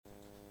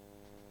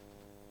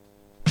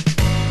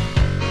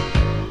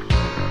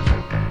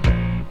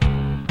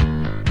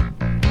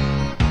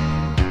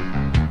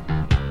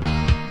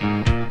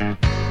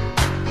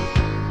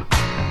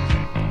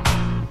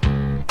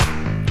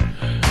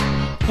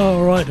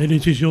Alright then,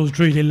 it is yours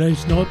truly,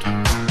 Les Knott.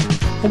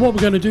 And what we're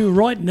going to do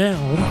right now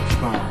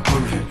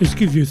is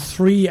give you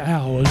 3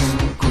 hours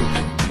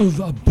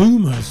of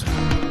boomers.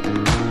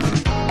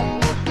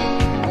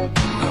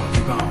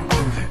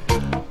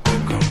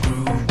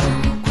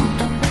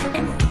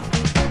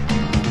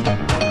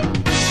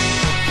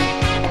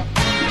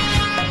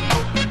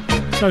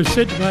 So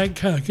sit back,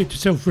 get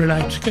yourself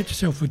relaxed, get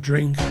yourself a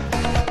drink,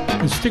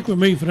 and stick with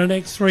me for the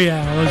next 3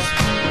 hours.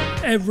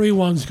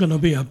 Everyone's going to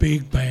be a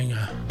big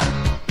banger.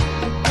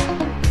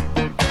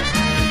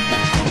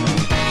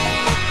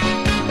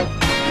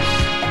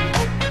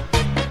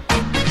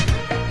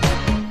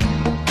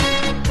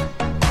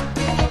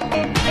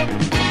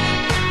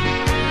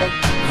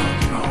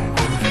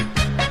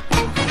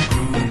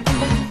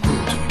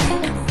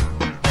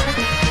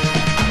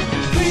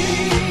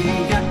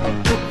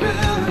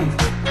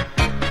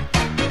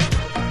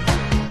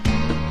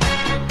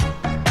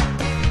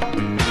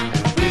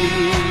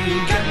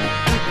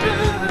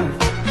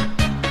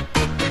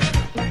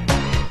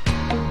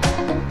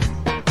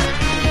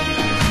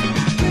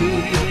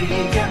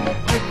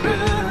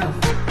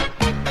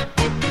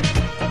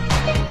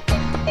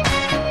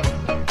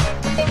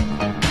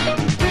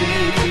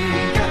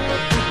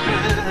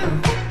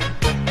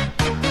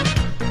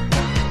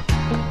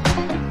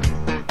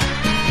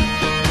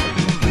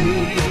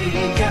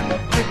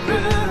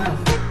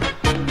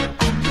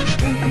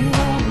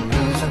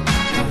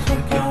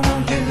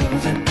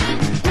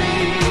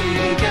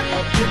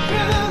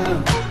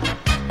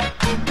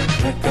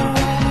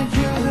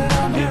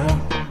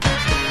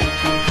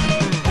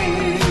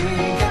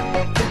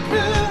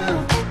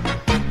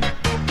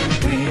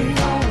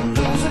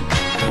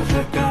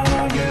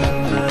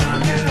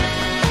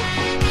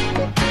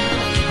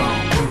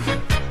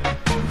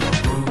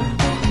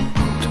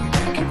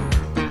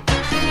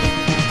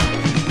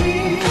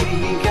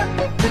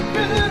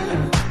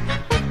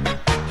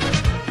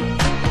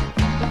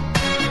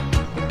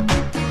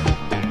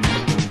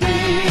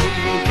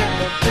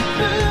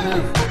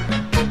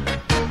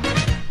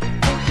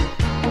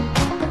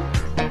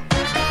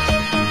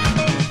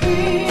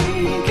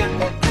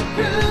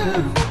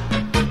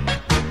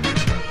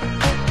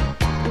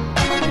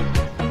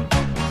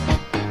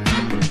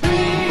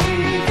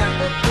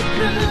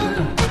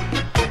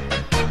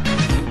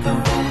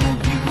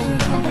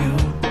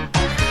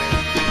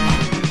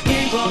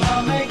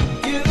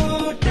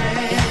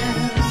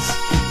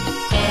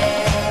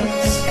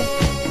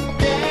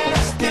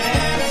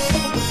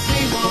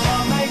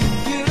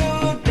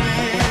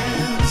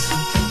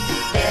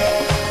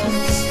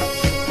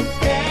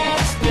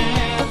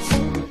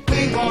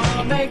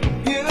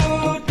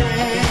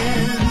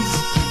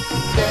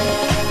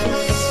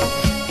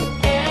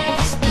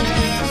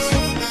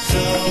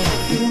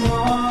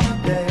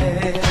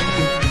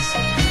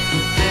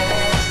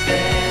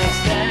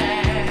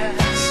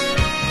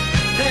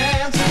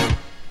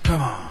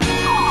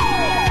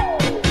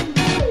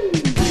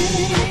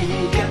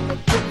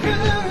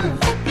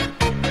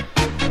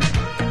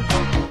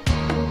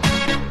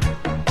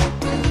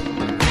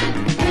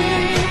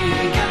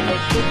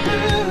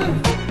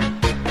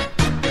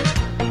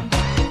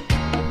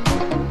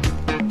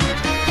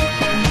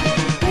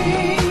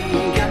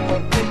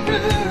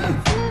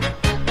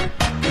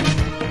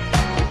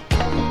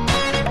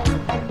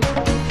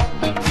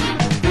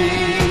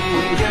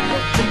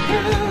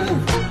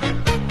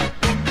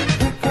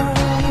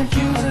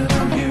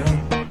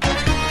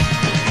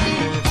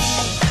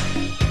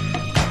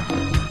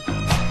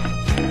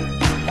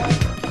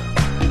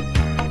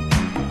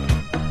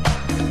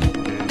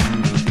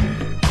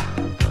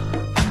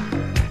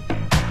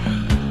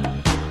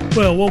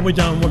 Well, what we've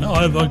done,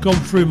 I've gone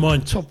through my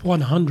top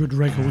 100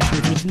 records,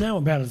 which is now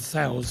about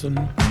 1,000.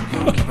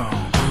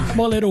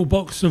 My little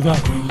box of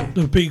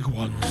the big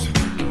ones.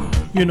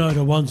 You know,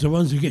 the ones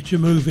that get you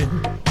moving.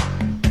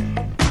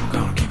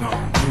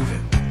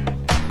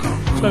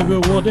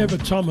 So whatever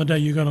time of day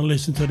you're going to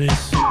listen to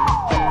this,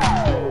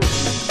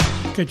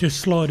 get your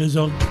sliders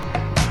on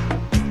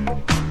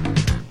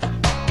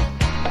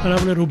and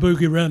have a little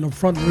boogie around the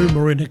front room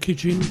or in the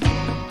kitchen.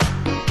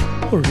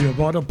 Or if you're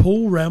by the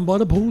pool, round by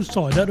the pool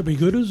side, that'd be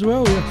good as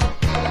well, yeah.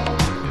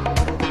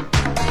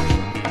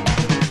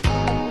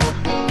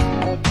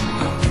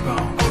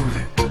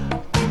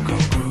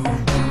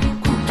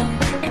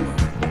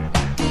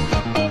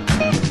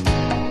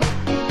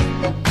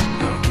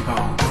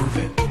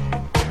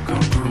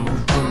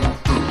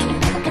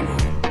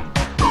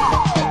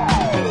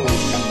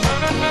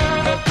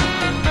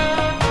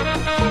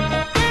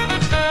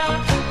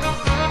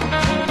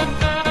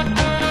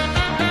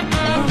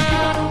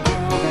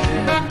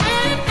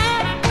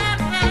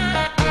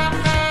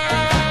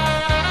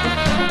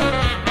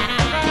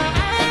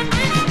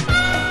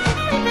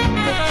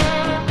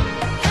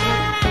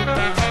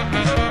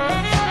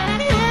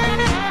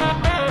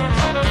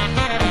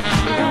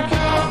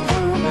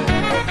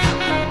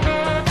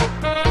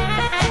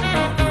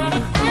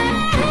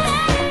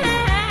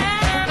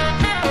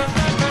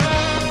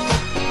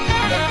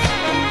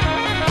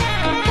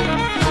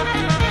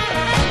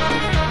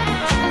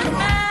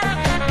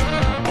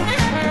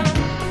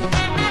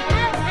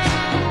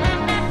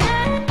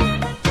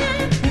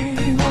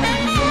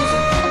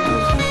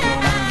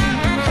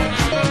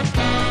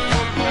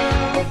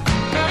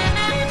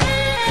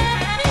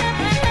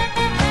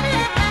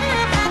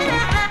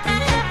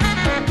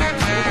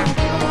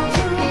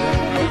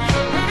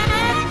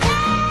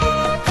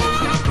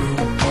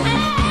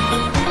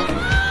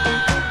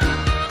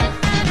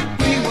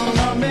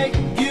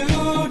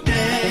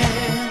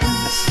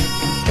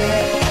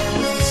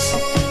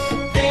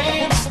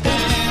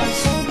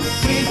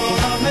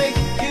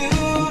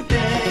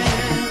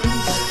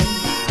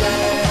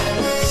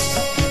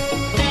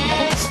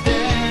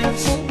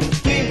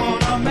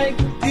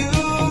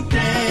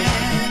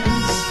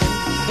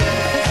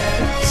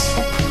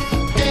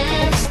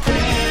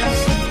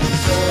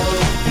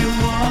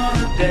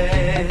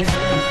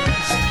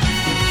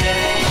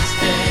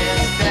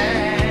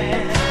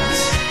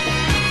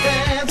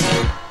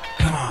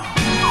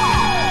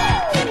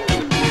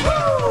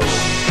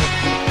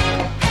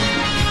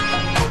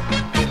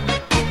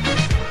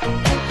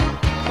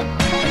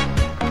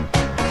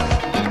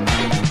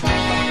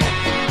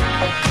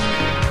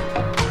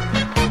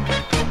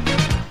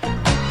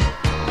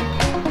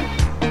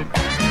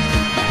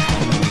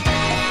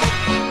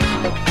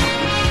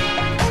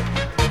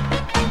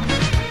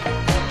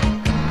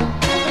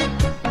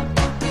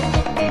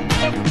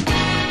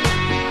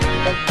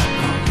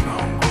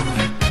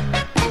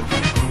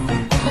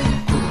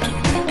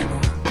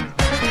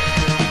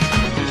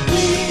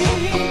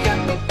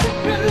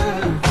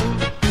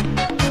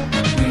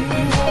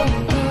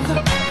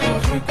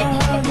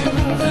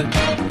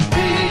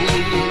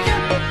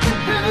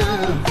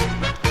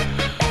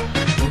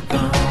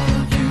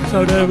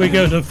 So there we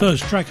go, the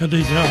first track of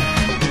this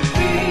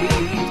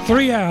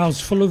 3 hours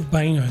full of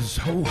bangers.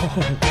 Oh,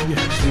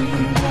 yes.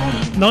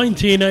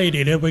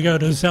 1980, there we go,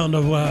 the sound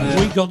of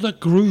We Got the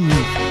Groove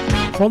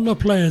from the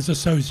Players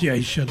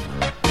Association.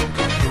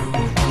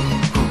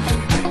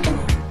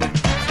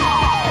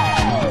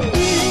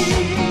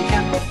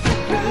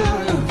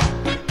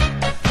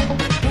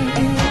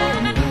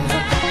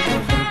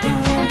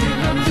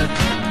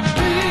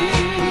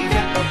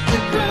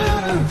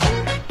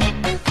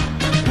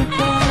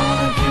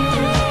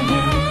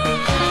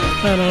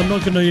 And I'm not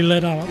going to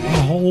let out the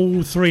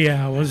whole 3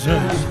 hours.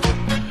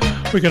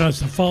 We're going to have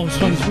some fast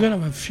ones. We're going to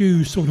have a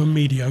few sort of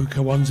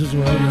mediocre ones as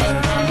well.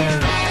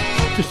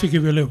 Just to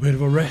give you a little bit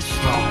of a rest.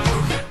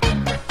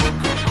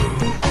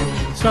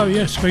 So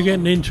yes, we're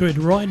getting into it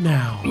right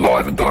now.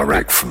 Live and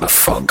direct from the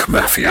Funk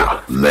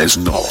Mafia, Les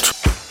Not.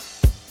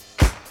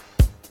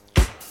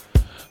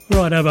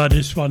 Right, how about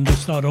this one to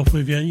start off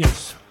with?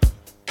 Yes.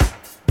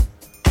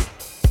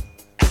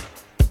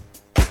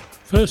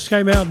 First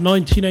came out in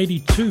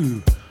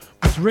 1982.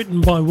 Was written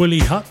by Willie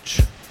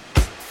Hutch.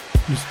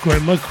 Miss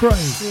Greg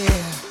McRae.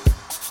 Yeah.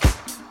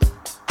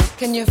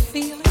 Can you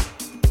feel it?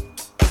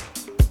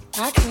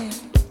 I can.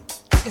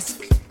 It's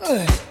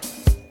good.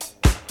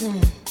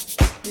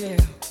 Yeah.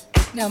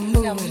 Now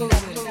move.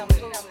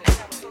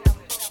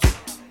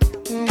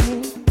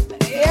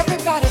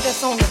 Everybody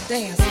that's on the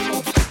dance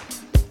floor,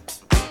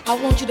 I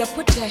want you to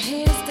put your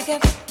hands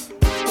together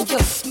and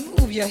just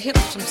move your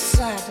hips from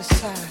side to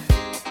side.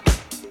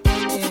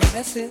 Yeah,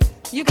 that's it.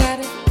 You got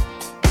it.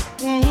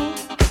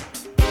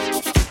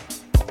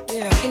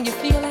 Yeah, can you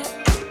feel that?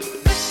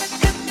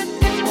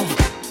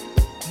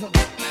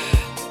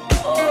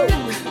 Oh.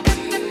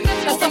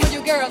 Now some of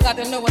you girls out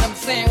there know what I'm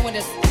saying when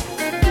it's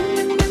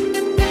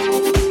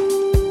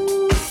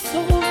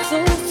so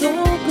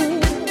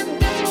good.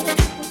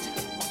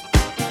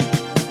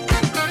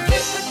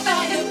 Keep the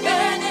fire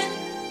burning.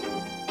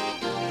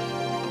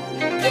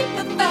 Keep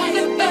the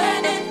fire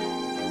burning.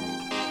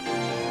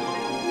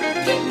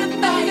 Keep the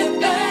fire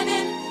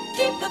burning.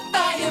 Keep the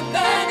fire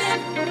burning.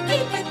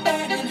 Keep it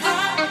burning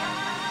high.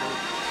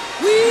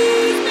 We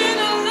spend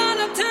a lot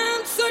of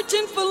time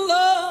searching for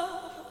love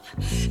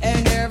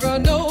and never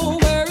know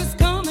where it's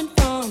coming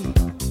from.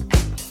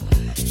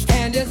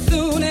 And as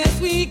soon as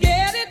we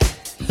get it,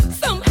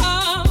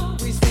 somehow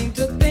we seem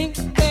to think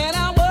that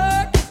our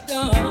work is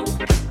done.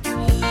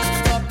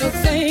 But the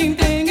same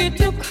thing it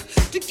took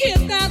to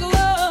get that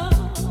love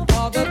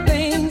are the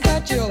things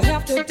that you'll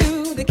have to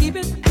do to keep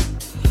it.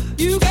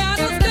 You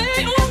gotta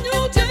stay on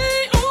your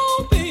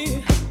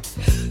J.O.B.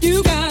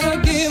 You gotta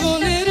give a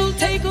little,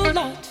 take a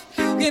lot.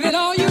 Give it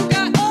all you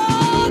got.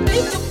 Oh,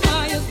 keep the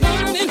fires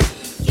burning.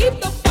 Keep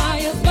the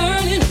fires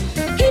burning.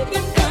 Keep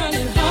them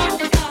burning hot.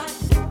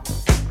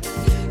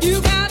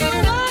 You gotta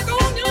work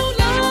on your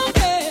love,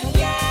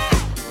 yeah.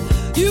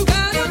 You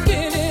gotta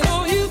give it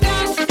all you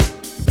got.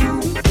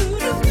 Keep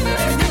the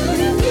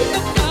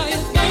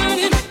fires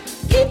burning.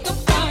 Keep the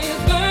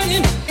fires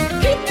burning.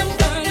 Keep them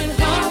burning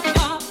hot.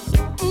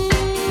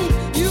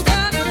 You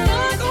gotta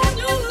work on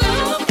your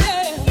love,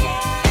 yeah.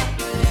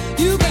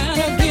 You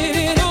gotta give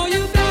it all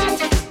you got.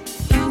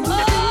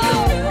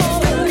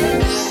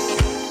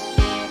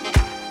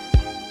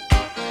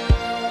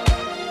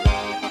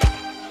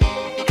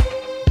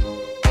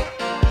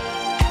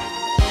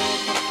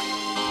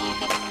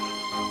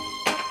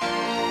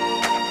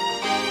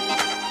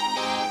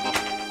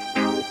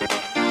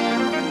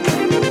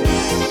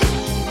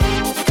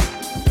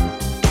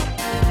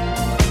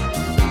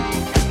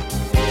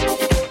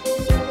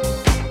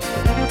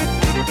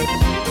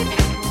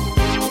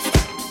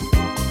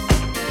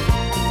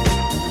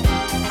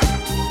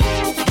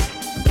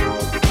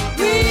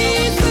 We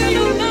say a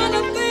lot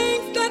of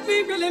things that we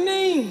really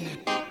mean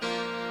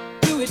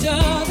to each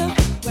other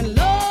when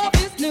love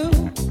is new.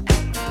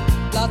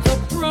 Lots of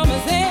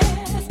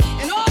promises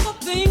and all the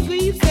things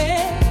we've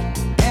said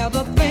are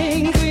the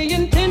things we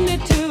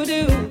intended to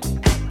do.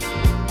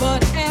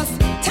 But as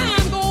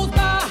time goes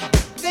by,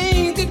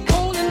 things get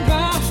cold and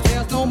dry.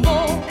 There's no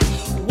more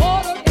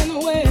water in the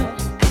well,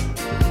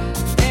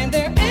 and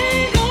there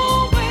ain't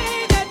no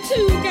way that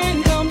two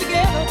can come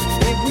together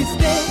if we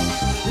stay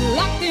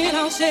locked in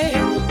our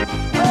shell.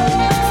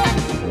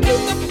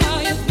 Keep the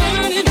fires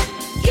burning.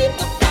 Keep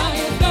the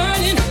fires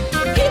burning.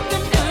 Keep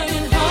them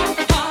burning hot,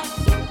 hot.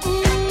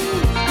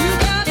 You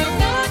gotta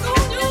work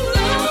on your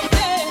love,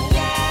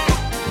 yeah.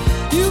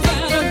 You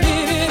gotta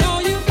give it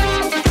all you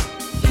got.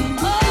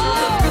 Oh,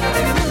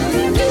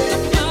 keep the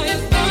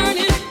fires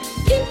burning.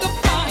 Keep the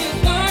fires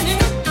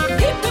burning.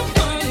 Keep them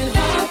burning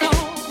hot,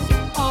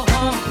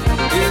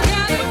 You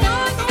gotta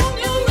work on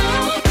your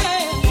love,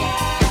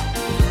 yeah.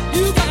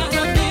 You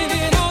gotta give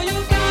it all you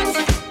got.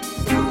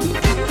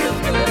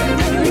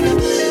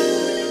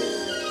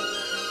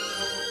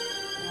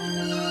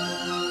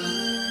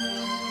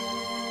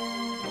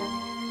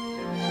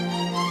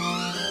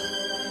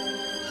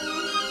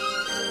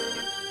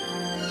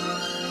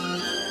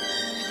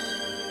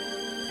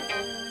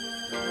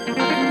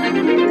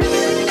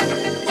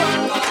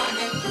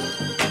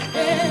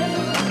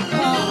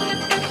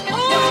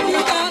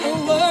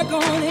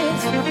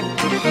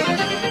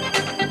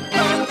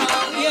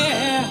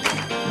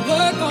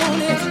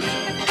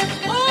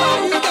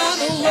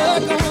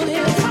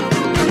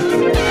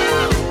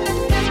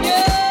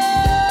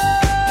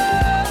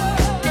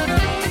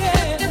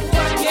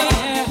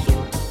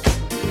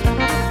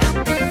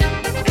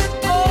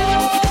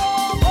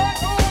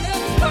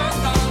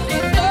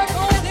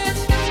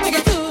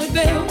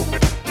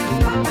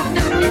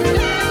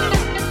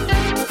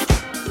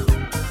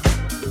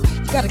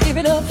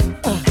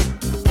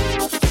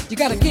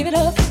 gotta give it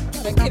up,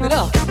 gotta give it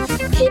up.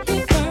 Keep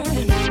it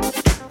burning.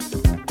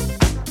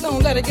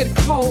 Don't let it get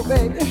cold,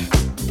 baby.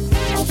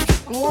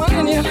 I'm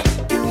warning you.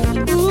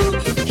 Ooh,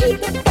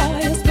 keep the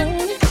fires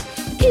burning.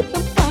 Keep the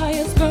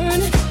fires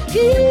burning.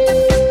 Keep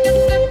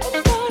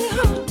the burning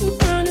hot,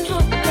 burning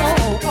hot.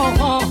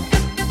 Oh.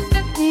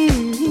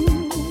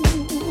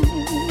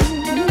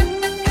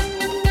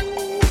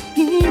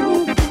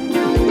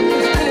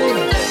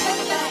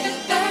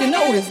 You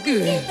know it's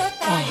good.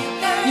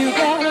 You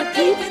gotta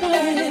keep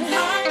burning.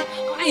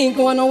 I ain't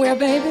going nowhere,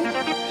 baby. Keep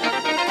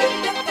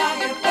the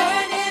fire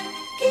burning.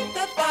 Keep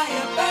the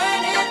fire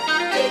burning.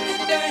 Keep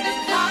it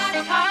burning hot,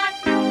 hot.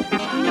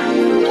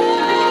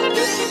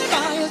 Keep the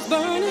fires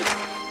burning.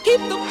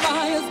 Keep the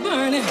fires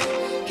burning.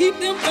 Keep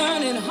them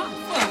burning hot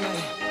for me.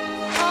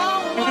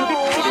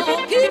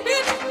 Oh, keep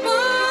it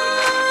burning.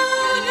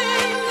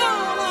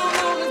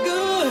 Oh, it's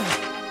good.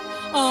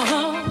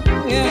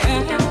 Yeah.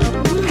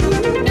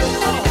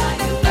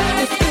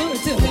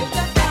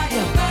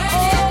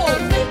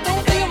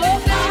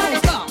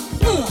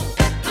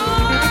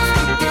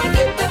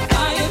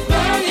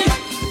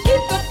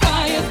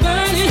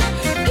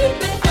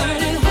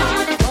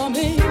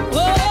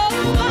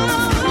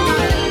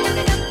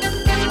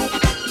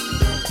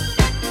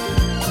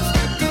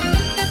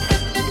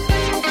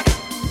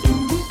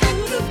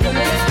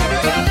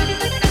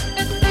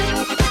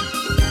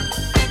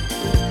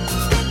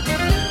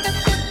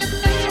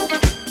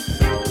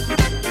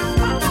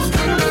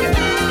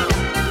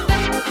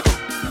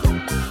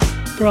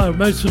 Right,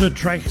 most of the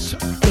tracks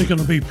they're going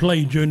to be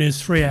played during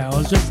this 3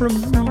 hours are from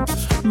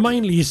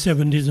mainly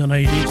 70s and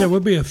 80s. There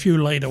will be a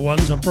few later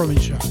ones, I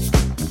promise you.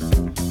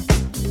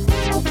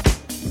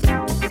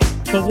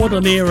 But what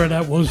an era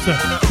that was, the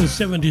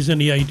 70s and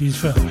the 80s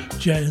for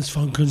jazz,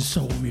 funk and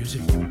soul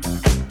music.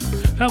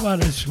 How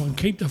about this one?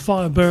 Keep the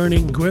Fire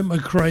Burning, Gwen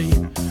McCrae.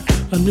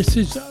 And this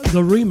is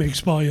the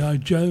remix by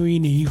Joey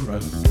Negro.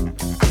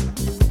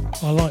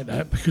 I like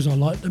that because I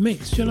like the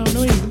mix, you know what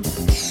I mean?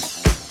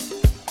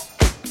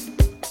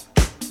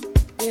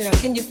 Yeah,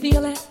 can you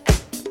feel it?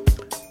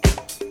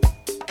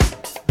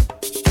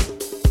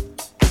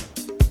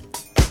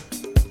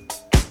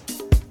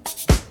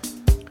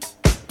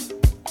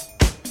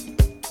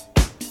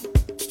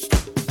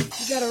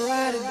 You gotta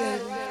ride it,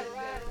 baby.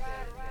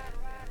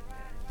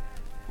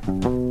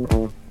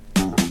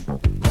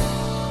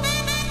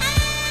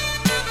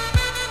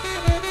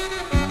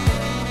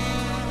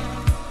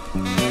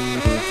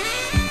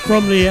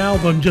 From the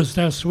album Just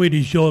How Sweet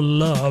Is Your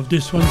Love,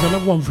 this one's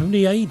another one from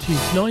the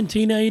 80s,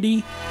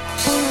 1980.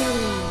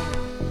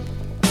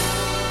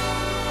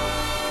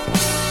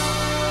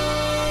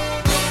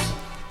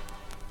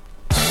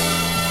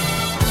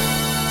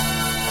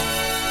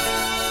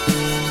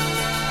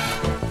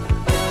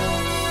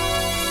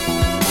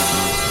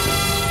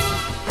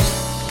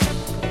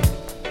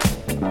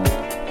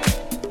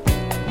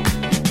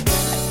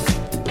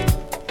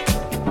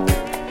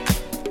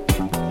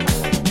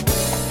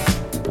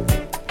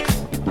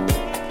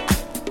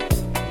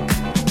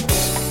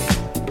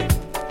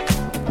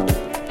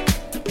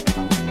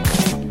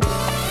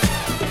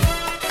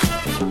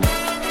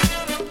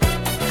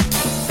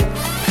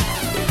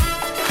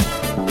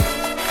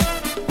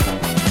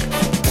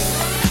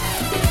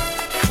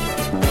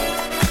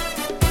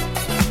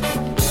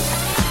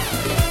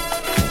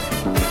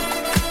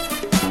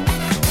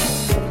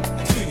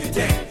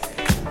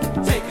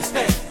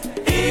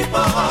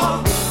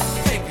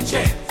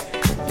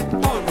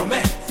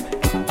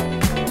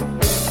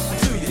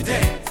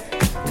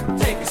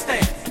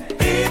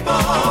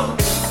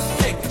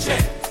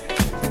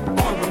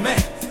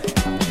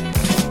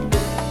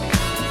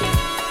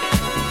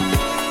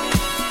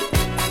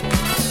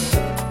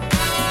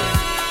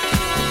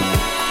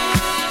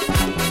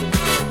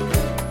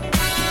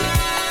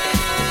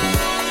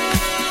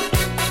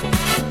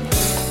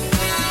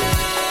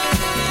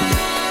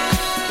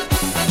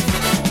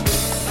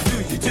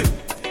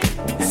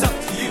 It's up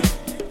to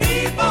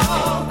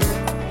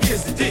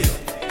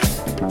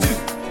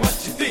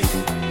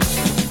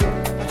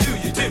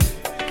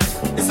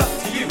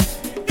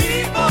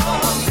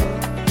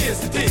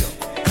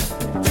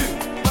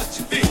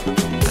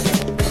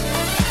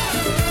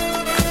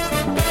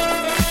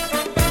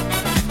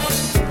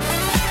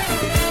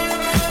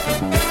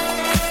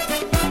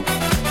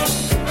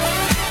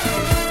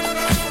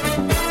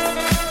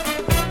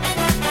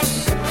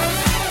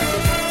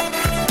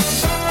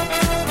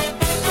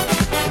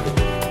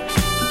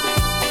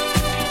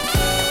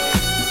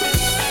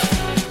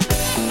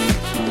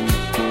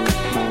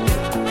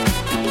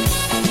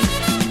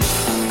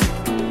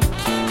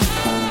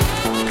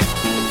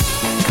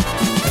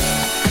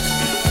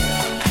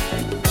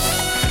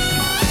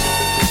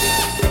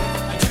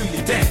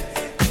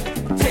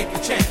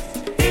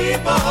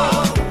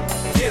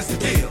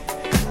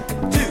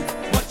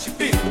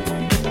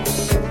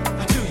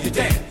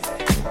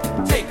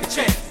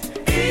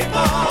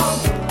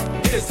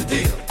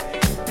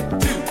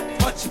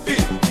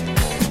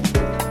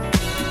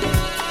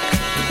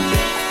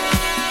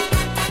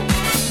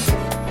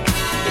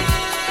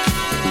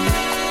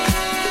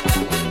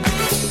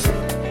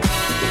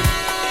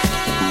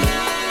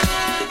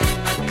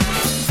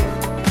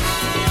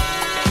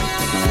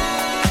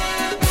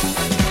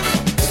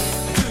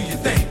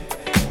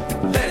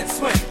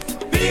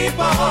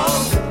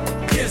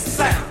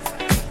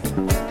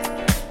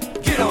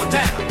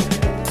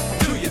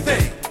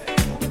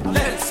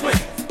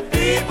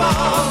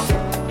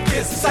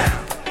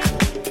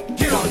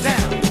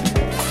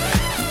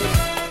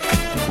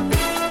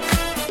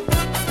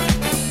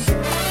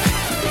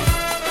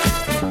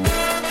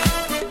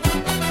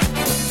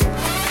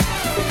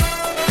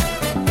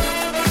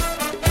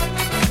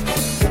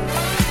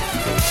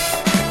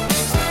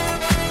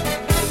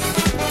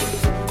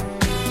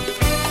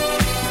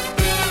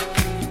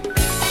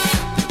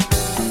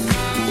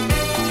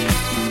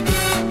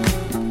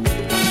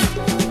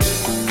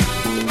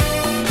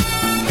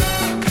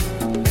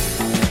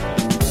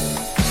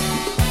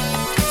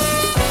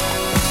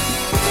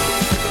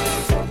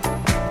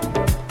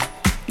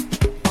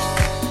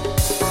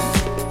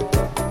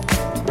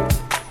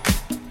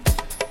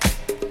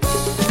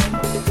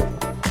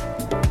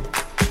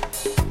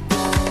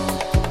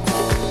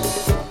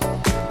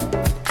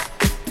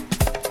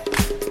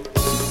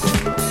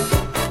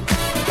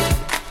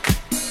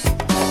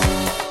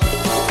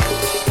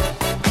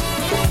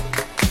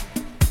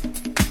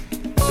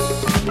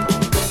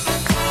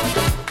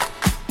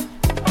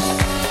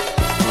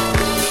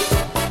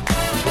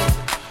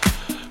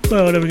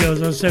Well, there we go,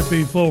 as I said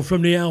before,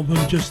 from the album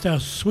Just How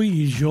Sweet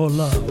Is Your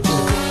Love.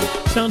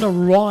 Sound of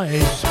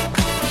Rise,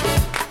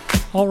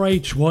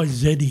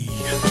 R-H-Y-Z-E.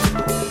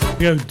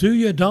 Go, do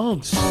your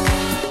dance.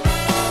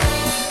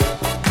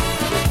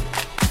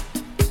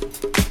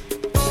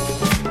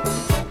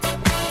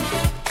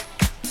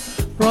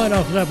 Right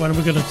after that one,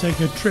 we're going to take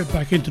a trip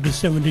back into the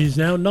 70s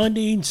now.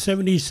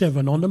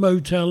 1977 on the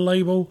Motown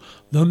label,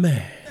 The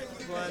Man.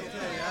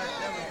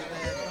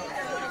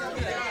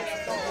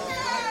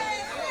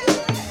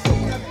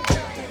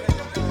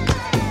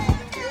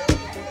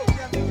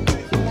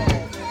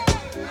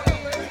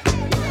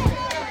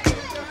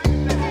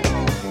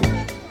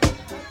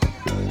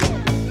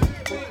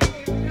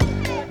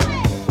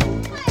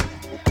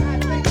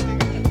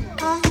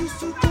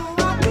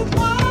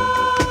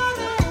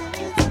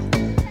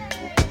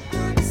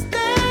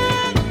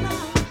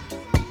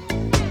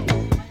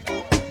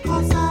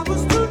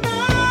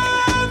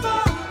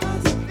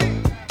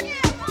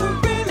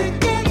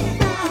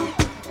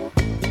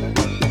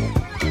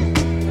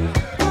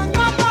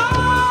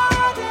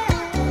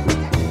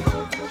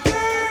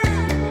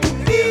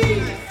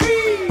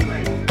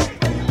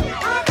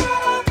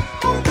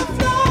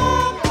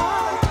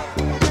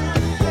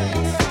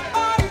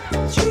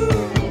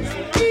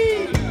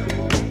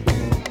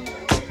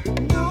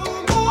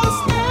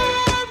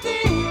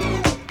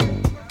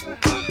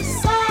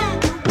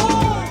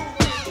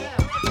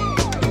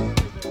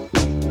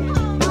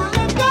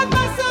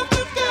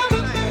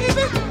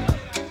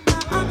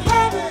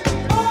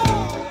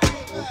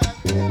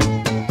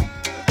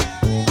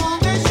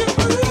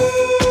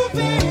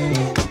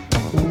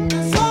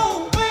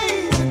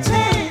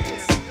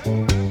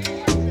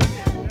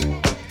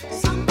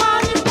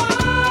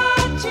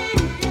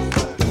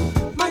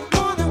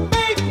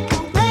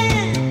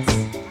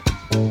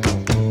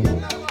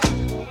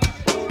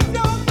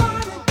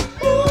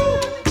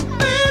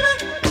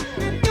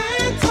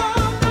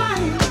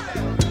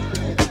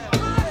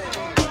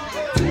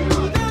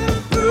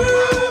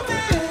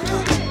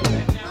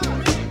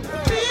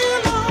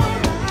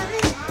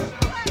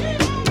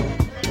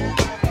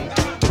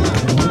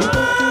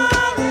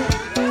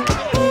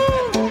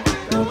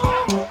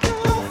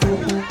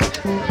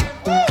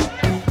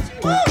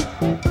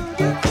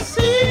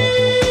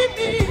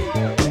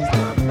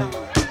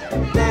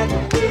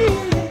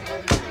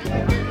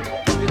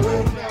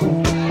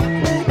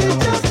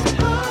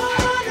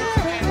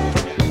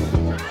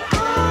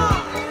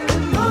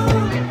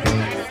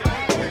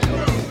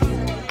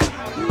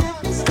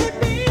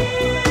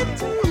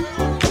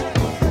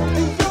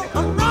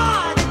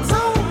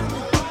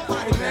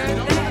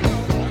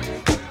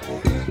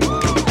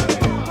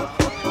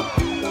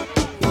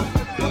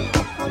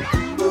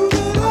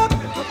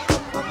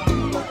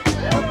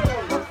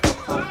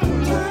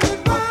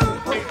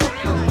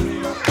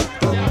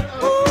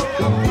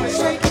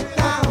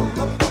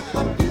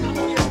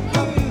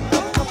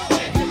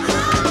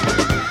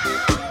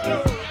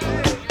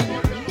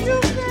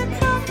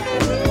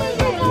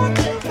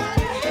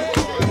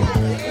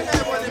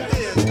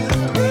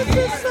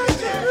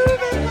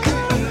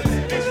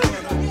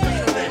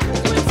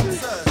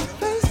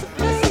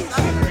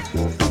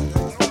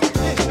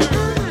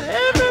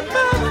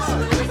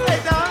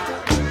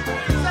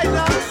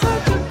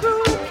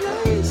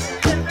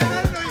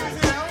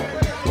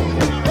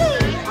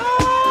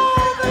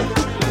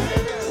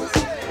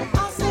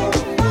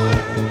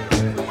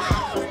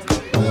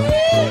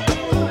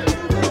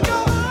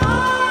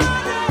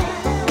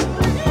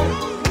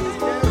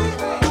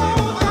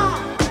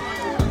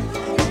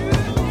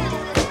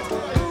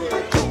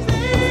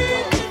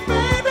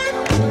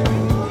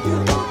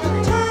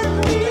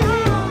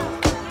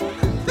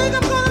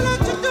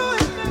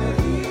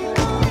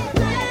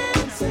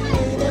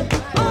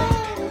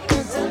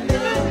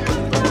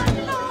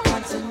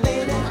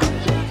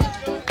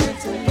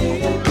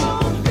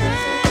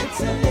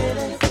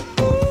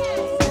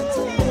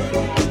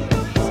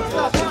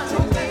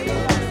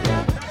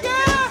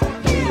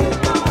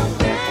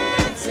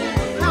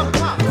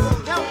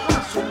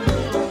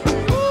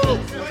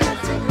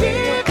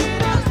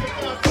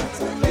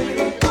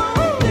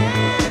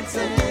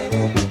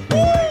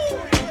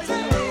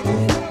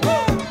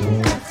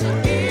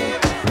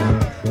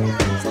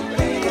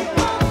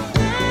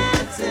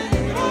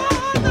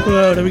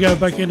 Well, there we go,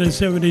 back in the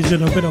 70s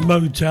and a bit of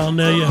Motown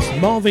there,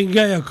 yes. Marvin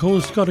Gaye, of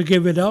course, got to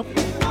give it up.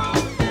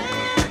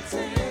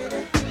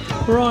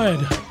 Right,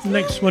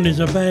 next one is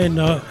a band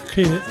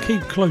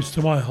keep close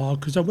to my heart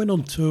because I went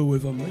on tour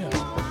with them, yeah.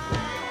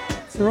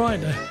 Right,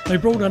 they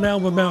brought an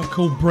album out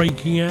called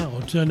Breaking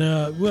Out, and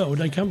well,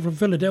 they come from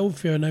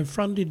Philadelphia and they're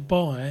fronted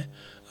by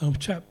a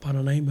chap by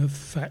the name of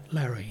Fat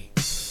Larry.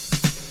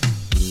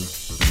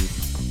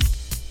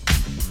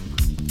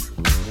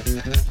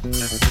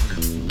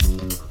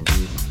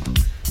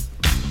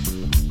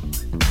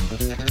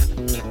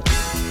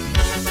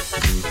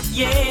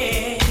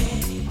 Yeah,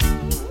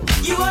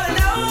 you ought to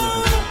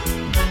know,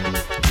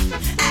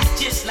 act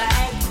just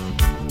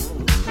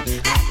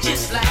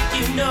like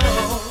you know.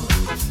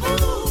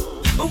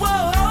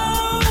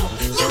 Whoa,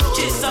 you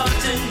just ought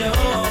to know.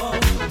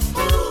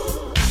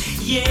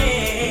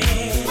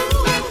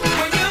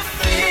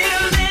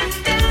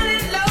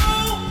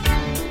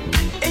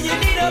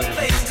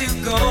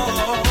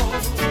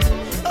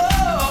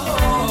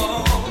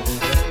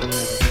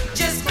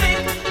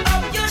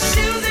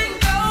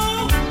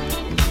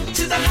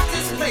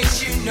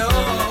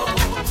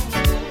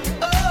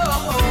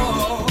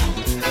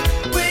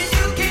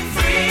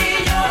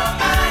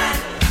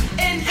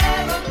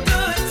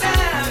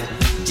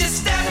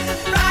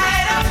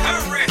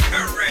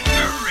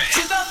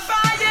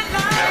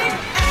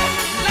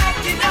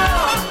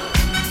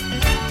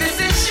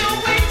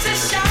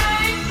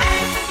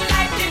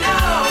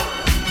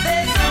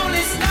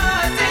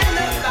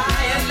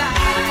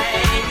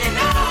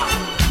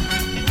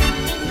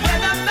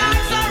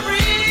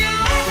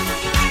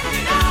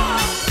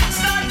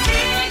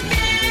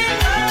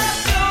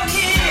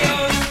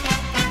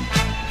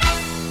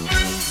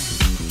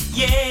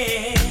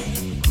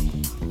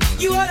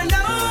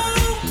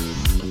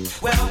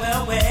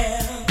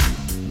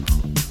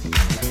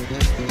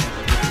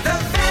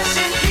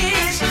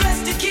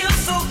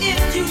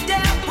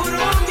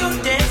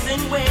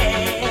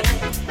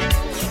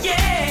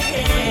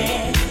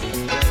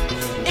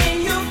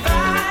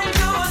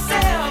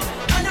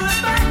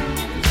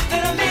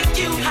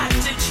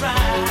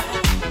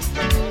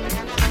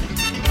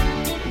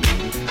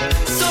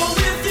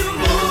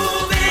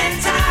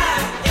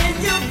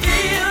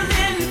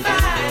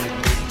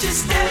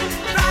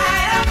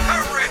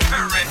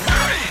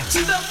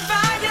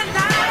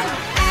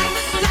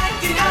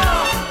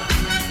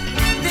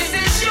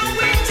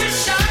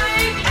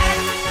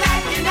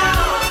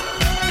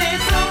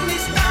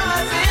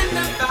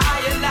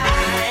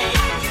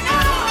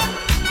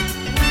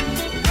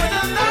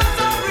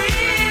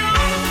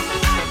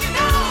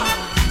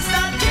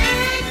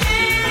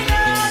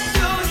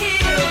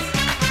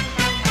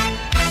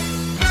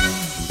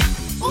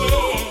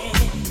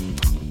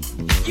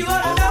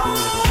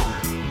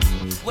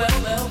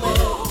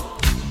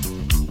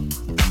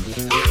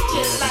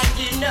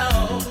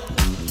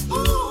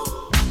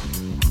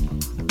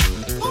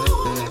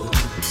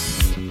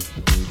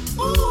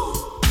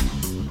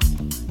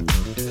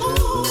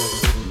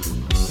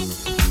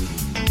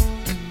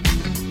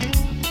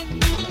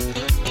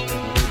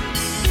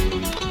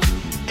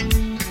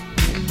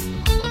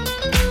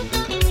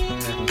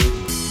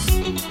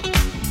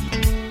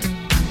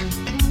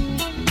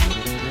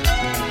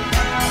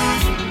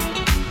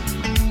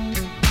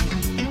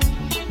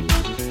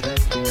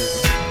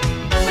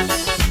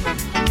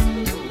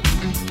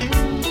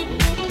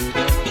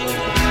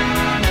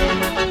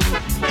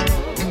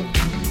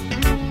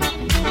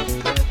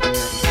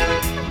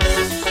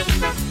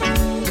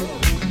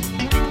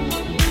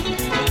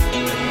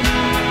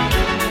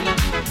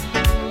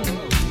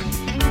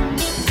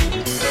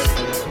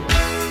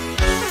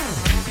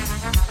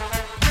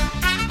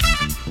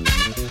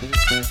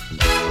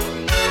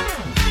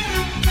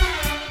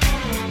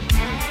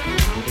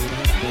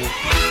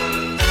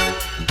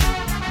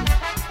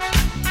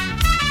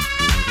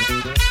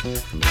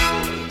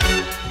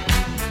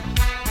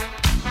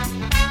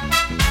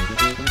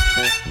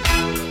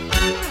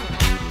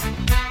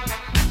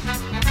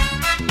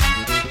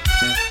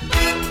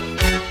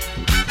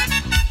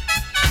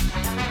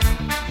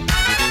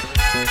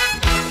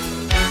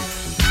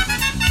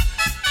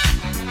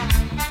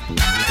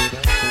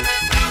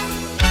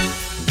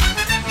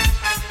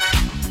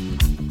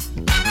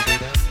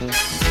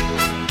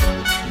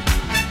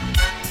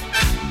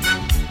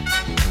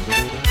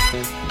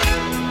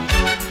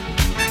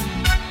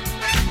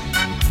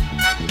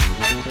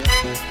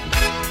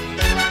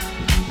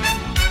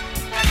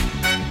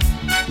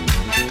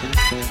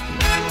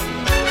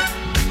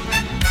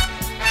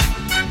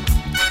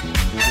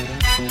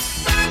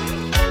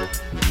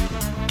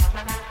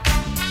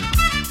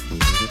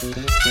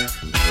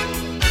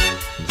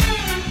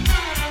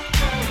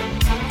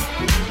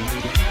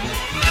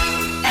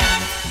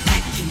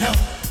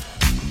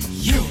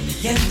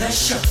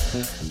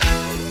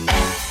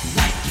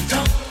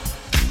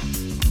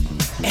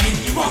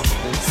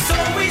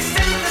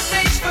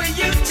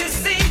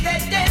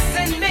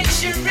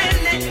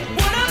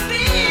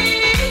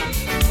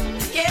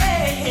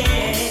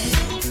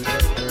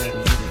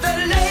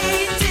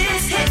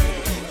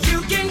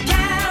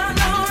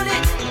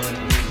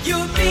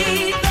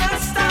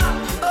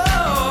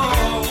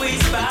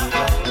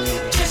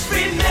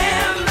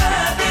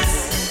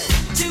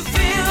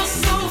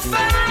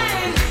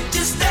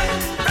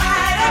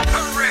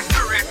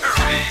 Correct.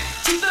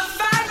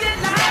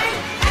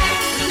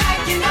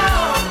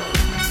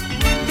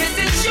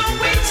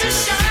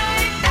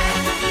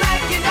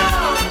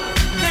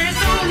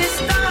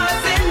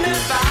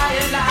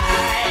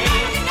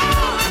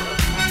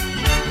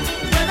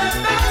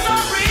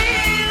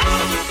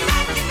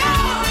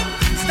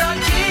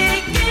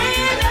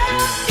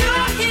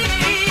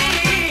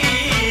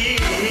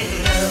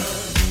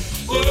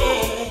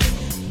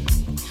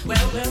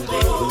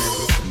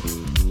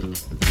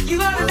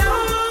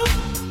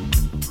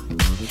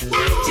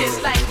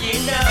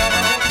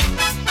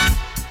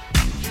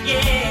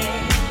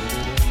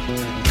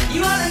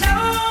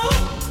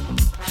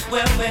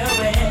 well.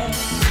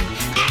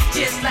 Act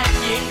just like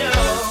you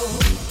know.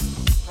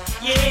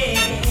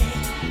 Yeah.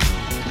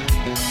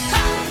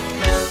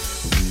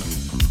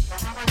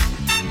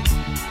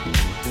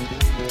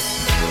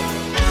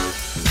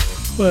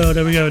 Well,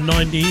 there we go,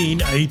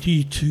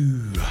 1982.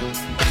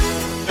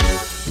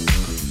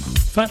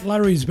 Fat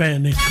Larry's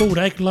band, it's called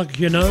Act Like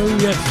You Know,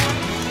 yes. Act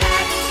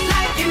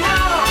like you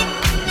know.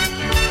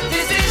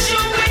 This is your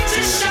way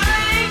to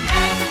shine.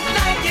 Act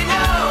like you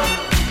know.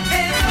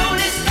 There's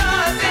only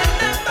stars in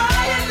the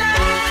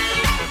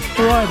firelight.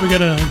 Alright, we're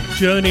going to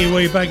journey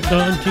way back to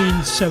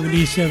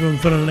 1977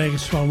 for the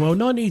next one. Well,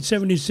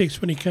 1976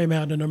 when he came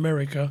out in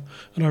America,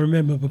 and I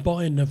remember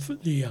buying the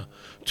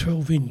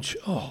 12-inch.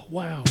 Oh,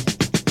 wow.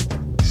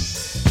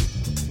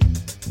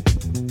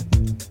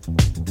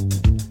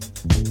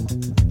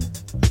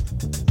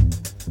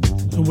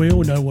 And we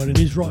all know what it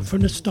is right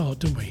from the start,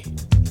 don't we?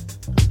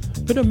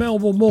 Bit of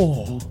Melba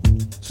Moore,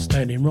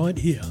 standing right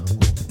here.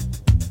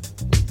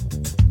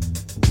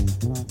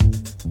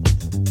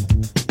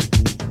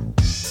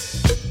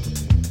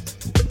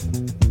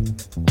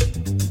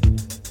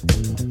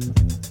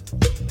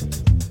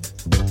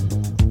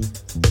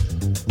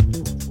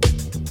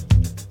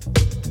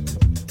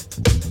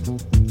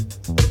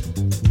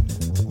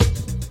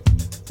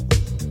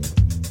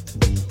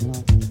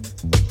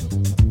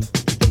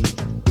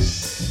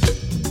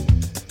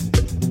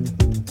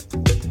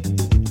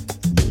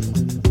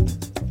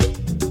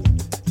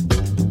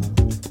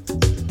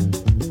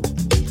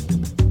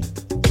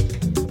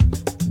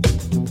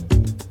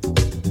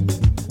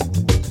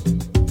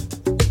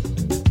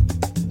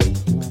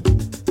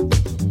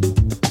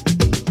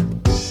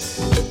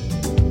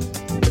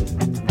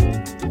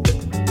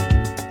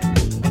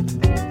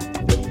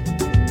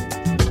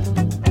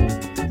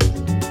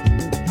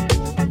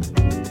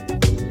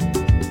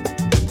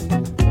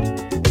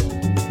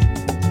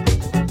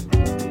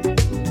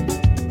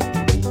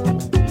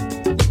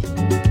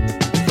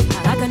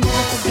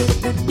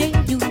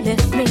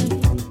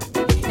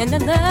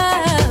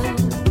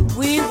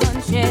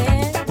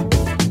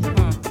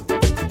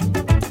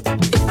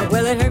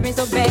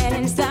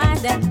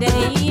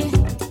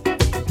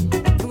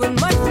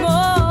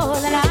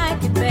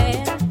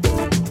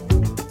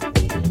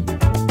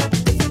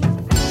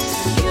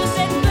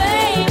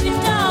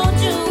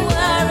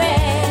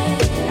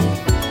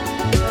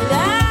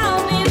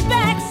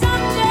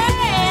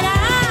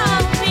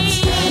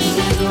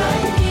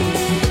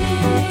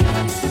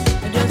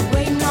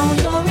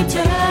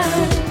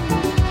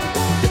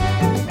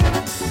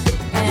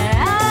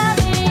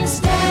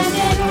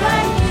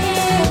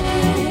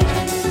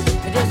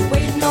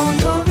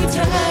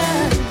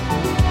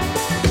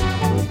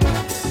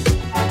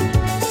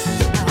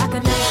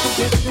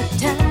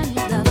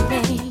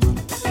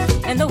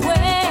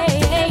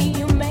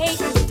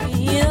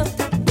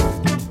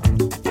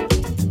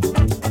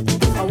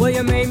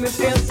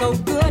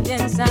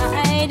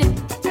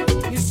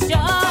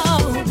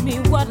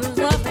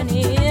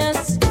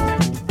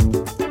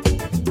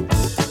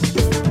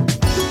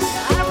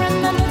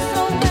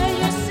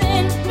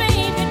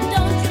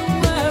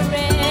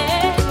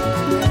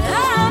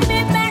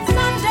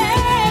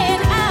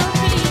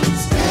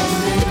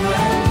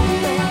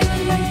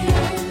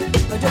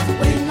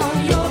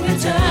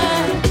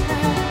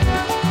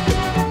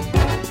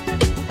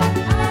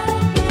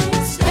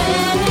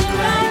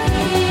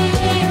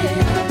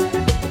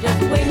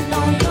 Waiting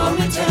on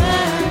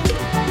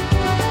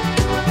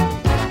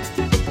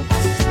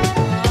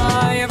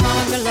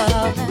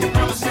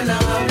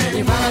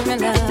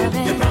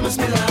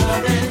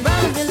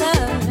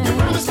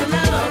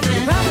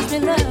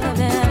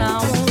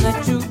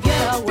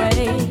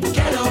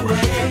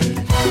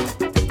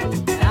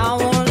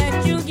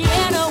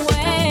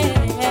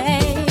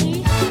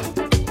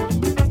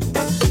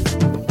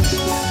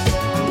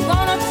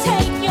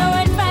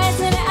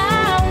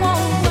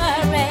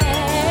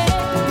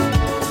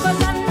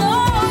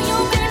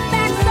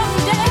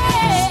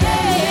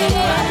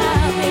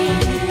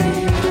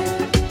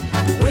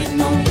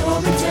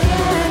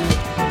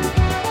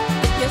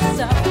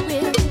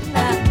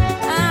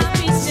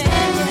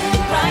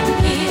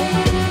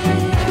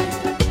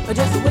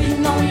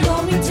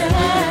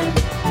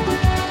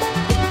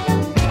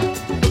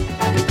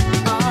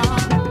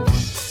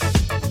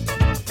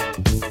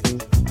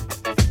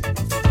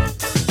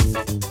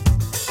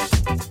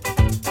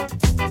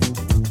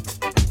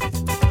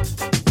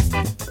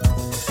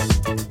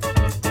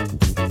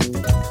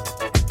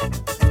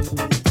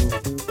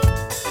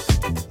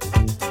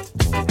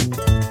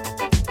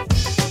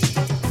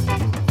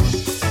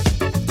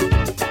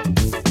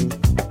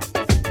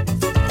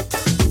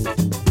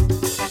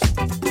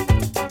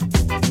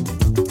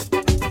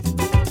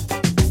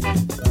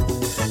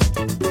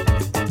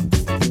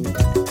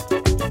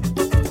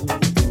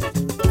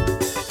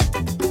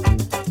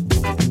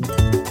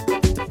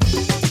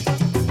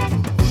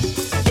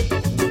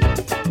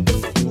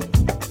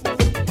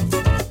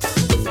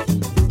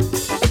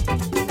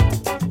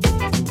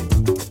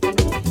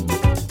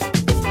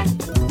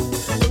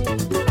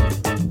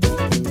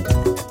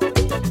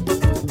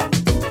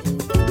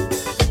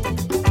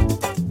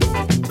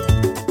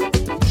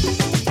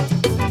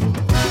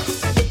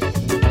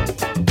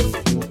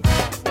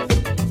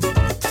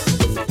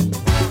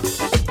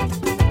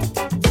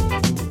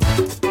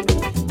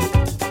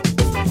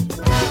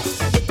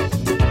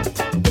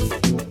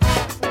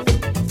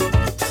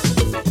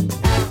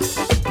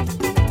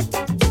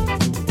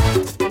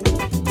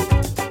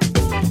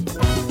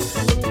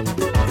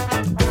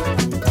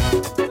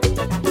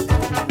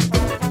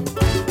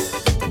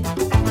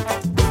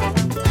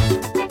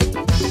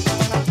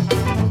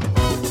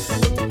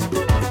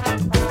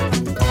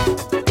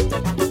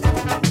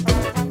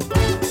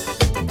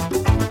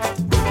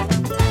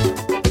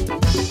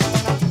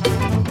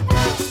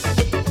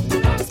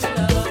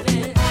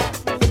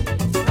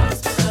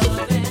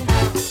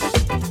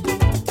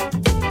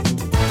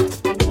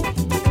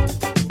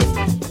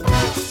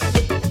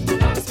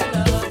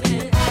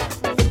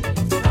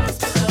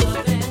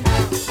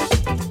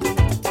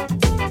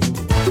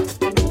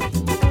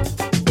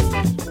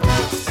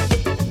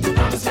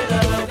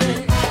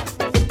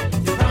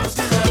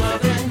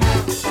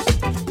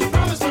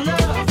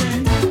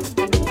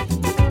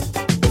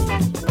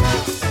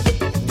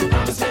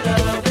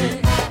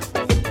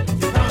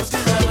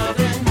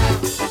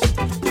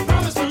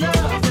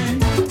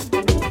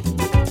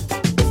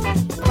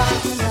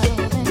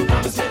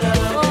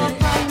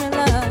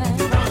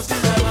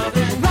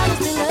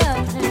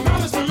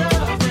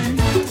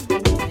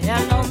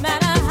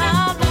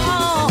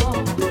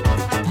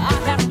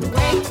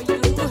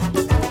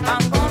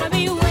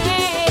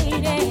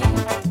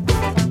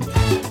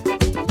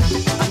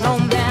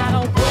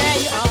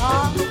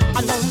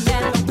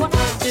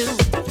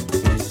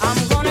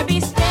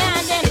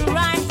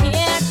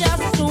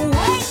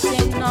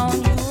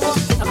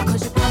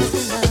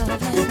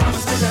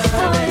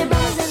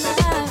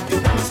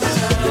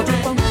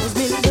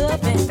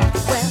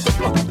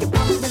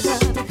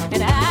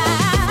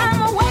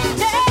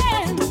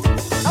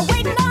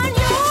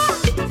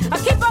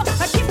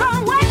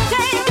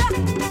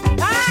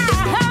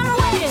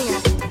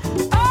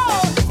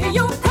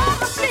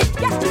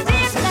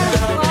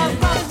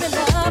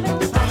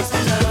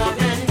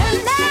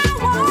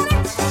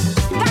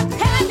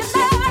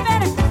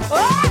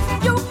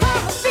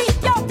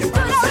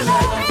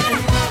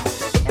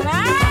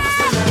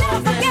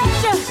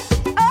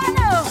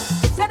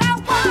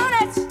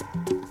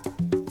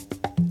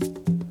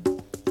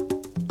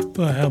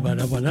how about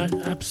that one? That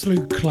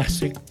absolute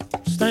classic.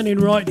 Standing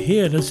right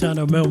here, the sound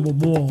of Melba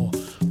Moore.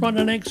 Right,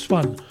 the next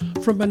one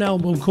from an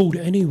album called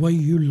Any Way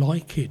You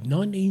Like It,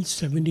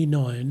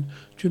 1979.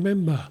 Do you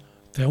remember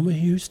Thelma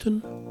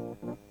Houston?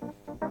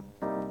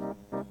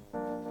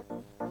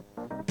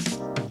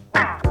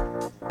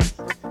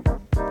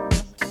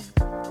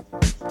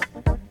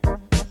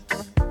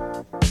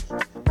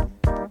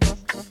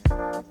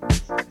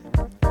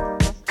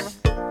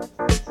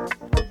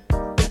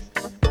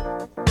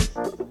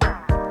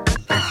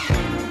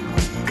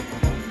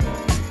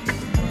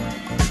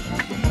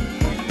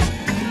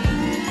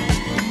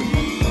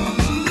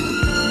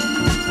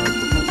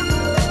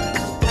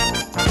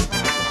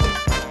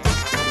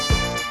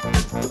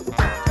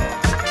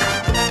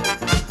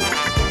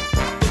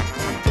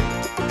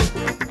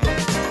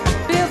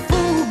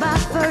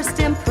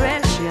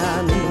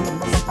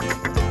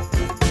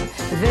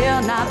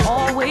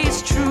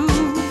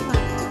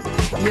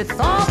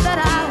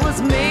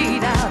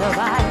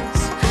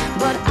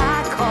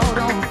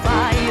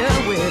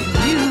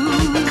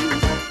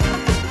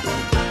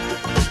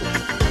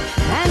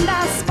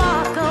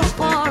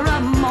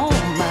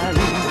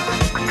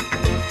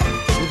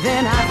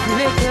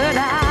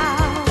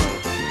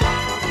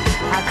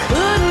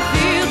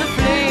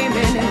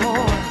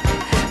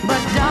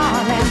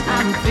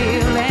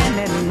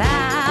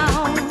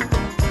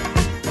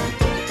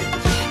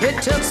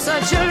 Took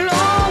such a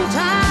long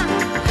time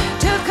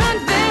to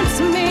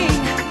convince me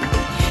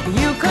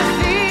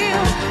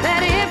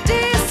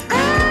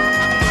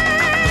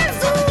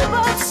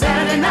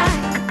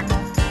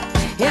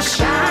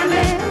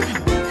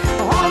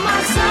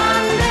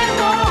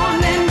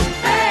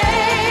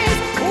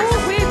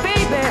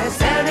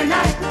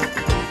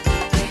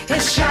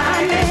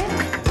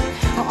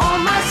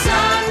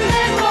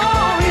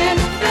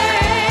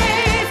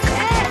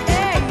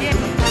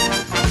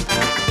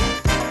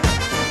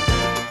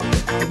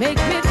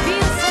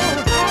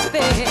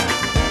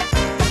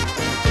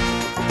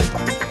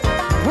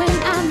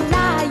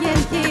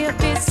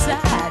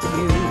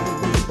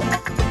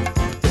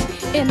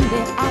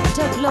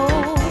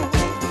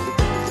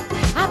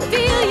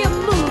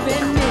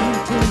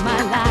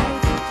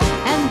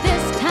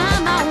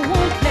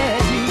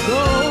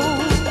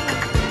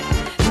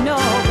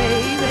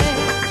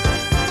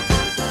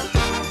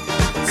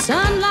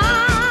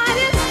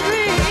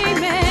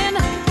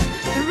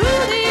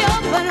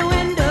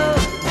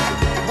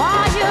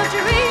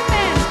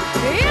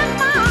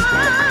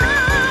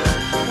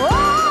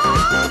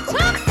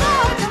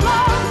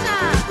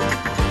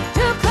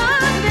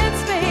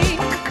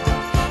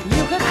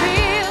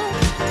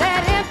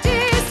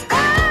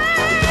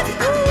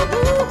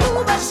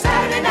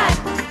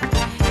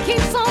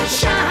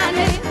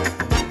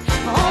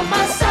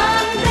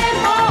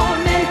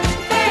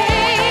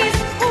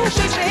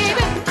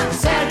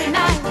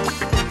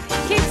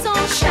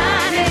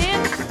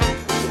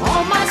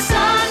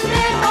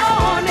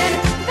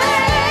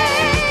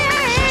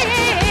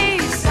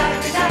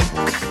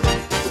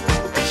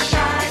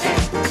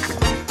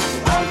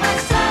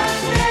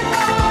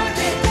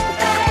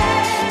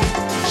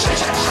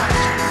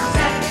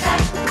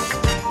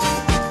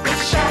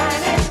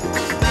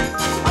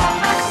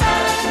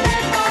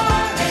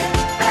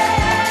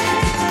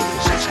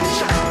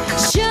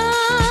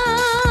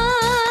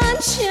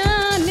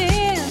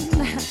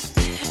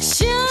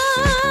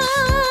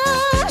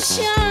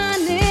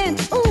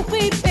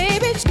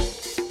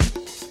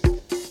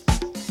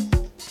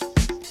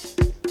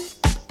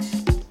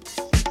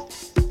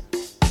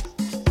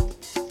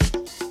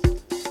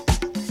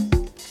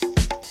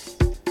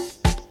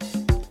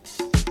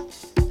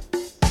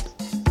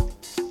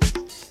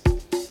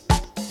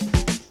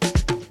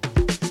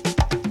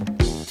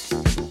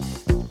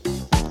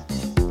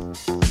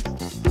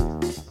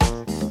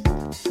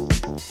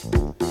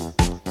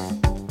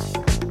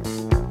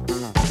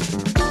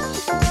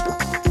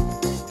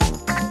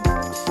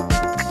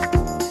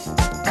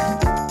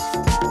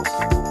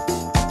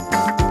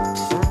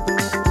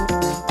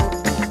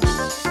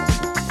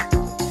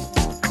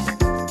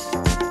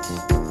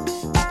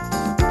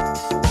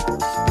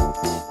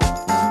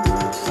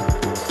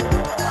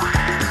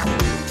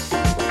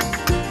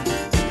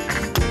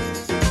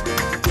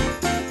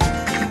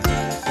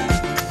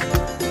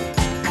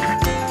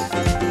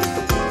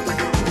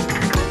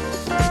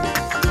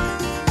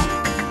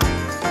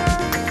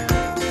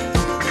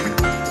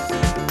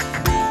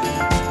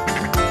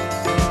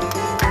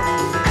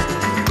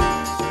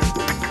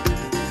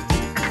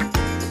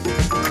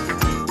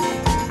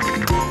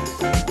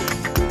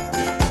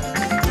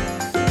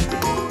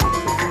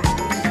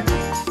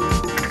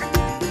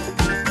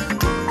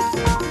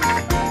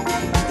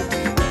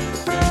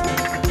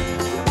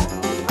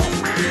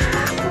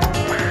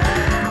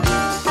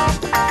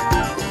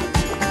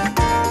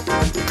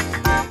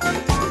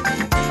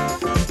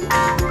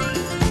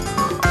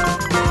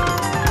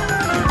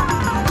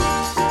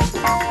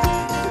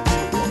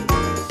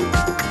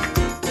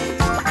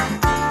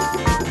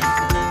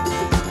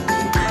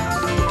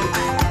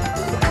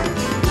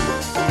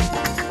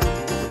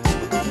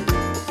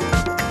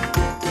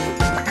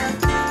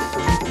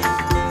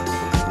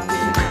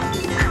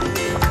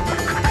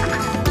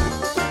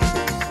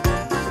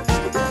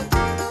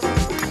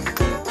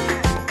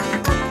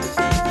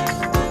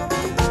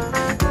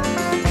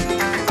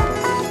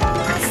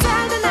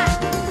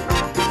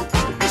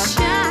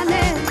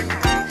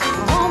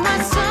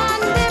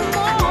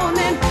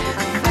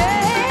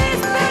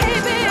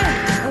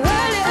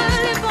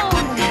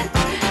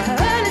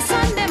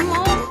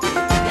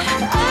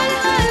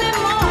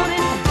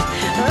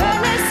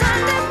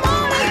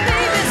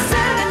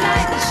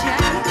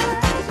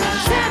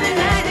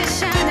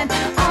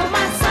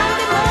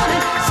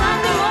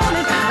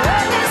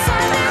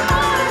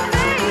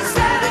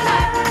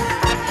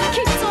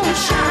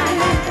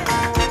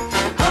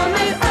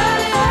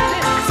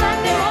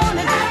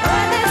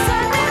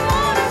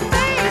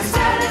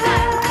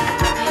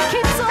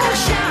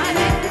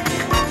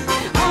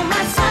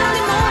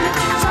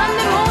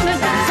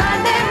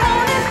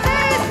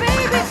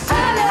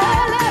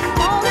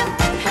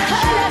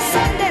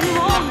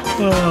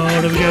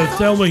Oh, there we go.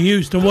 Thelma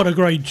Houston, what a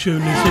great tune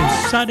this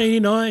is. Saturday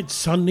night,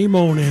 Sunday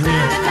morning.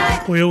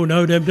 Yeah. We all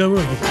know them, don't we?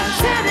 Right,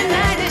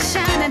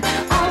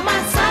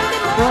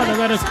 I've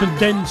had to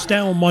condense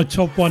down my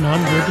top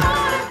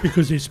 100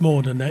 because it's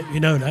more than that.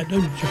 You know that,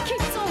 don't you?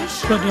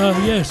 But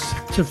yes,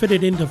 to fit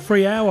it into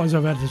 3 hours,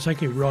 I've had to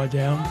take it right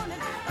down.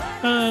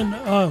 And,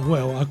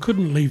 well, I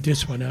couldn't leave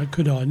this one out,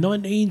 could I?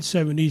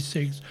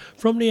 1976,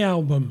 from the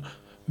album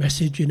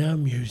Message in Our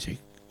Music,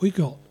 we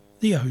got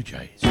the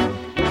OJs.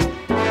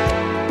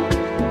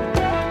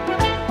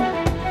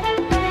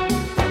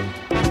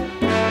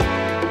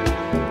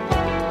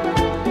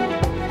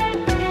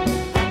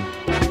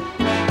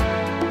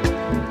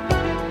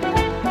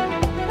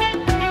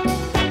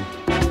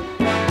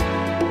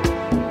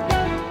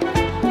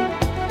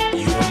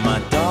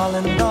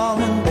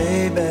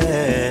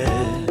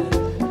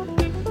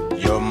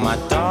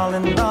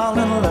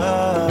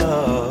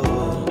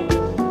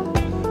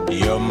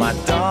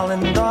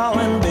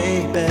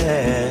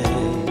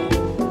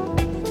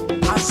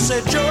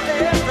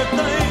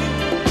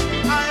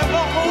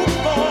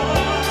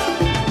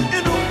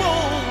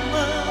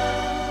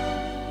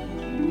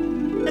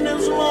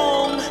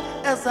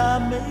 I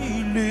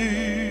may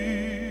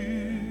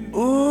live.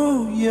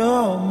 Ooh,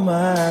 you're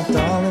my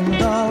darling,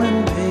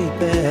 darling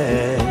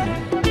baby.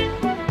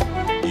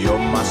 You're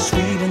my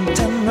sweet and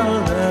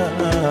tender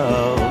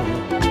love.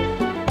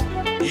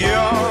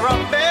 You're a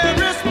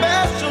very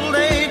special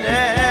lady.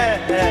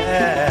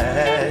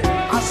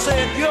 I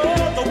said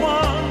you're the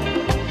one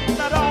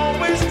that I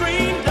always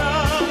dreamed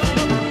of.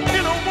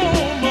 In a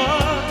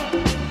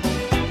woman,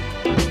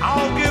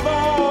 I'll give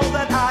all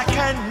that I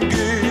can give.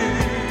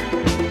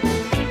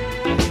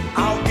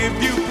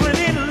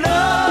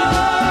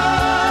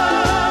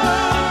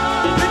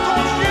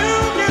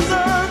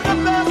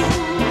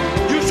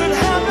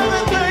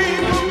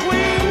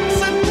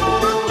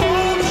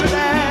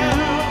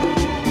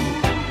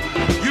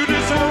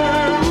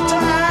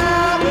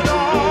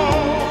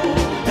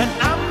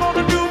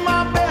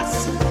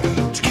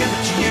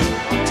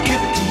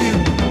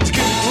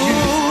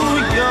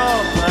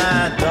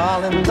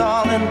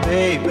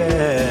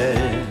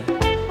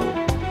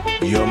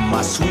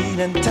 My sweet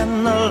and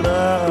tender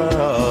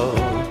love.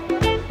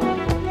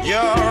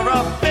 You're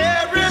a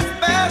very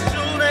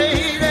special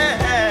lady.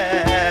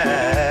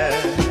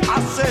 I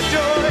said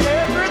you're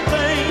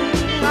everything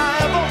I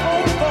ever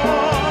hoped for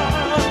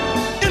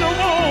in a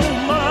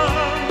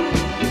woman.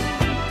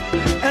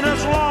 And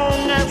as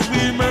long as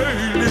we may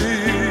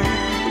live,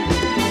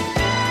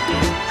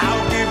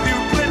 I'll give you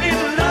plenty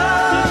of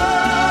love.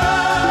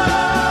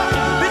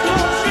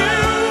 Because you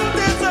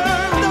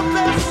deserve the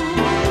best.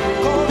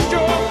 Cause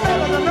you're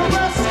better than the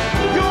rest.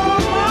 You're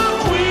my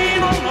queen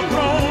on the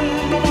throne,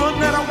 the one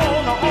that I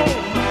wanna own,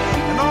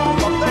 and all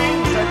the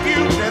things that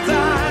you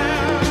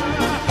desire.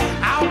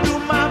 I'll do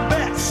my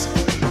best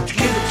to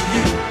give it to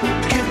you,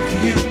 to give it to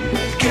you,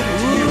 to give it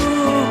to you.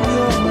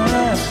 You're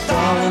my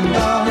darling,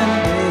 darling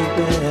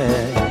baby.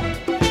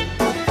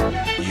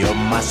 You're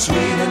my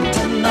sweet and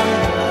tender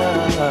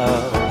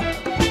love.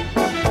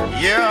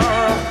 You're a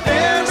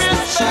very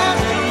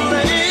special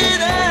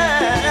lady.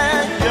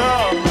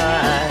 You're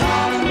mine.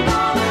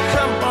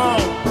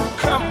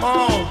 Come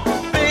on,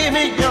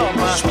 baby, you're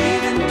my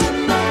sweet and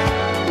tender.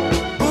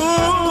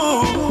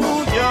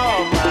 Ooh,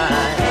 you're my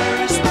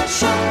very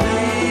special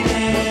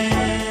lady.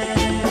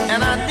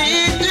 And I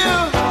need you.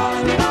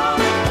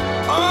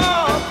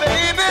 Oh,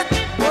 baby,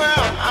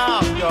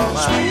 well, you're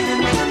my sweet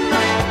and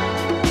tender.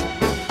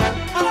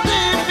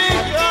 Believe me,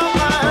 you're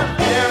my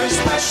very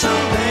special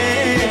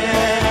lady.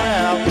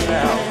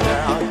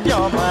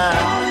 You're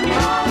mine.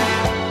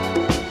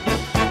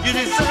 You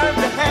deserve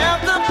to have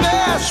the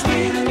best,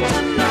 sweet and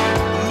tender.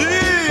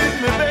 Leave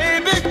me,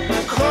 baby,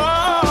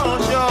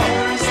 'cause you're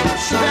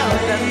better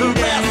than the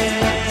rest.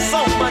 So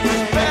much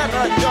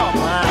better, you're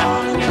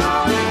mine.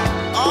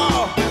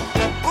 Oh,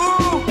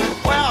 ooh,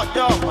 well,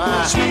 you're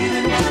mine. Sweet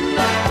and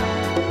tender.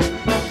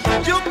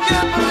 You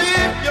can't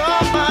believe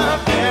you're my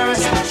very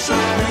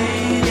special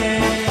lady.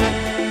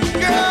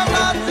 Girl, I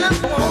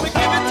just wanna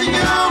give it to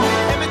you.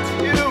 Give it to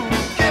you.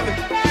 Give it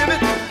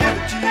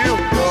to you.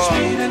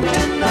 Sweet and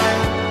tender.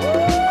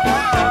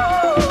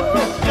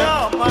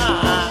 You're my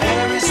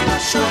very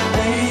special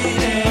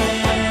lady.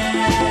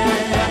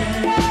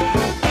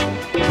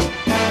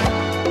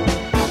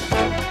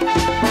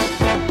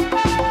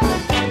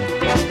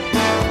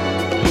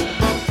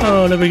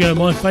 Oh, there we go,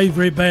 my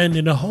favourite band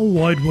in the whole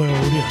wide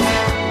world. Yeah.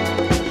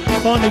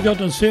 Finally got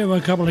to see them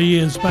a couple of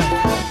years back.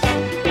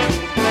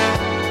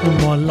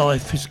 And my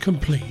life is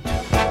complete.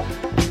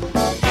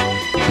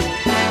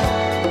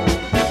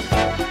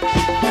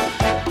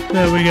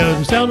 There we go,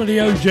 the sound of the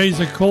OJs,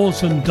 of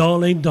course, and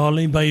Darling,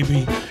 Darling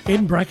Baby,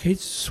 in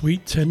brackets,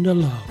 Sweet Tender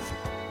Love.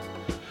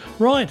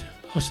 Right,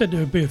 I said there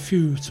would be a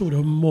few sort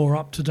of more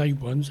up-to-date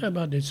ones. How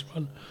about this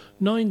one?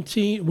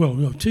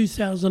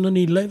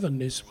 2011,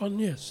 this one,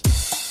 yes.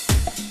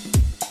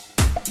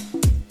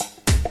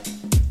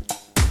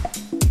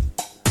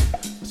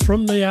 It's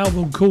from the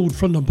album called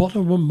From the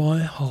Bottom of My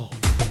Heart.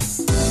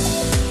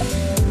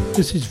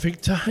 This is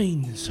Victor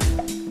Haynes.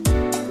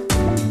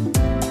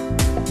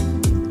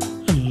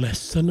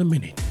 less than a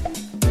minute.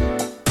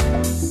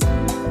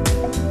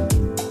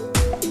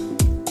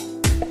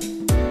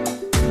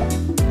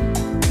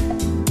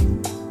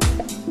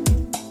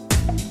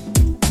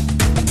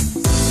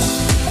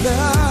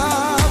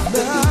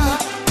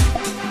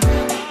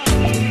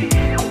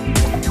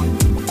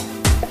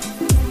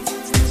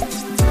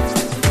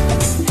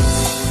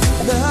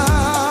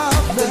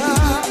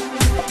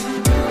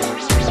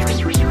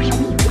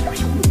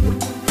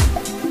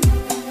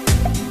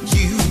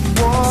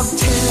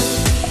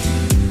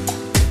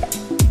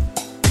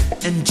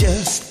 And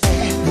just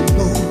at the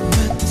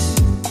moment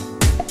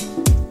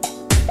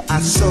I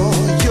saw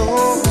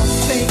your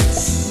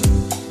face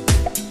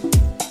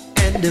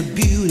and a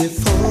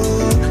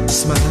beautiful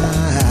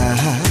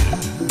smile.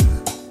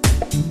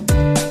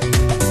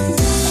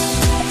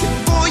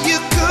 Before you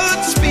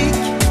could speak,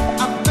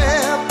 I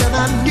felt that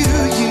I knew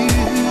you,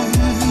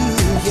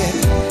 yeah.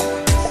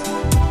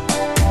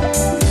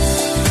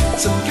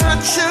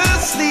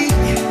 Subconsciously,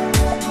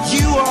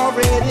 you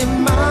already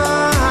mine.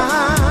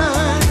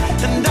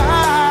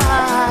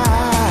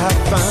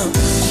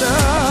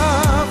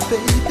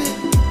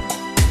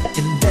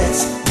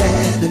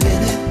 A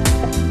minute,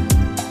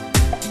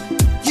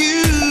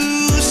 you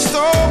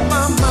stole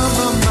my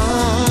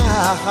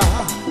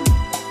heart.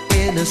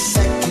 In a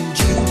second,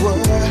 you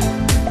were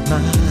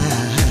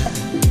mine.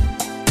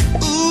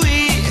 Ooh,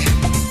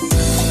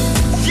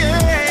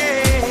 yeah.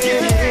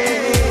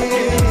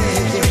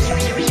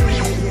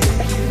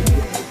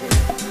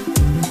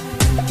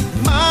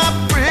 My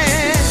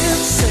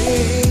friends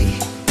say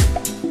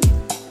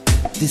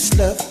this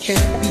love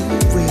can't be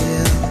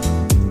real.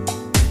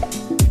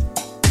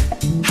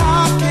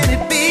 How can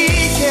it be,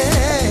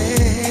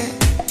 yeah,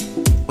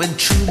 when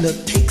true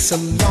love takes a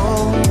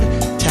long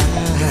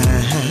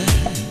time?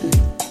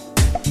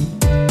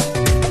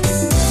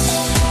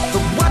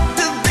 But what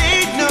do they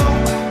know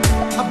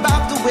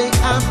about the way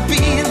I'm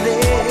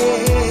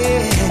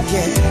feeling,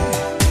 yeah?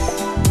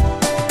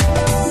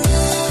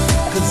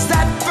 'Cause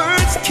that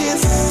first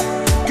kiss,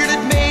 girl,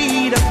 it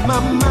made up my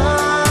mind.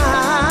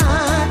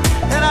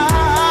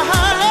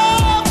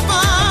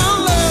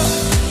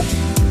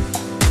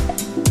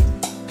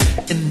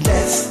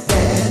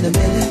 A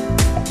minute,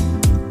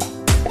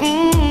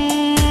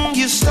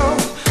 you stole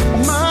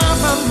my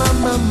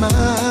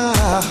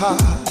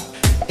heart.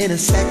 In a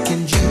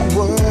second, you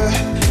were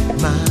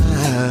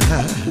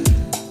mine.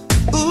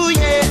 Ooh,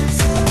 yes,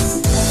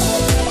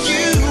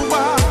 you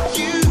are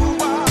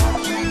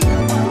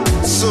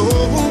so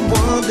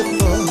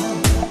wonderful.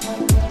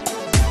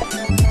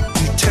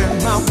 You turn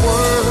my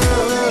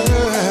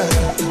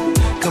world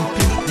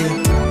completely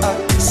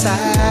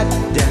upside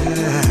down.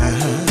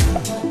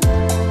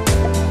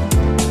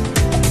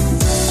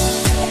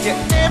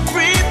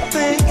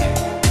 Everything,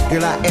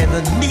 girl, I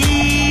ever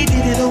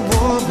needed in a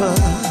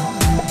woman.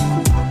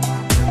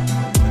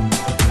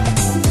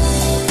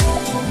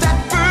 That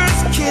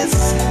first kiss,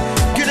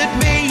 girl, it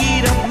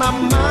made up my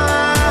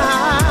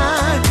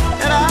mind.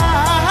 And I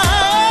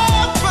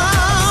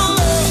found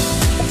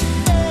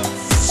love,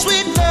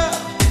 sweet love,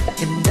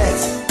 in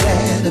less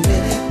than a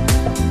minute.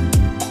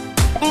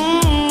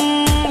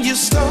 You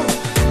stole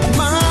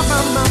my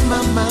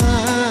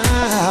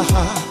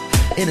heart.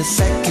 In a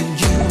second,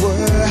 you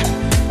were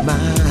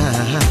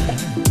mine.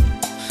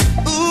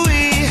 Ooh,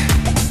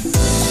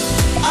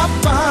 I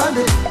found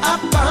it, I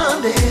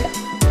found it.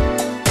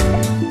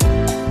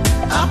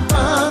 I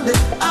found it,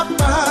 I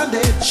found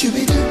it,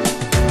 shoo-be-doo.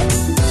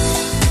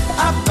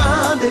 I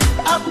found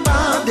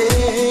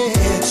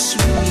it,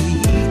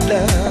 sweet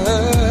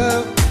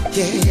love,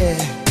 yeah.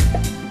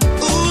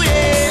 Ooh,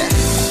 yeah,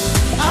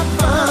 I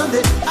found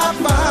it, I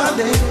found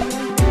it.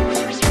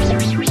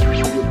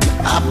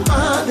 I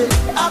found it,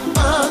 I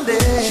found it.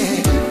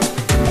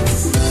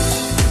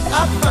 I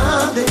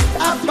found it,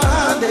 I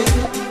found it.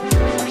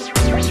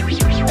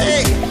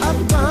 Hey, I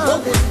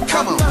found it,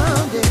 come on.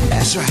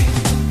 That's right.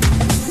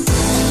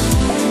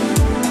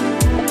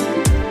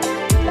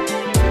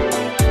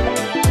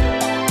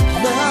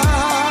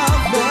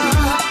 Love,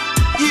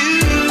 you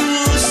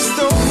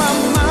stole my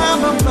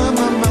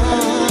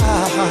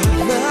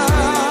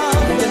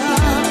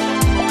love.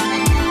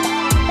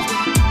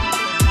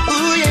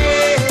 Ooh, yeah.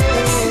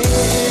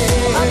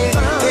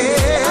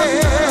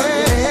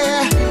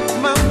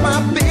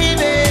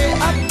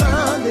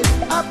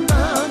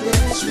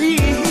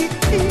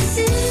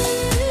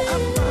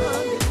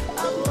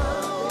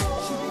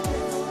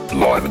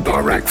 Live and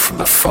direct from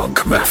the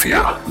Funk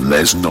Mafia,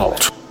 Les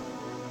Not.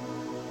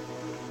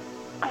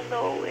 I'll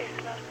always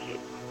love you.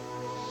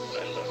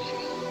 I love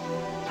you.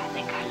 I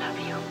think I love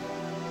you.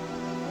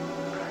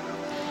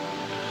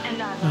 And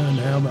I love And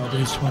how about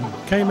this one?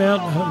 Came out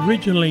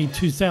originally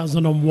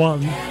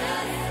 2001,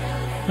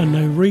 and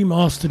they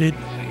remastered it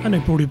and they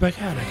brought it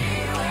back out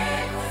again.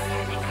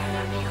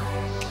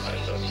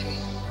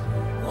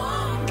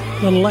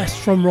 The Lass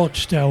from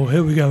Rochdale.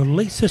 Here we go.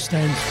 Lisa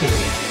Stands Still.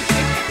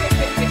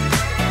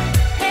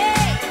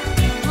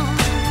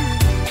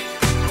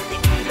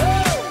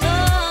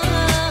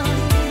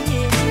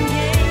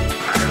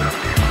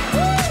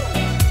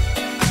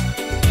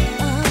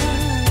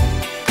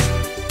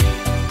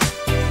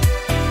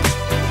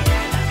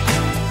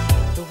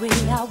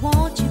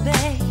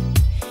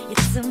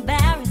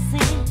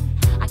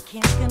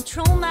 can't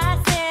control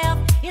myself.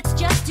 It's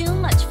just too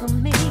much for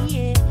me.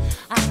 Yeah.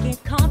 I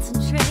can't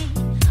concentrate.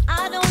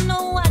 I don't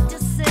know what to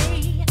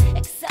say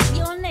except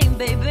your name,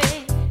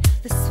 baby.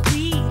 The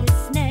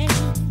sweetest name.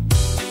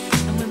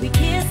 And when we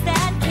kiss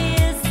that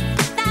kiss,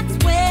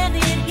 that's when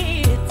it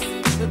hits.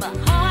 With my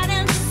heart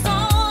and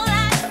soul,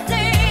 I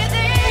say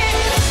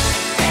this.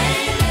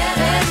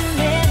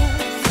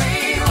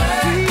 Free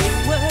word,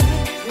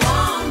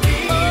 won't be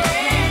in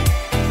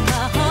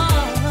my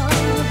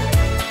heart.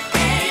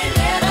 Ain't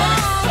let us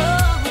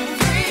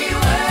free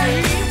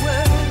word,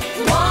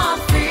 warm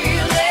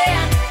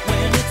feeling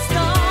when it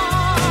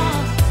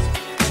starts.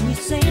 When you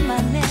say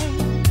my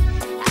name,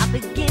 I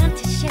begin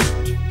to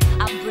shake.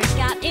 I break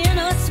out in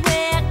a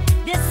sweat.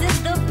 This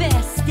is the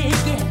best it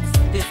gets.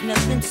 There's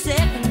nothing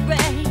second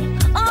rate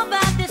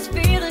about this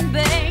feeling,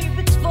 babe.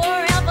 It's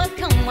forever,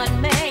 come what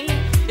may.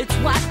 It's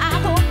what I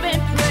hope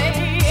and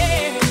pray.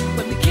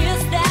 When we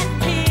kiss that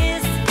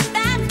kiss,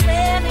 that's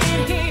when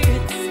it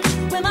hits.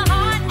 With my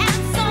heart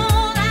and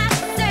soul, I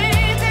say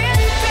this,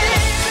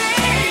 baby.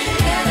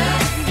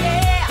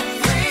 Yeah,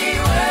 free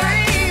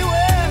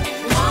word,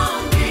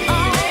 won't be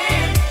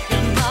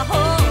in my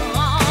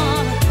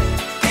heart.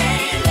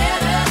 Ain't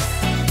let us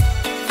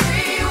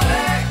free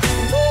word,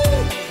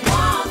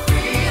 warm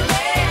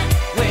feeling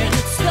when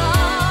it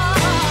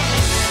starts.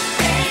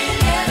 Ain't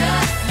let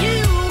us you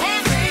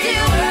and free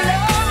word,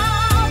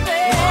 love it.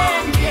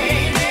 Won't be in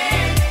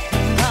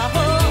my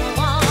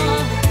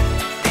heart.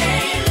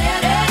 Ain't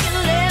let us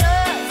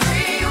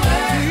free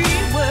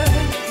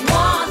word,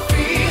 warm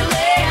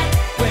feeling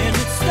when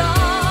it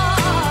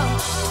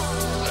starts.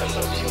 I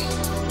love you.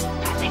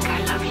 I think I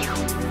love you.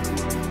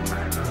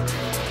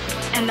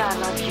 And I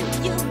love you.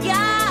 You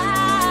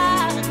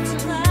got to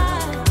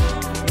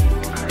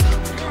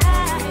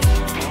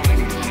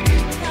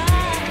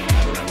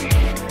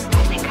I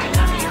think I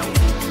love you.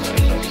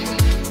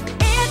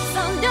 It's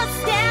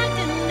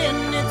understanding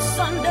and it's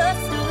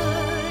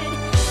understood.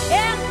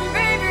 And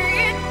baby,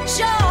 it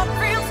sure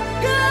feels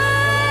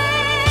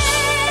good.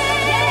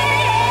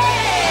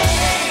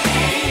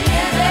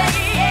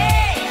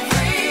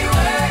 Free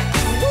word,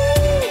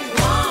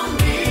 won't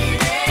be in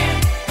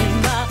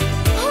my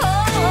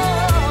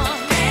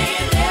heart.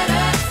 Ain't let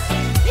us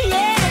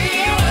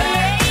free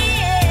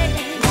word,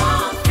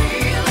 warm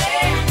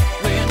feeling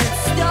when it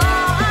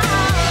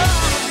starts.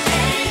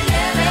 Ain't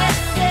let us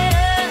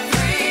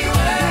free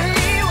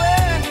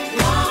word,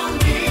 won't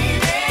be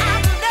in. I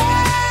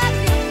love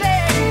you,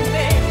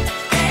 baby.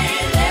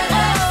 Ain't let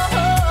us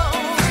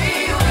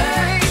free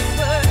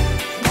word,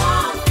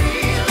 warm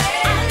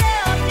feeling. I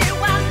love you,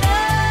 I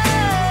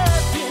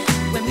love you.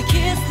 When we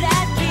kiss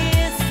that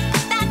kiss,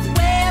 that's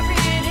where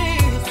it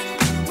is.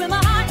 With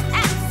my heart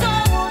and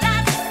soul, I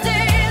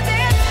say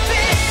this,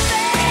 baby.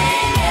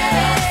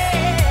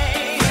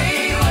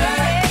 Free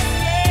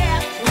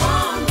word,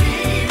 won't be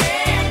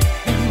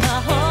in my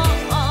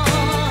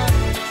heart.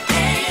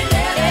 Ain't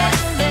let us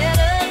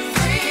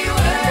free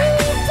word,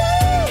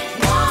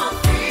 warm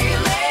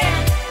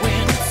feeling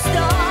when it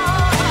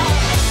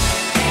starts.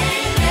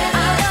 Ain't let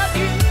us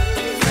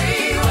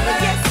free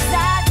word, yes I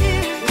do.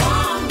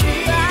 Won't be in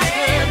my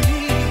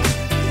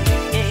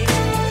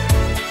heart.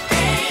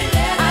 Ain't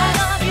let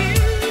us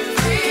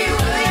free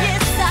word,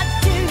 yes I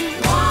do.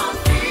 Warm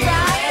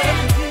feeling.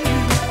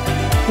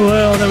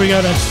 Well, there we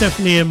go. That's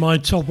definitely in my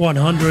top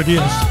 100,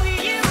 yes.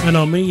 And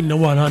I mean the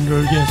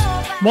 100, yes.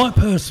 My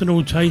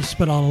personal taste,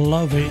 but I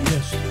love it,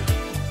 yes.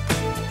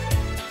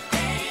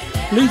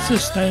 Lisa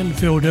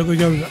Stanfield, there we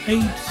go.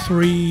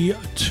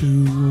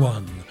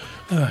 8321.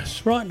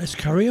 That's right, let's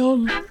carry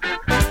on.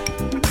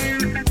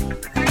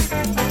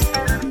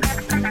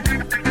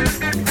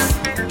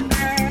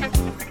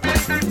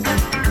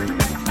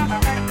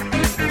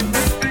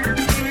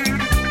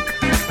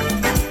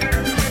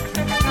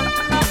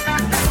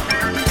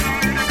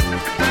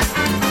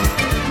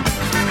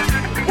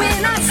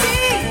 When I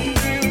see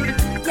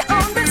you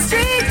on the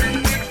street,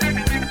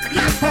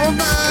 your whole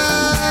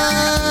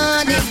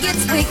body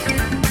gets weak.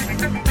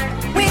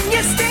 When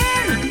you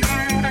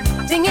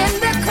standing in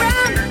the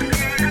crowd,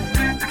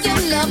 your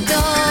love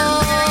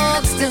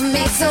dogs to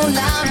make so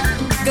loud.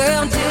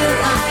 Girl, do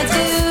I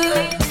do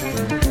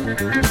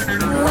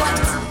what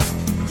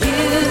you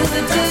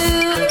do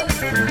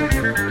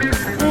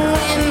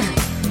when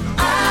I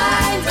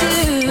do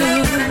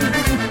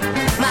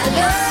my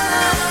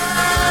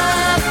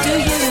love to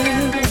you?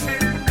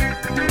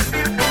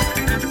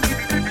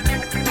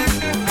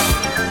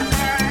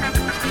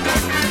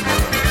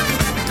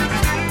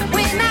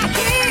 When I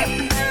hear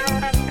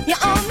you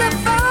on the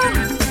phone,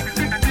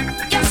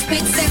 your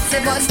sweet sexy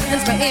voice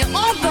spins my ear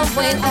all the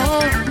way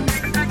home.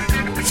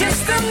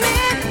 Just a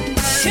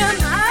mention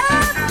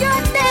of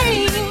your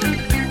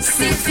name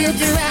seems to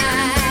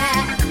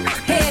drive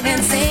head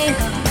insane.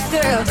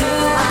 Girl, do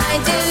I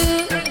do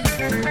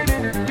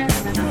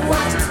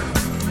what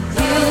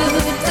you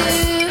do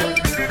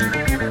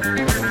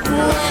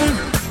when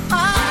I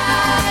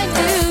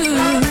do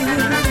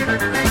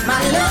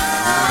my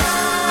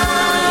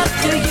love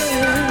to you,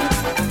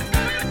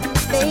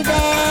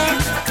 baby?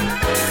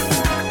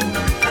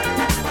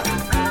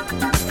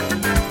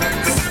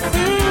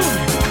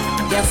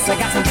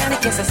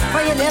 kisses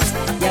for your lips.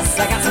 Yes,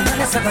 I got some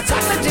honeysuckle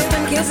chocolate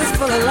dripping kisses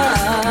full of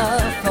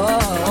love for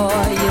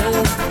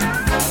you.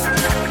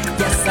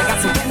 Yes, I got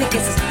some candy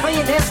kisses for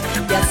your lips.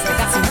 Yes, I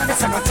got some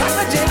honeysuckle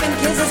chocolate dripping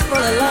kisses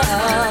full of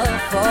love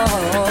for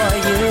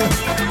you.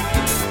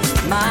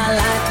 My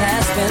life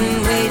has been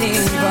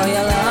waiting for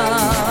your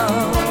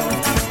love.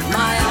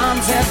 My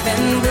arms have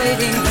been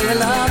waiting for your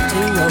love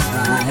to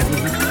arrive.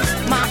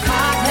 My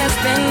heart has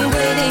been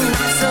waiting,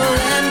 my soul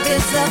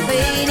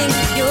anticipating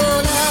your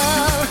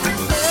love,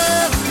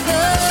 love,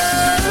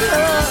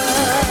 love.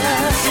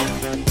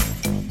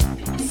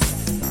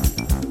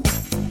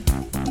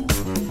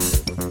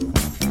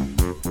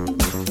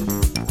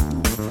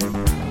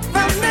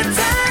 From the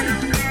time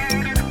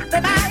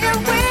that I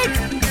awake,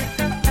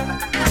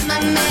 I'm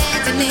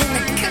imagining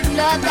the good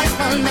love that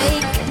will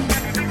make.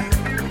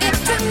 If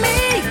to me,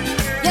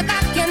 if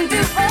I can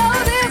do all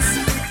this,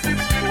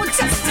 well,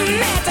 just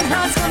imagine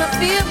how it's gonna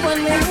feel when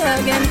we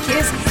hug and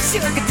kiss.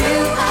 Sugar, do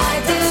I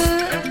do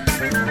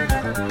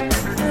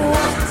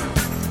what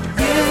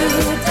you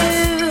do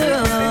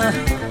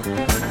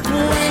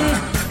when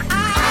I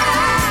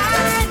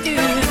do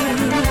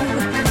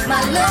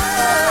my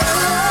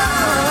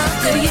love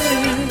to you?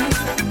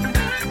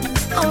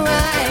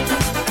 Alright.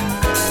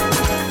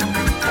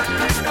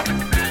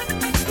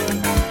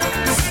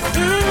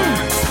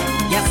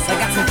 Yes, I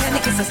got some candy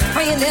kisses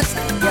for your lips.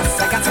 Yes,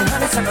 I got some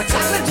honeysuckle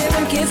chocolate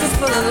dripping kisses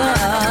full of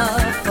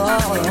love for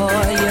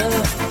you.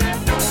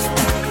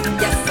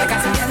 Yes, I got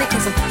some candy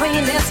kisses for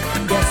your lips.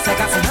 Yes, I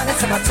got some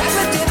honeysuckle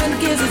chocolate dripping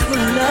kisses full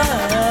of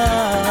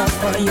love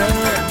for you.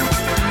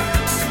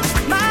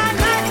 My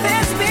life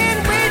has been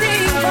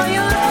waiting for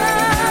your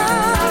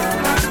love.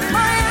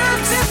 My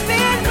arms have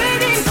been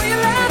waiting for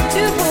your love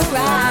to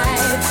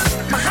arrive.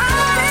 My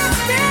heart has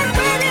been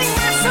waiting,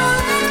 my soul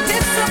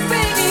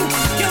anticipating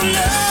your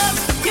love,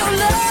 your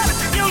love,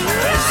 your love.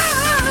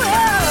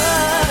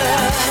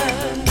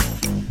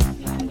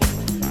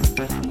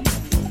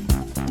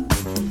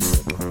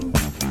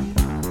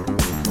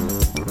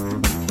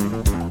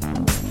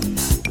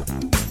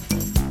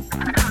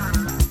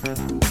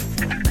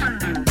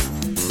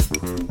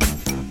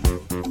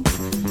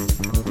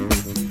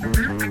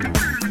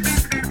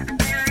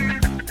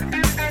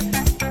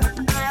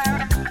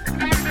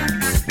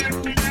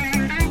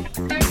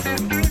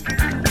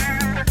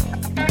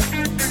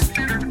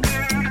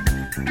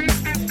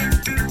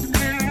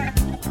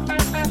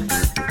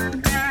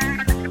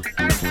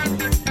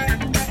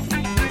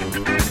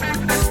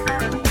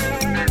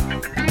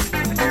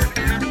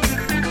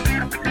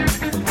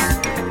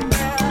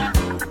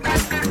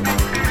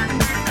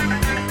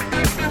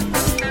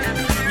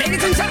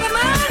 Ladies and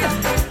gentlemen,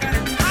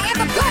 I have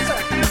the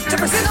pleasure to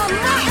present on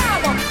my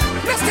album,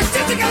 Mr.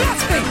 Dizzy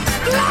Gillespie,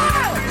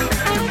 live!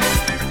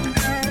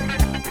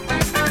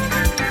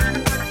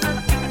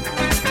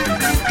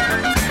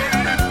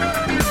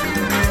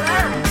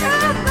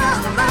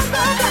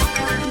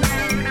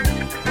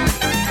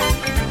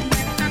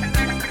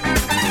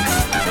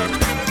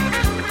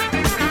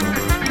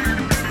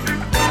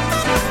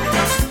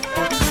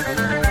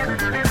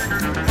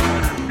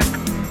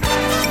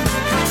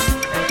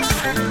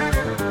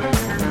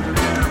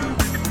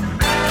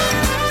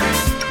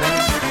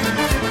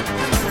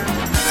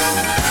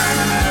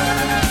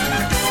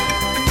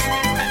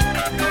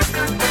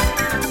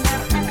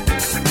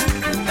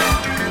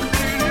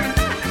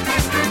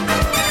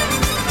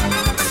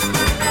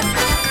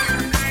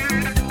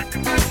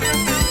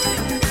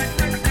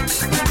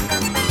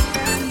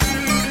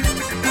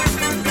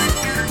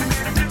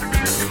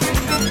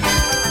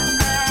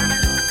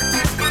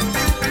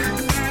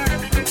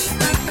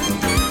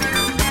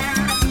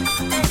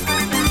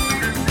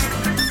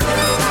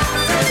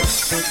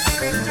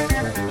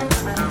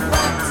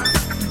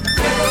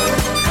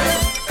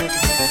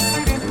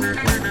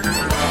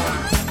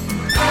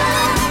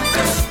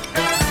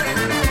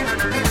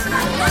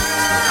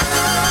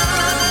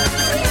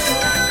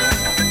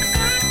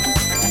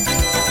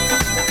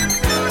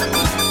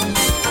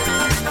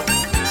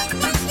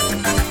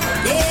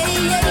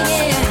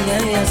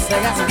 Yes, I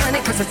got some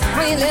honey kisses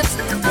for your lips.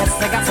 Yes,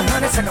 I got some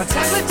honeysuckle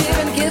chocolate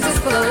dripping kisses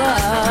full of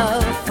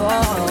love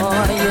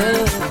for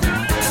you.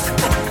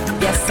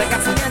 Yes, I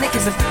got some honey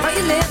kisses for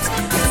your lips.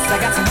 Yes, I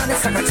got some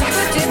honeysuckle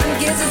chocolate dripping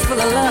kisses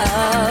full of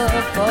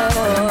love for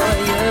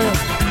you.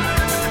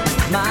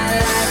 My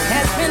life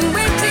has been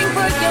waiting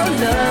for your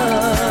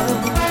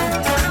love,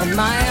 and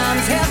my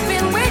arms have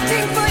been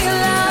waiting for your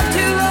love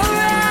to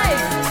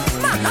arrive.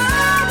 My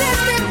heart has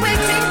been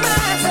waiting,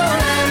 my soul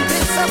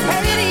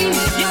anticipating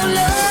your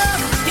love,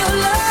 your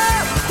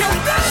love, your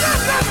love,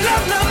 love,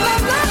 love, love,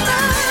 love, love,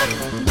 love.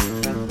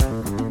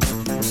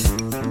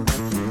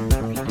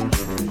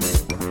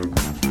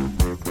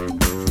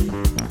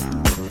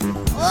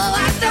 Oh,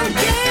 I don't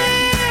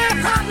care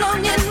how long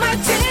it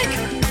might take,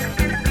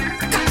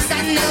 'cause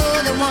I know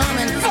the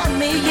woman for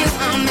me you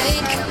will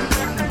make.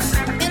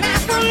 And I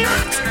will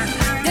not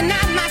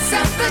deny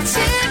myself the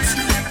chance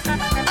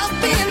of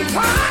being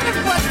part of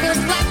what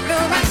feels like the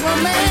right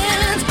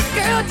romance.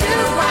 Girl, do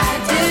I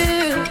do?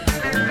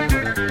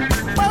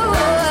 Oh,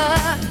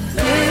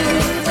 do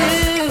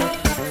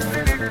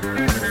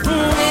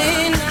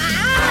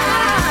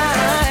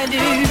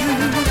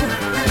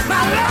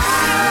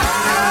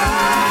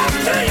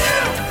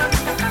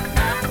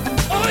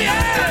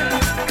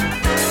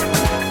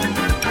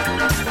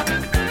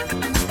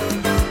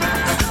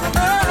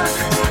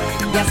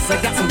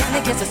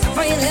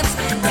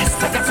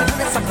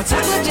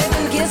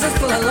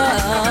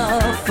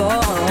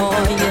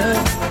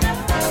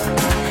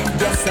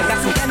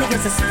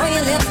kisses for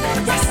your lips.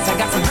 Yes, I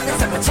got some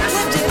honeysuckle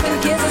chocolate dip and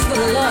kisses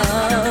for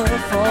love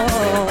for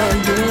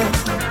you.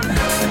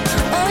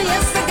 Oh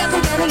yes, I got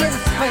some candy kisses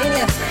for your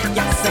lips.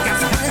 Yes, I got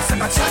some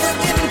honeysuckle chocolate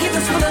dip and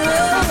kisses for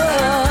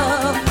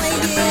love for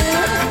you.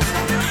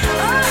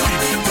 Oh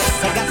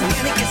yes, I got some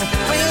candy kisses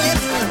for your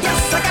lips.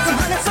 Yes, I got some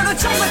honeysuckle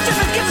chocolate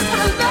dip and kisses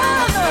for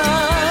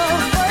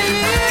love for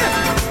you.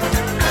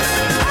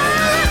 Oh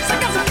yes, I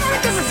got some candy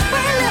kisses for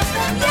your lips.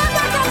 Yes,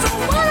 I got some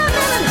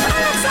watermelon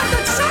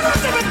honeysuckle chocolate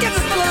dip and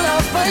kisses for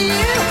love for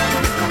you.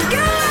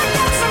 Girl, I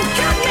got some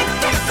candy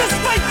kisses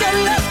for your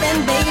loving,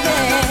 baby.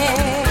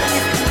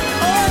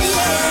 Oh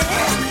yeah.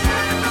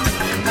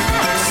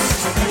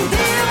 Do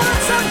you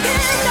want some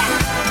candy?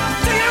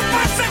 Do you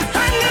want some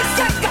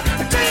honeysuckle?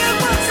 Do you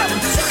want some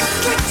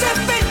chocolate chip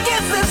and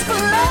kisses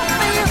for love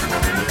for you?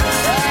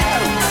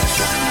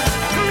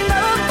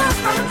 Girl,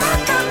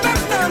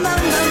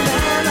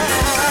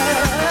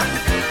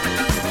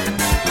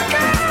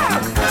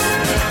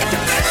 if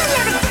you're feeling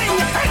everything,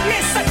 you hurt me,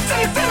 so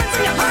your feelings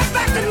in your heart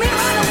back to me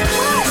right away.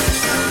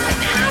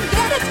 I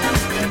get it.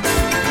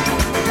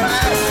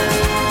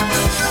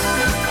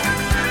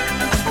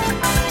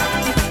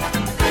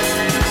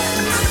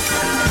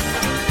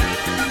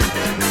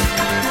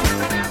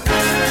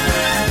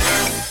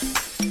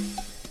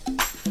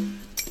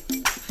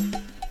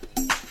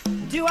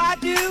 Do I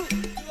do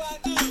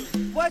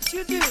what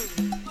you do?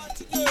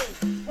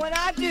 When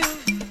I do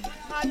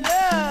my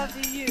love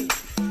to you.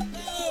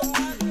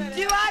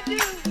 Do I do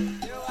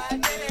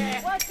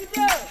what you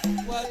do?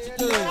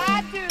 When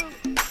I do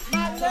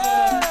my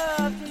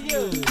love to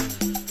you.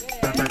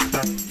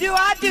 Do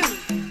I do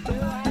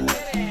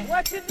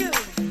what you do?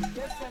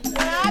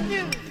 When I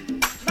do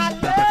my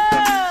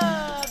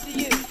love to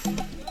you.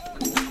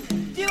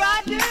 Do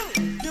I do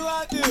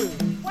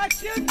what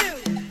you do?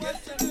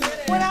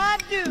 When I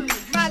do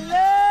my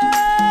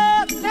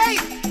love to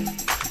you.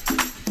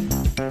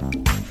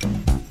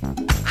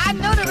 I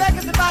know the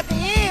record's about to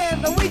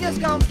end, but we just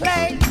gonna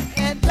play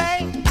and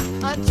play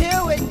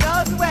until it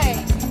goes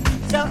away.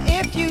 So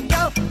if you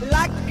don't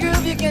like the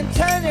groove, you can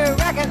turn the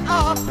record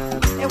off.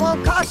 It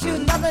won't cost you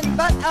nothing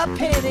but a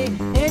penny,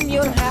 and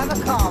you'll have a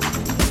cough.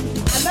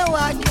 I know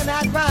I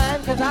cannot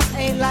rhyme, cause I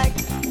ain't like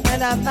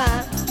when I'm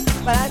mine.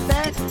 But I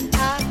said,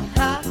 ha,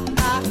 ha,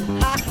 ha,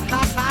 ha,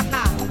 ha, ha,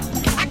 ha.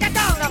 I got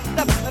down,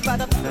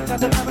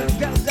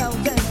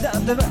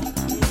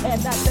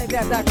 and I say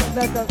now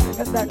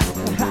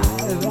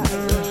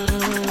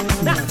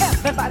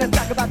everybody's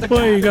talking about the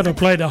Well, you got to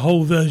play the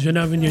whole version,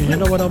 haven't you? You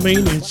know what I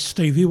mean? It's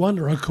Stevie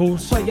Wonder, of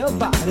course. for your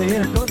body.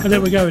 And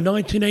there we go,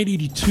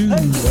 1982.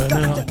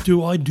 And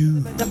Do I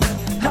Do?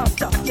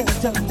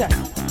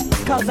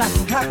 Cause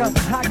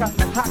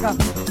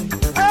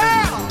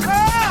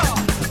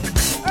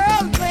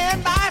Earl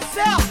playing by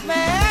himself,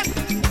 man.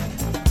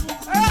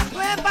 Earl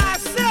playing by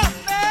himself,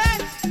 man.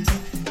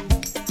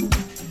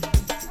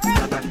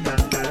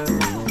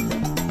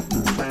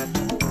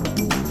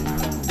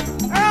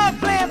 Earl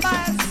playing by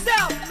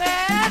himself,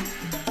 man.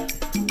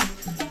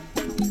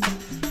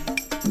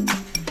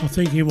 I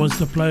think he wants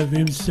to play with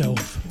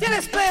himself.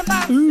 Dennis playing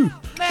by Ooh.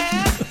 himself,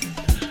 man.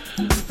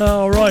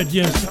 All right,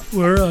 yes,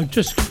 we're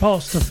just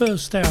past the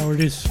first hour of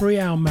this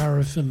 3-hour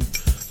marathon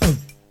of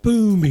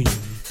booming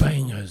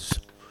bangers.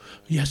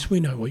 Yes, we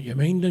know what you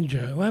mean, don't you?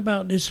 How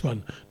about this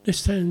one? This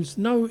sends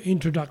no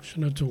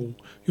introduction at all.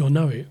 You'll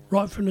know it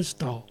right from the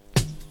start.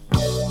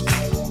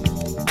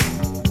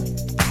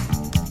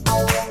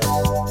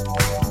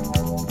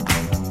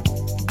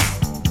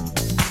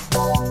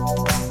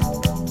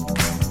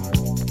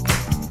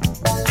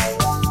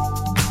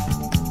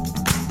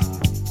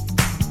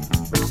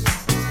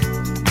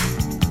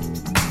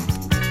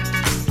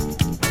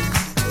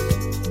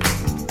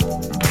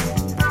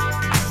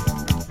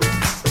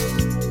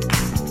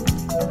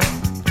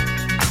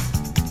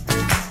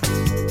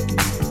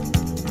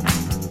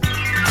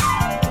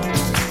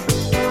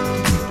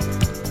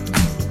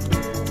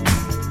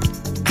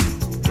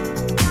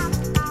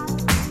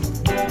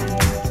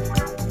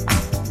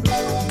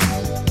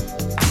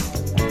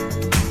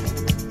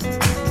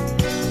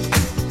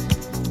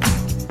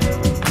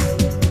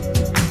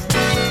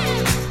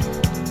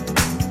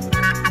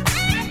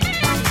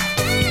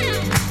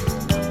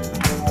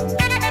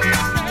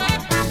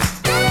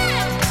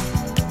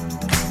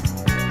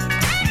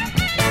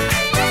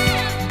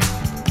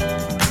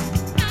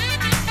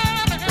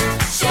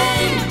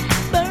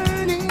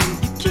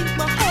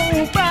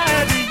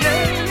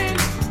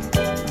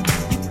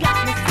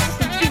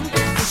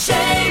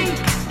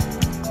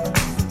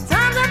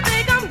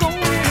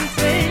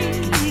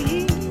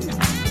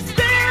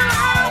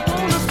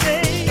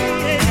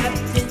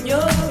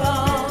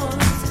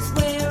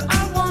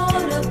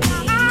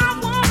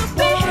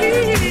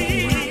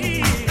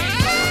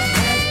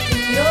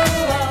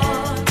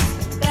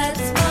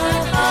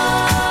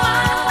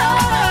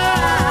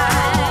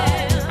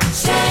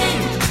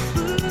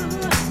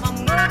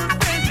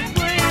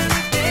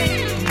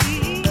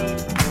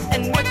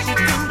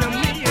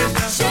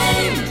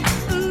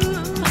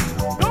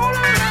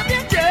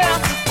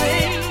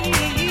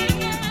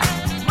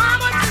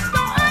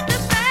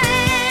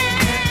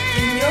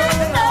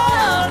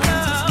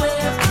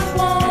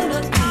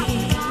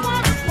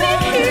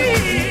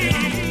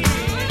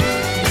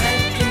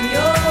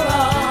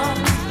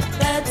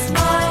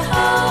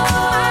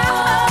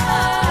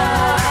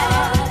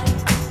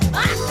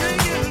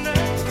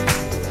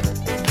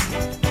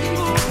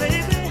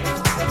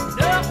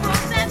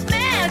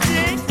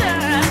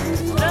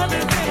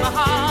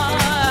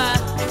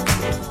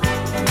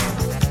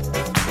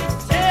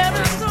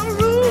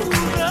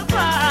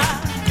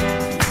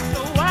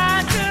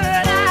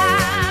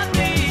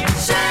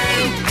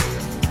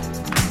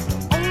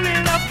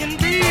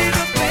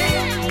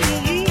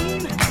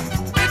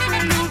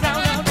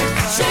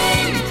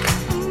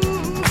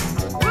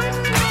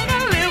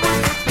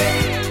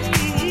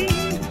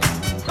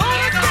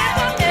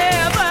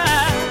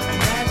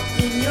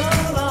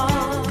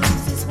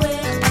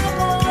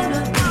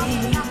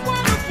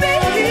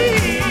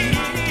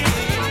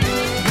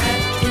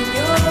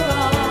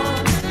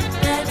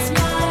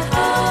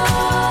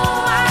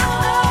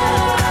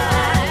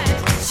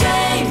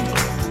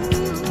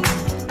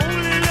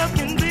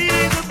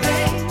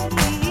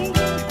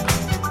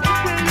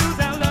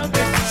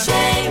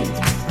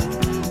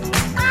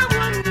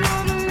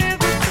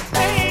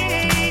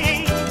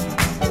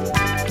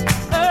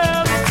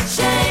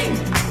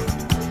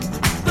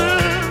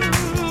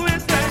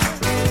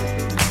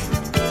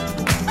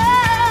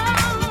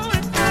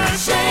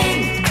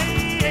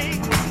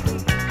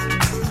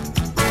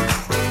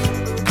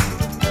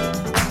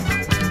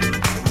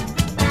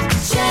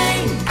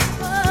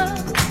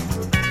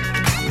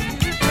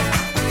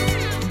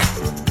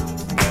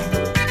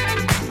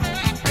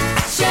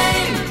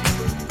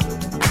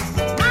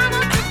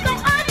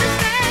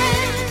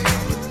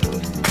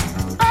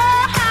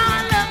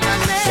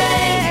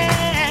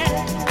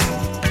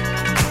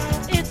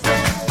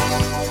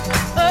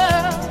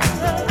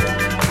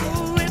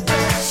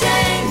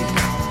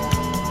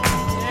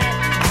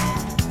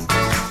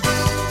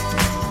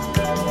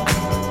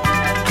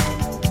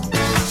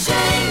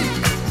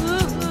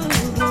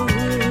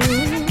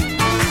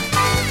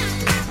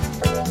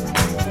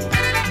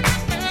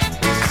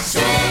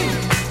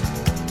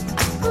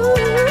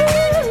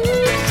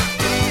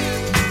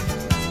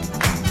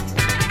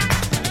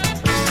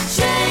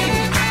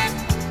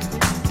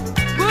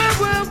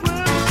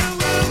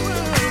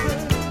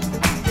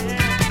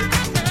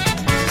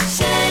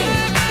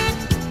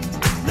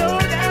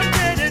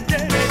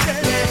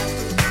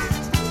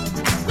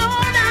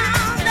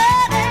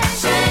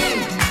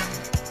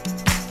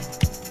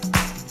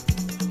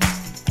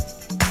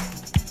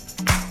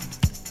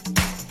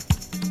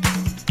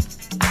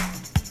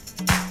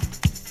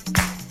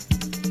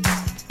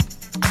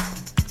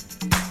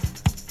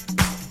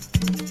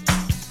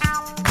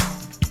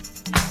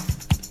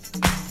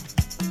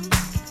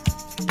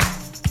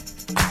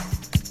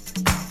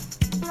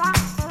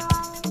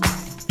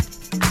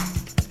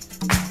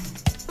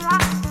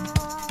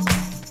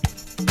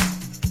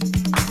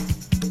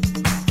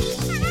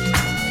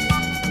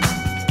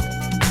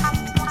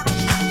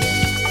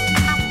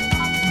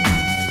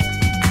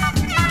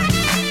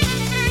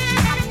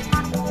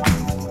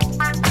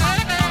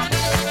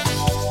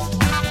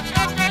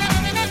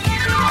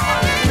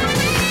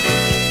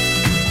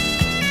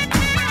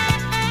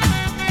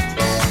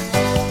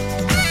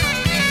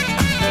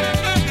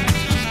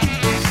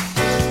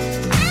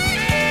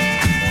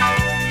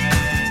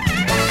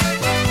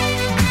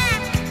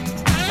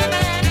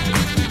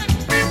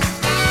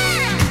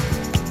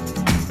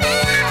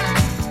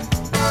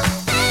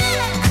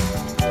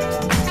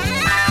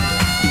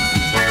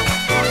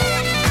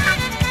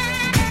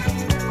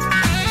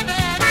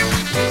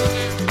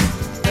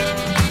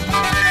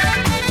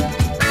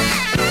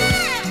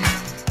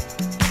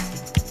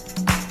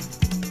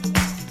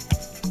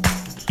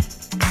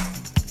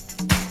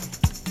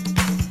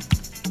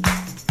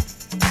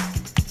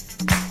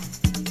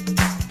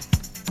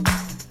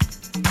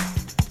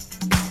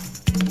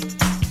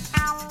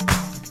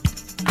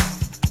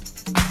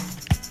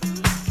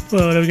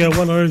 go,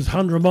 one of those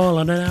 100 mile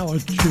an hour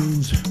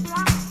tunes.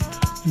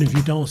 And if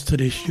you dance to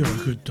this, you're a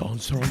good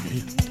dancer, aren't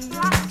you?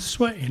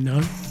 Sweating,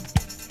 no?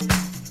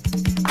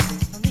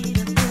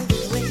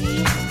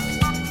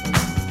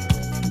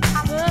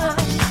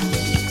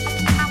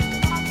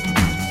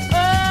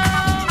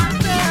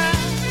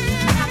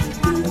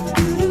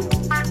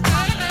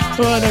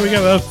 Well, there we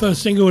go, our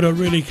first single that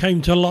really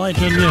came to light,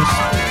 and yes,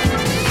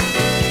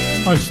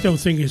 I still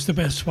think it's the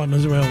best one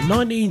as well.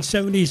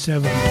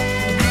 1977,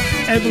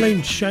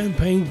 Evelyn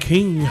Champagne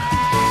King,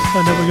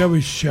 and there we go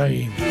with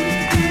Shame.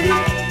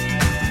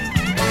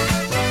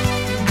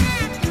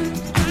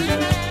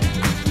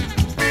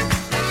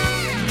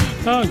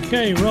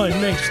 Okay, right,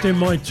 next in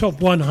my top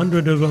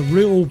 100 of a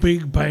real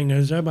big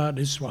bangers, how about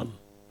this one?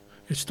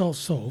 It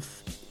starts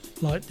off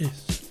like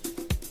this.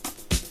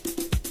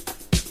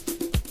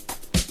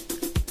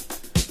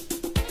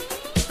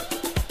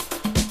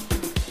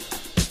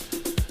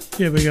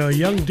 Here we go, a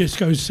young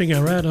disco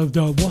singer out of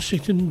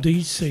Washington,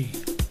 D.C.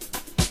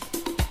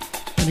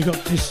 And he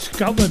got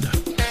discovered.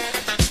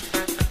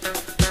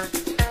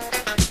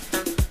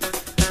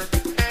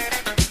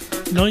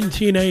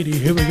 $1980,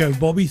 here we go,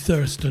 Bobby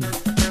Thurston.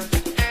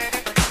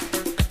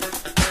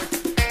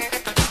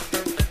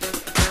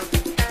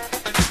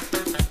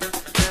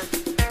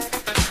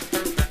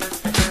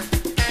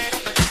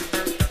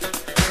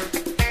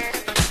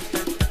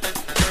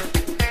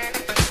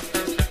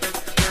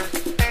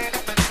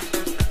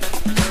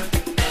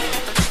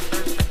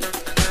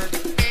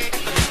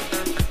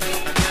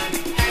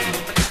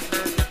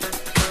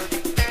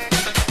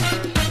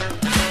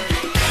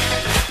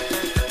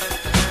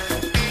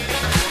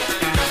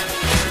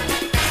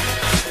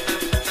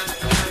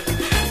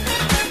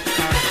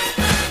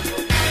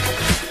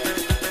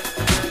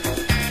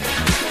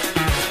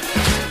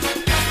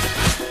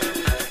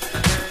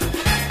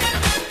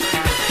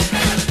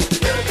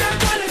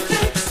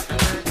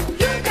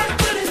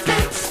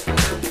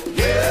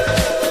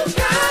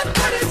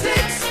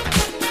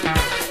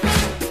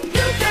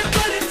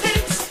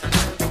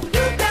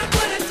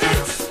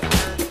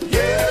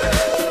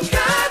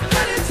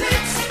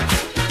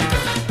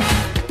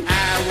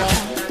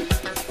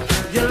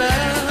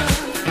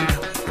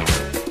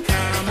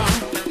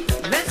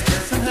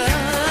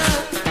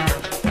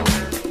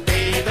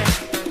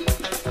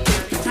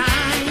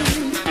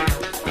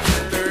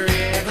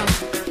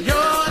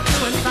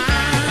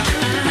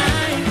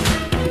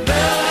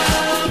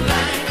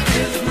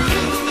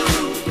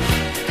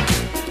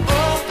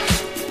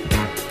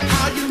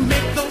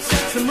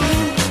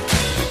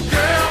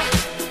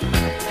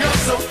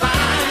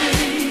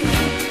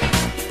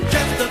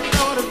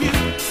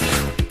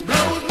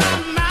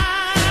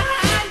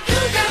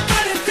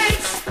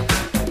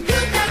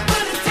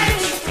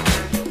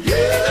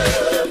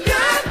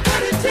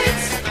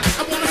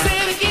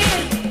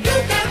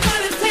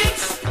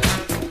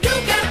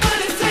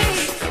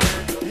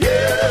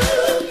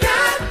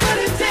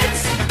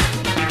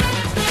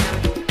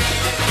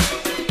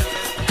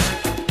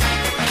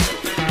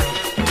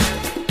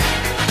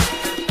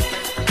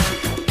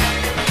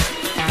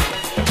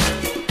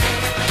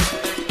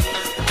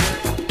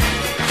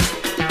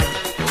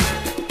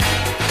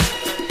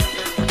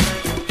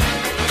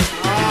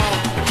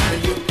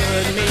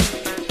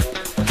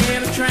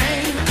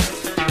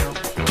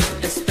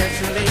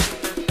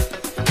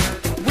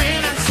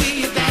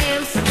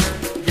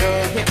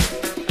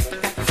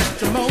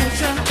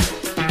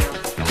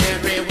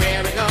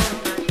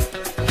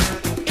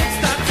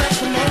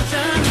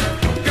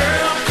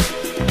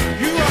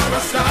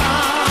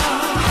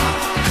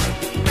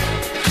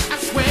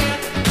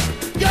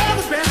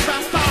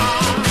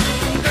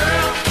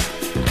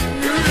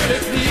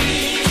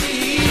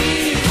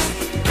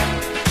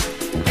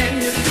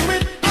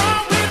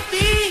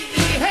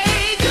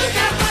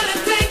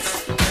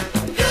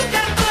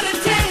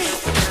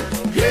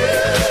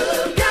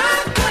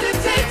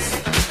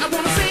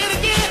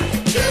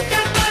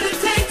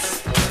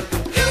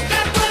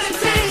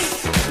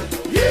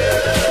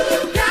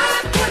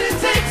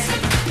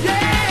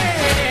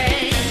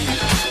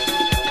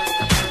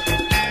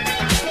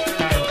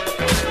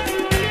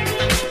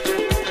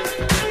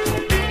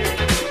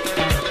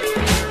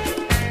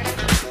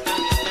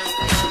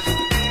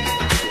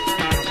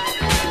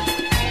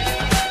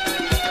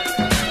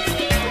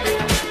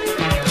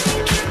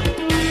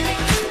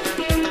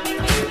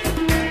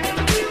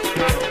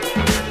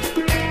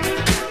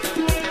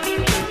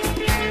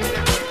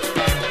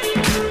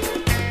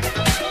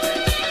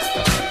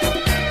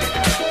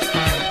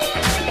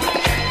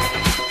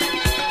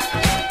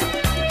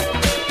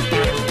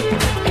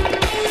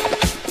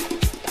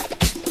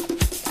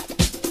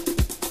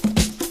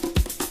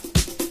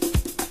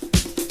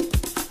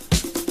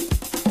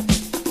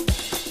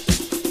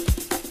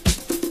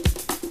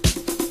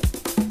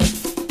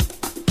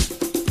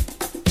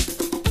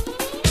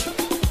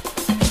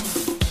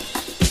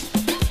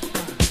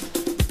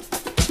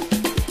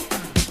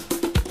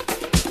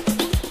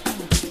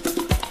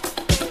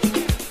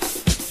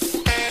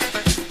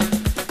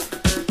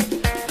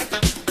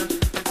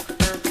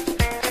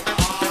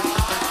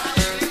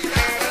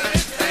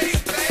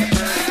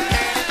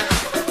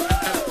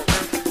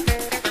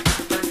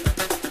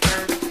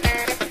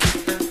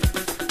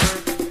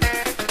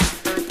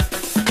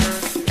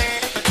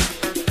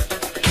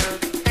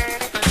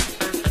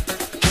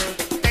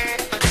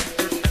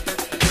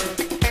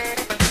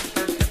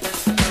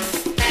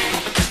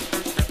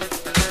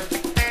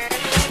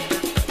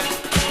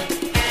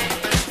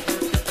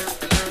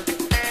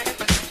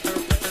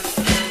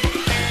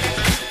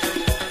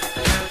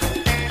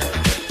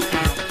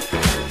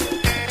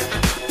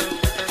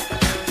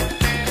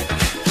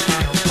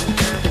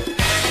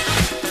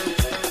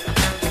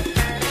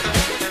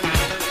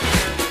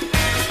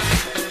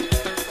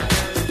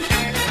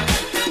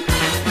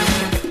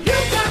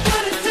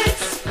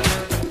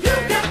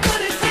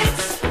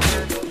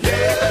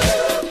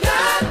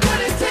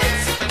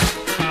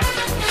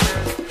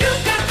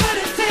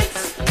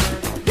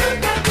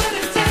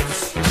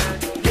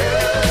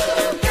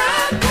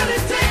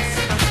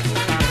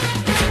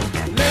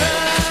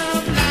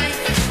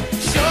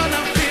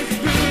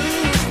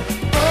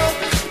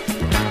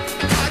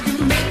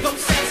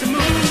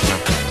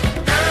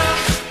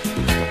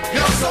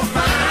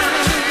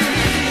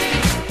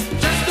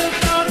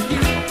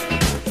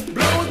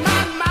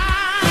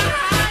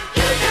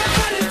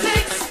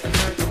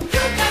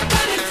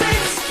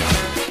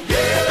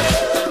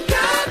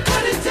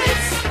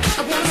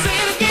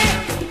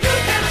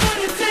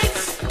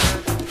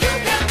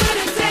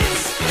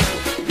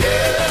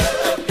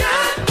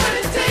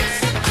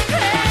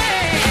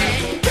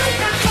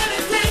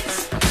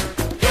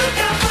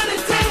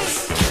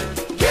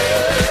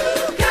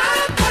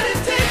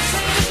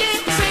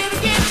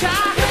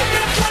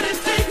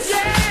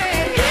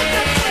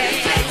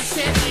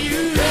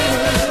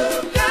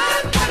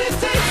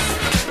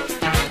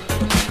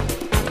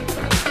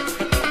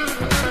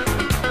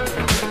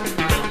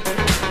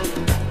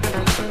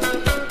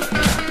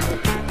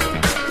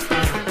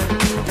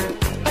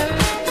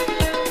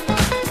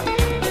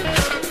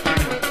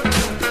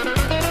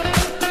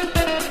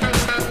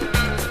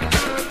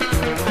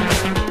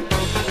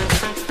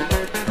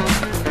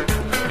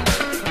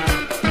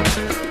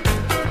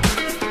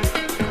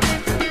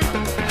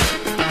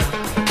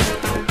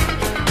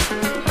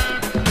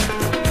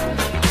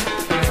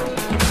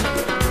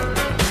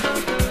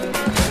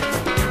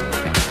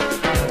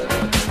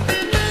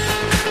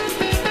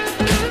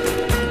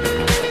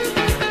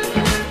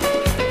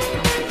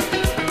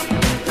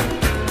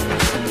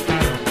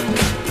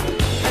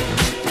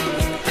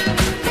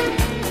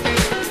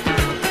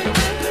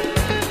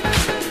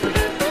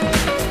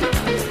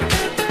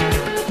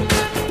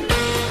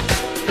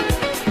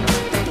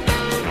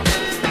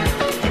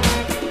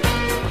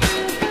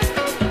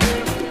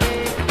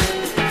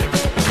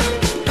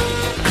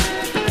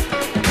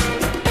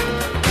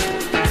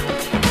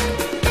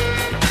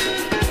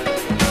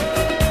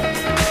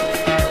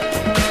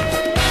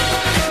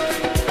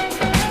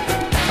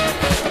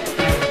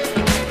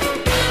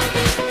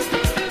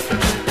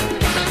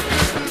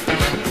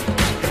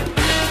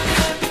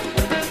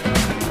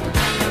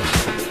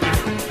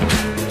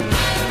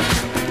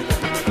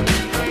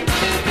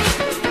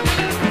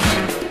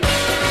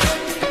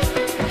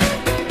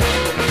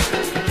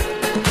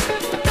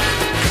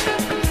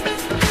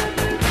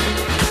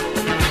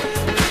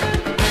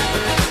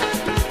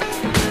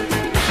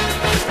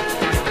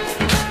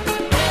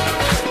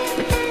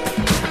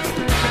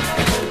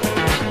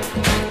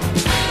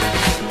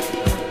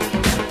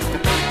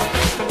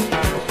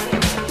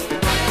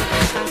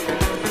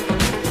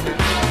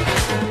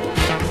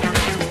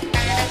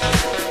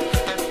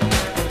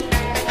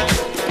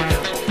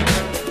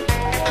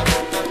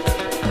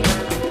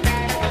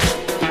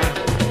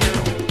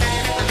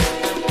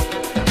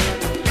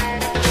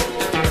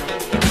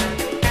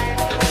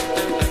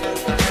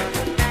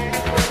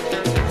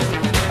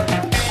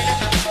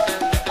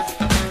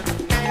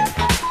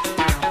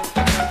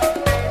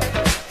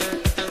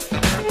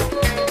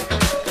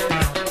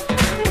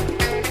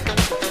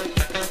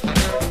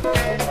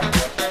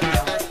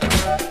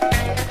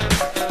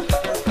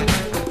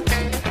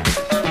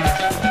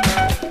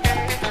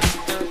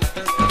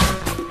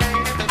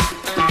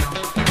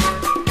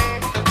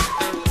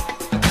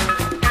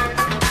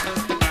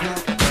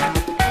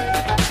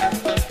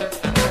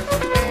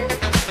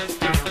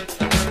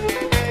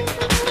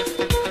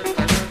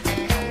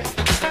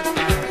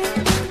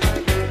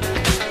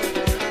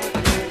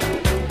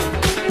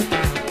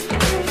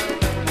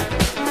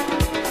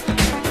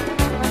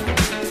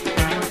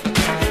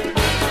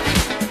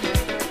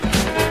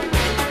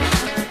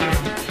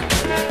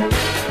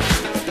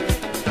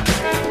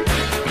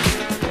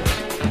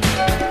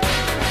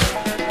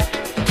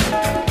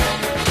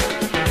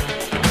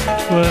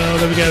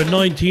 there we go,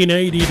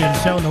 1980, the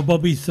sound of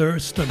Bobby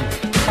Thurston.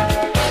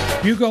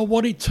 You got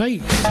what it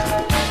takes.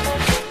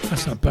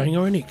 That's a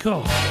banger, ain't it,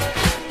 God?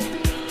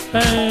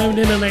 And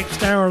in the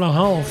next hour and a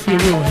half, you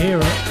will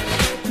hear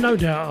it. No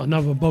doubt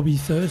another Bobby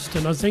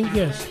Thurston, I think,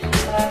 yes.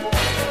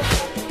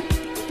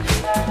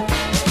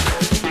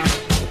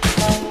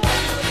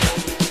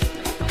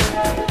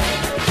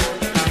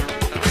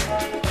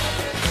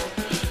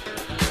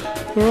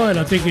 Right,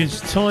 I think it's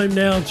time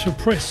now to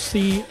press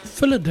the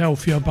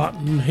Philadelphia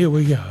button. Here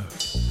we go.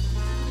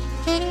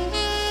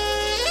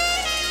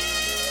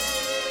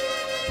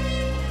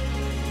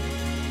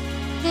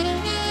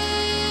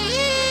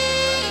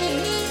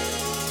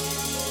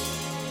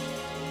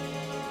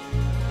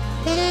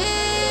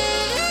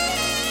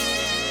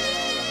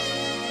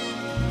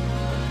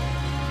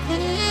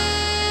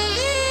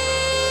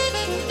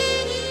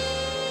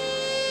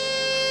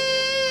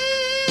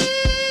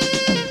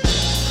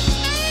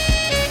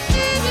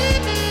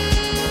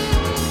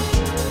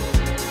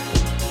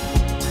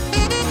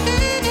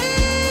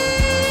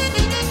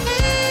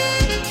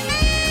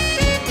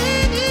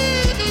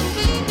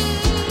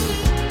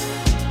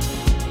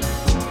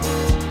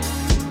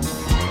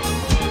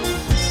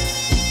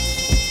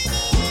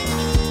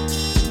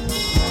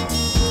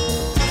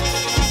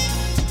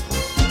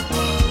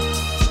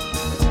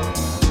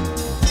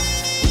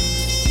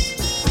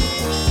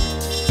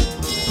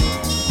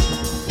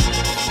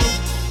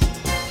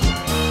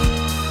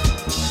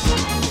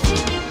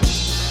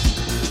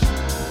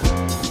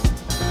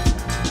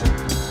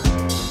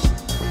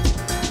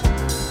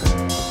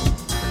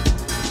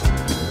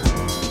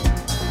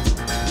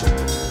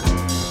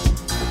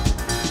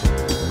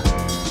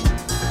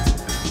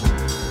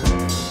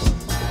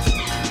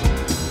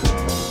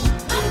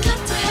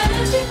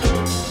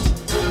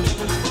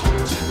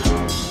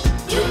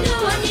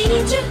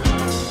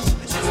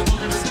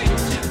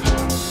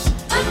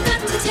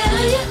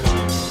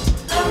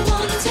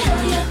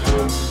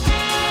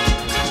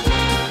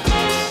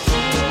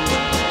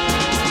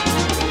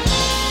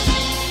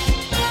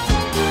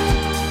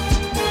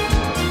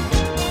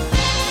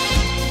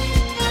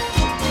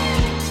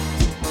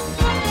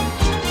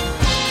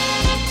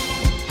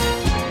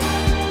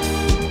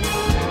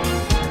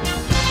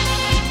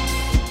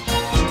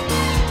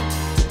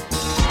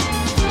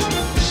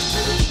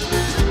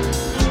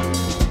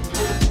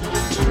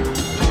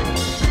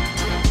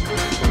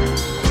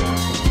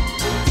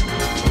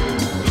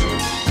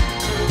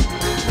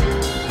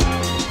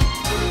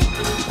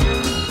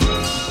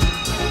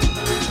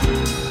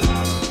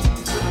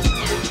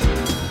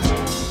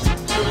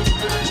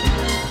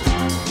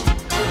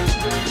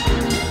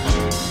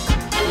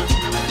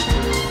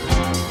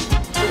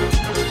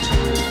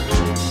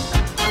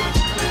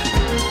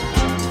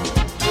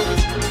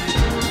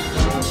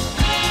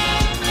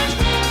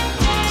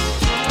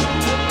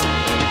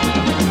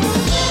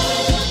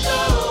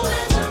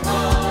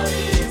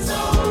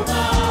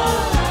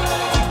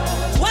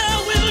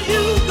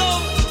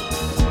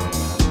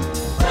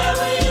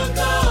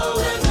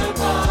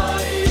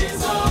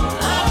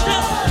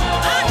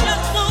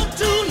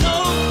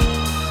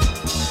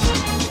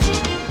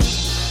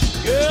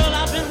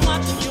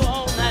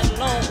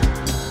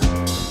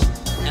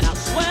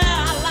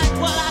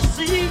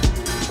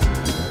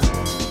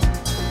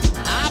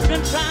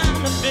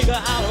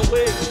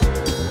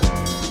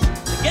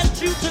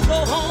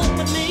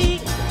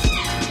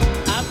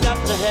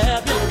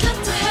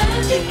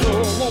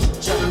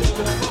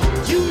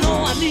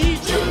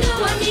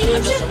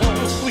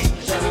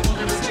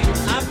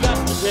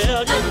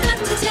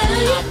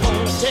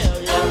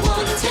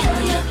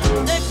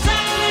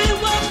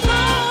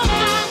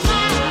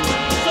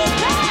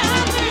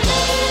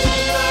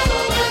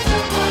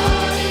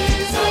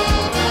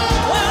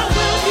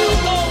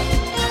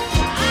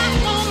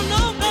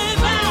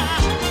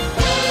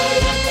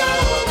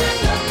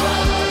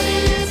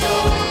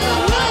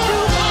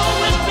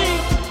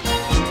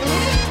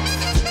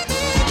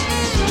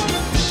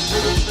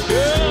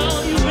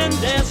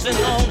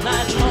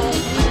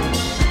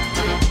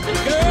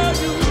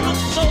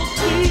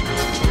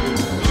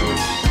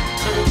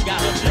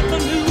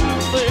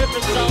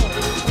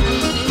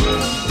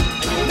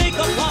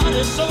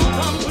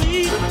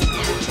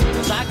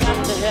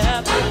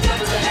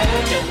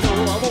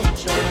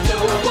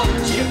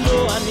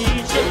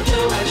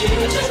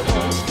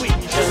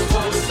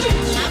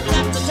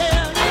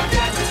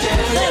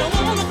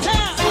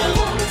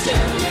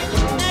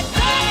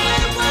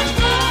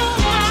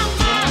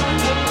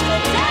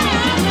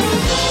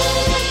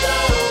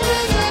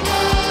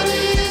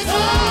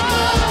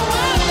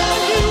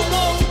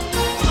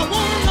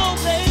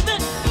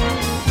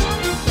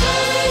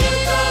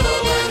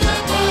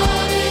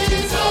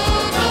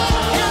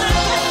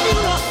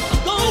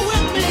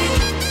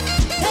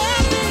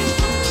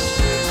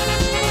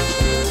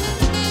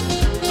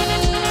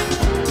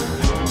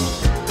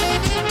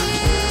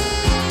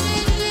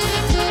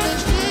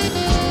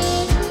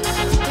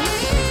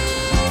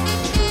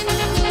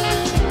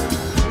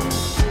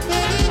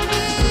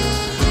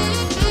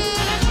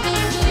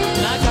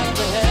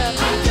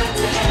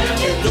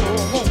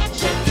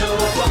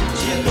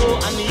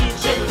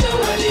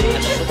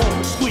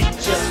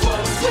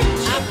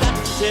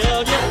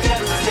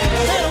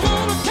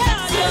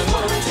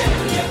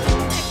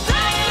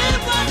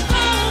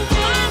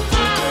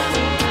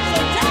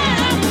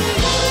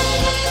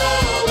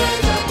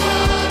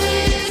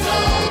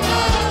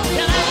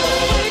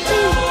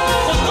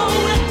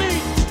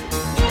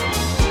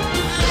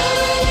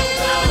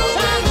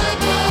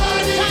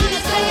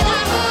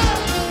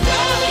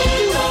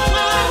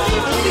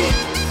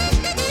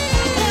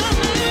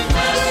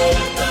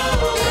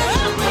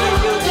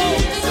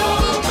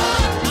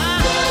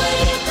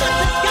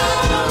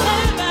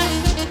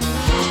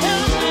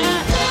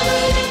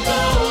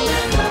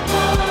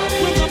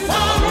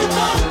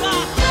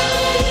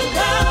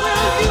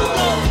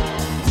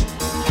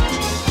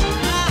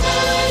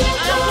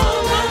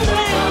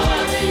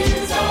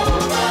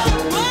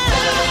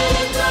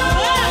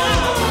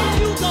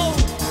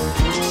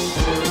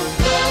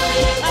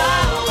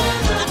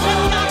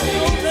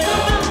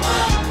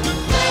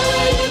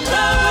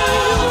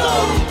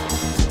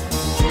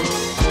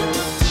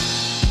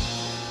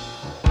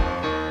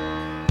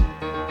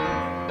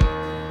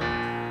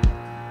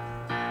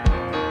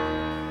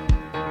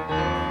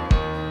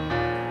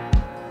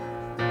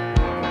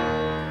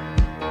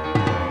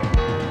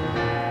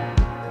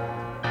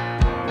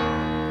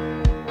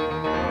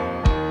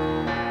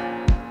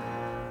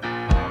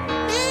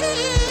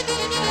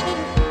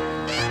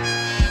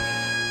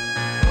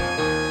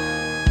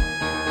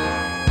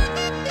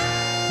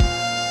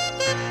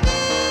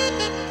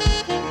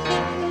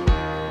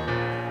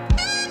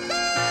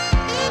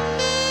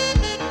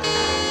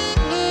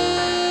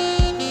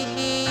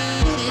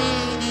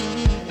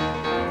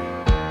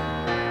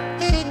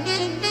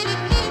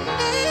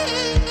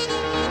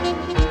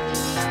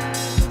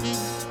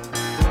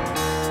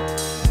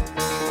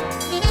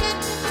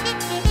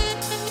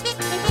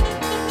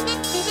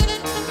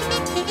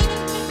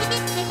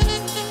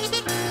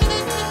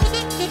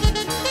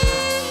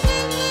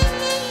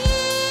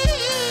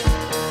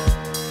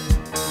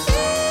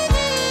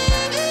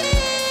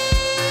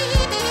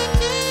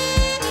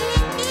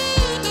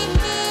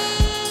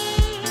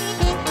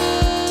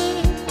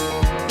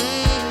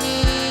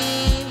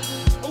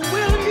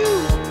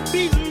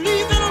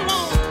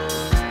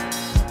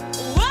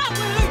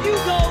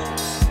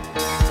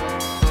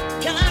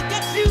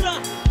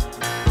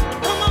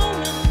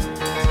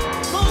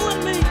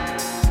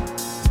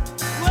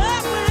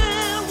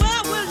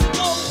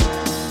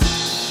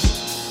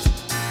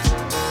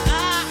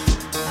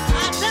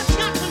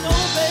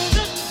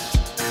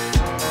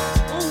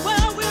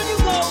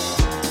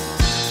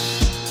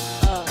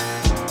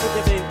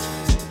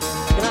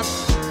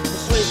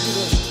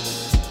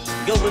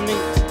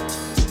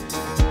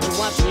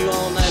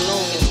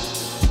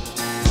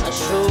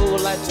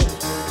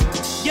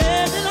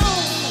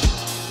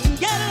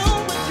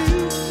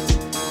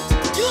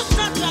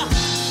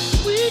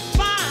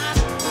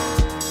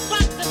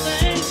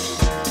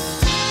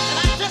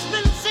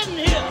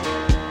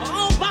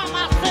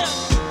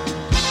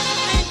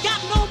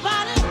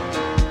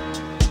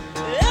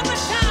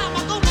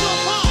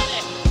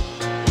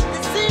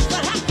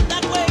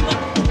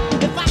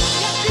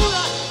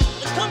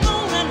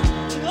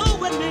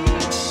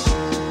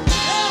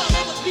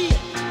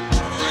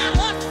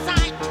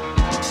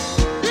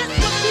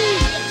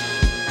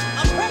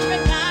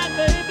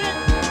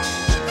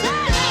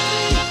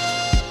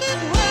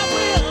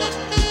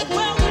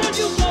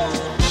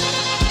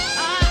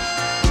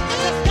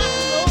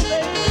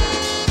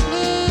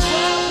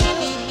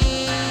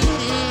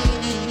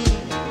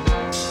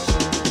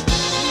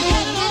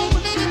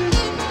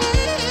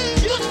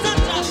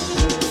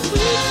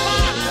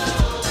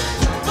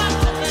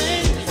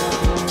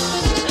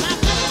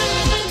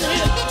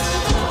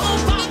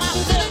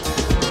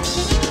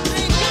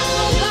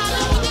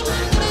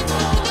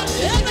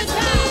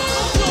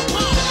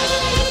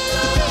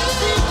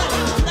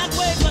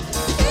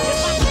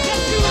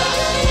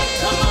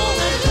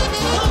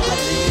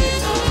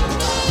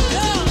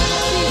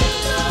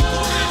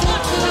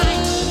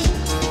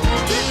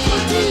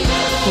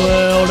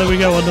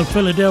 go on the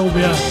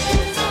Philadelphia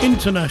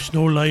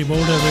International label.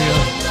 There we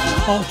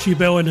go. Archie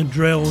Bell and the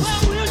Drills.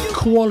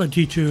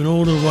 Quality tune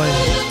all the way.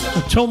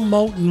 A Tom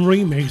Moulton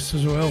remix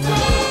as well.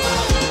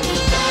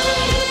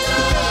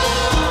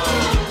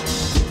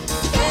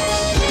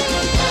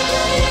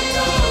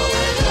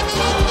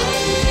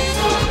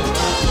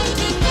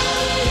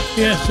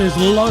 Yes, there's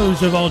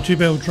loads of Archie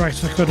Bell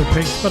tracks I could have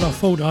picked, but I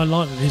thought I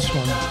liked this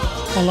one.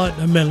 I like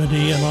the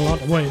melody and I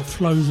like the way it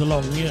flows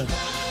along, yeah.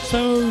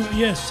 So,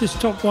 yes, this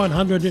top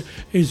 100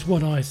 is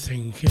what I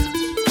think, yes.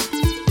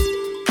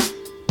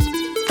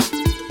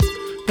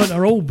 But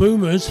they're all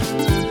boomers.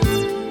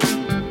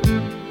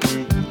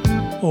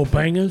 Or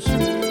bangers.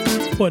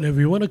 Whatever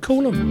you want to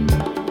call them.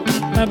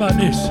 How about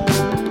this?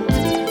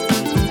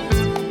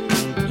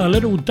 A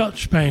little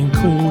Dutch band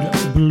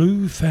called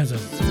Blue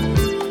Feathers.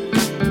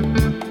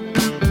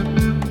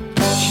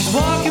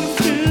 Walking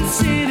through the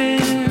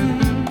city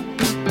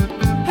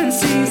and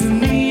sees the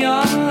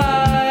neon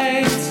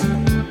lights.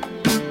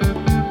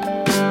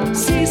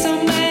 See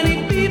so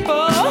many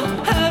people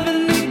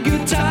having a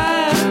good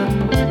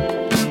time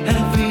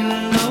and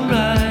feeling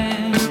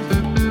alright.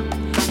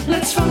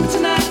 Let's funk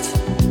tonight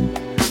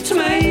to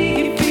make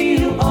you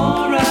feel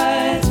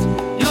alright.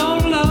 You're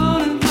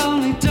alone and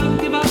lonely, don't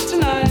give up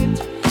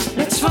tonight.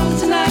 Let's funk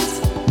tonight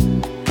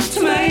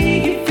to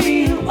make you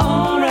feel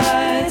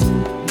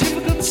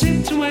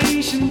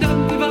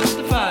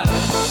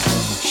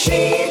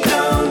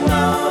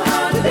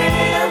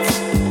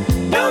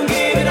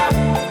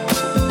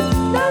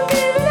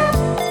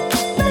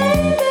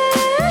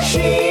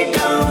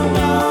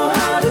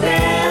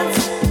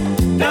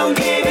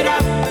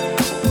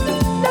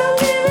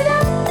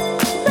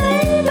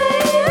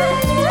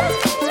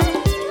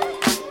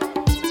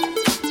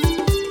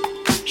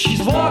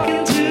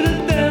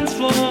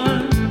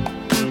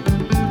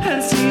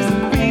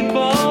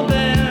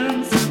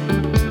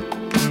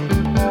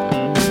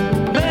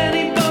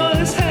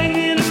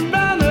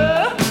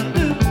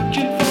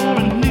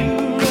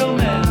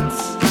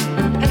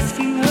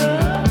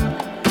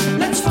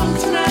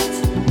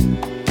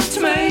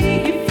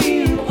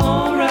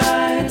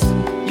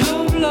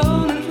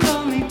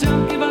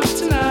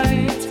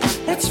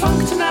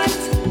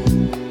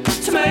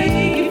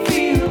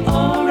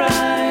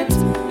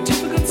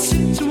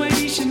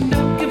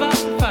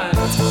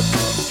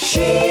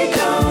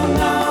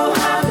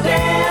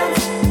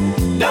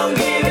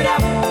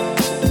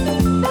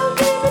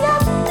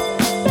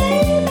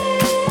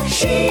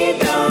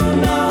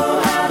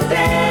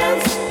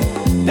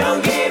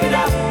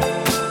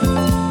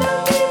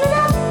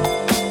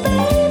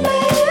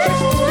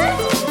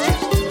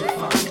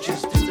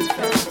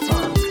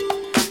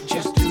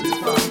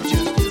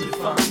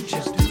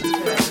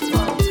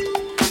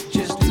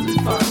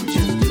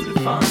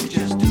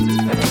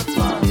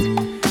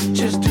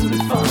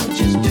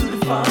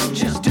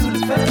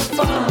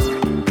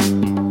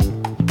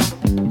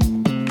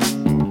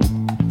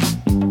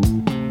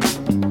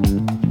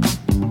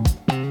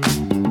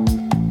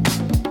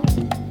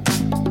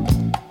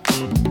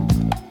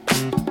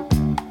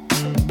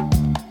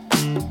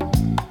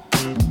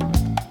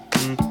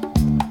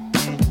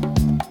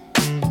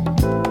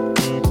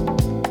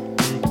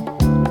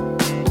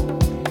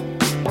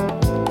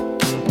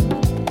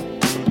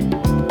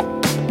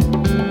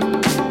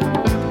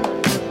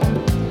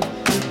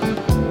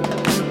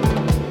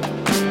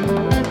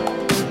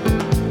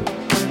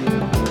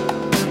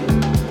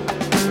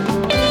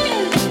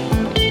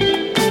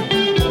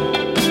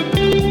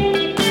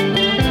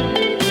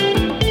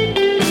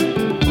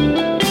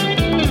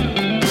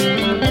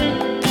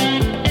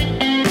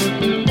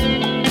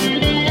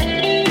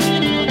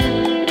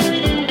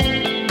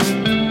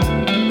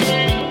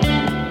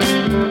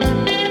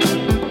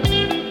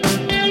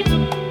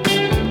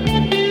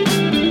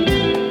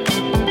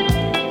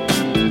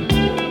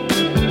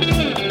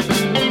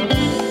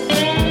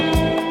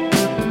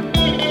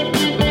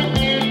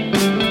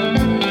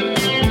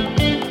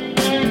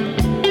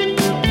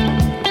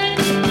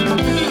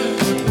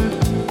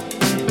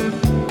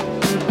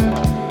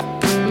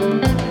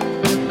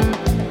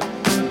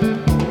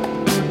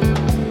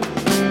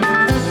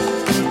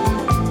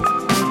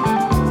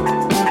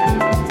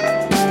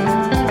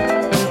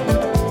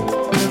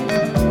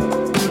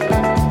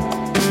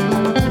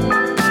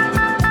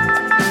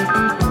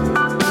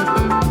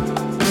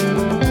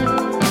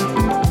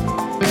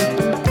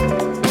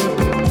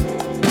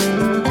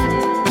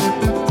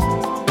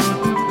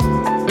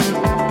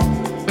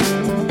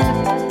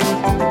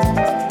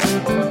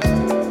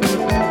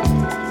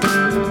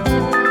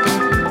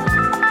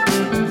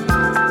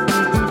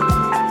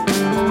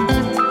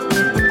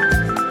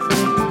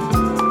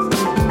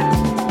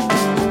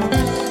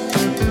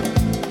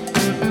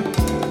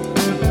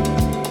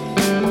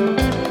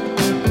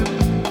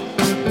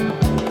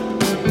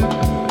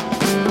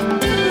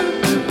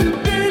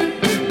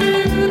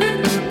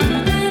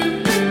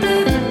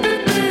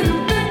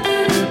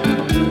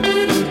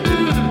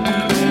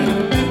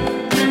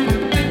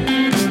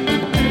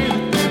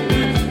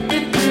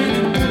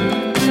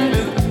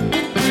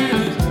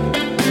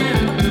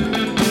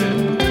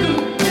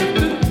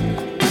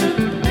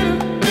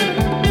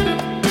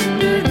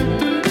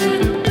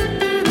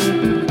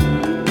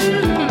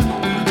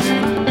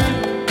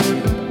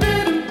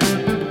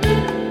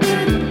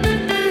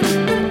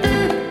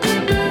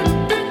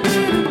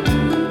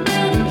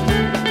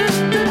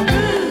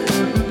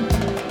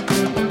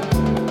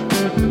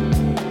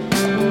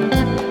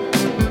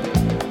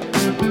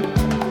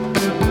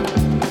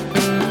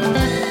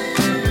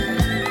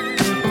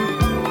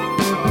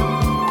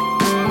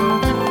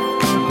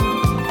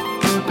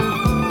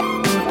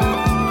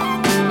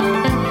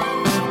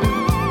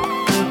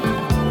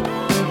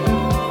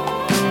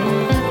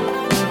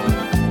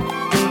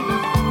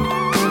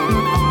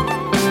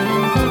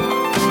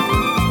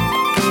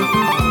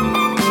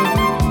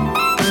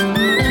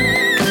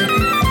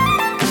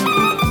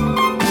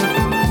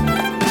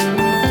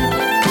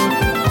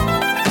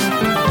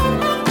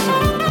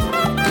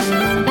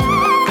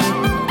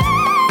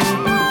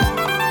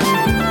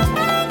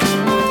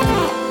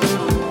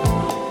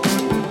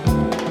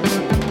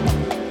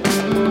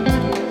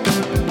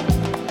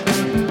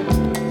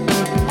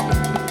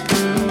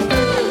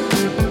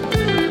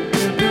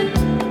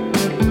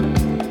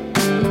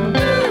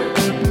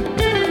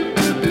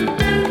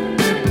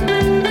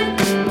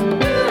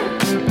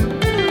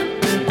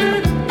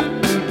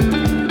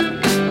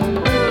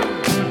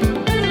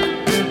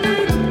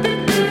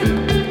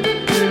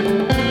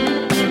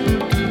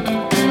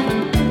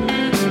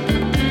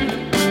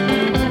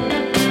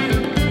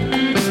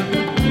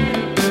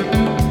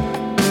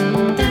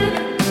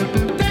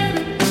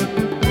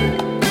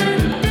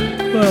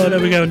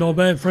go, not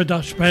bad for a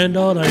Dutch band,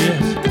 are they?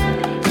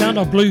 Yes. Sound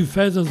of Blue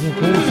Feathers, of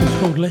course. It's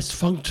called Let's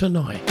Funk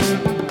Tonight.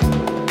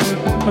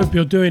 Hope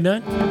you're doing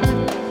that.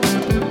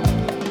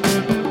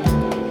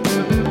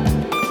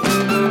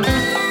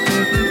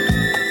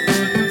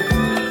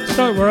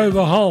 So we're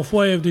over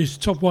halfway of this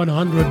top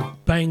 100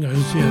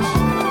 bangers, yes.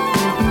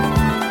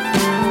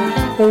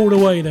 All the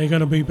way they're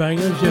going to be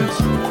bangers,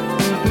 yes.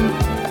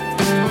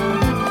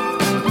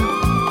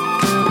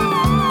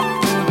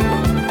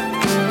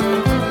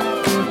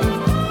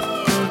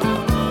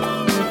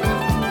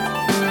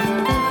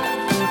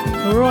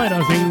 Alright,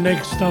 I think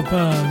next up,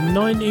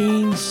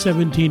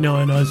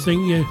 1979, I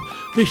think. Yeah,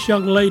 this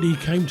young lady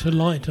came to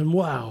light and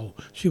wow,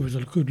 she was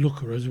a good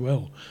looker as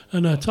well.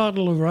 And the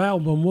title of her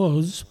album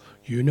was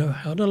You Know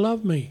How to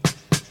Love Me.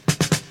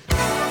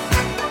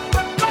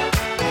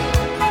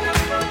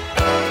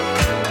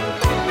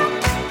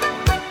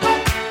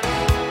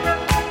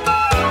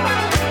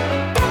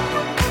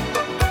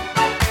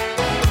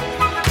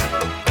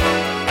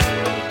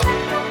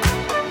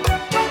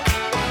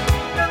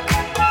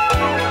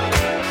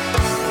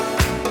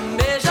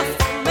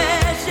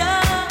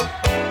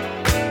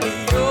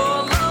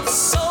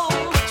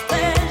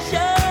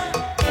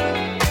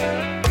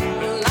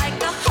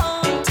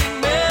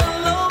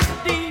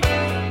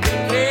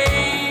 Hey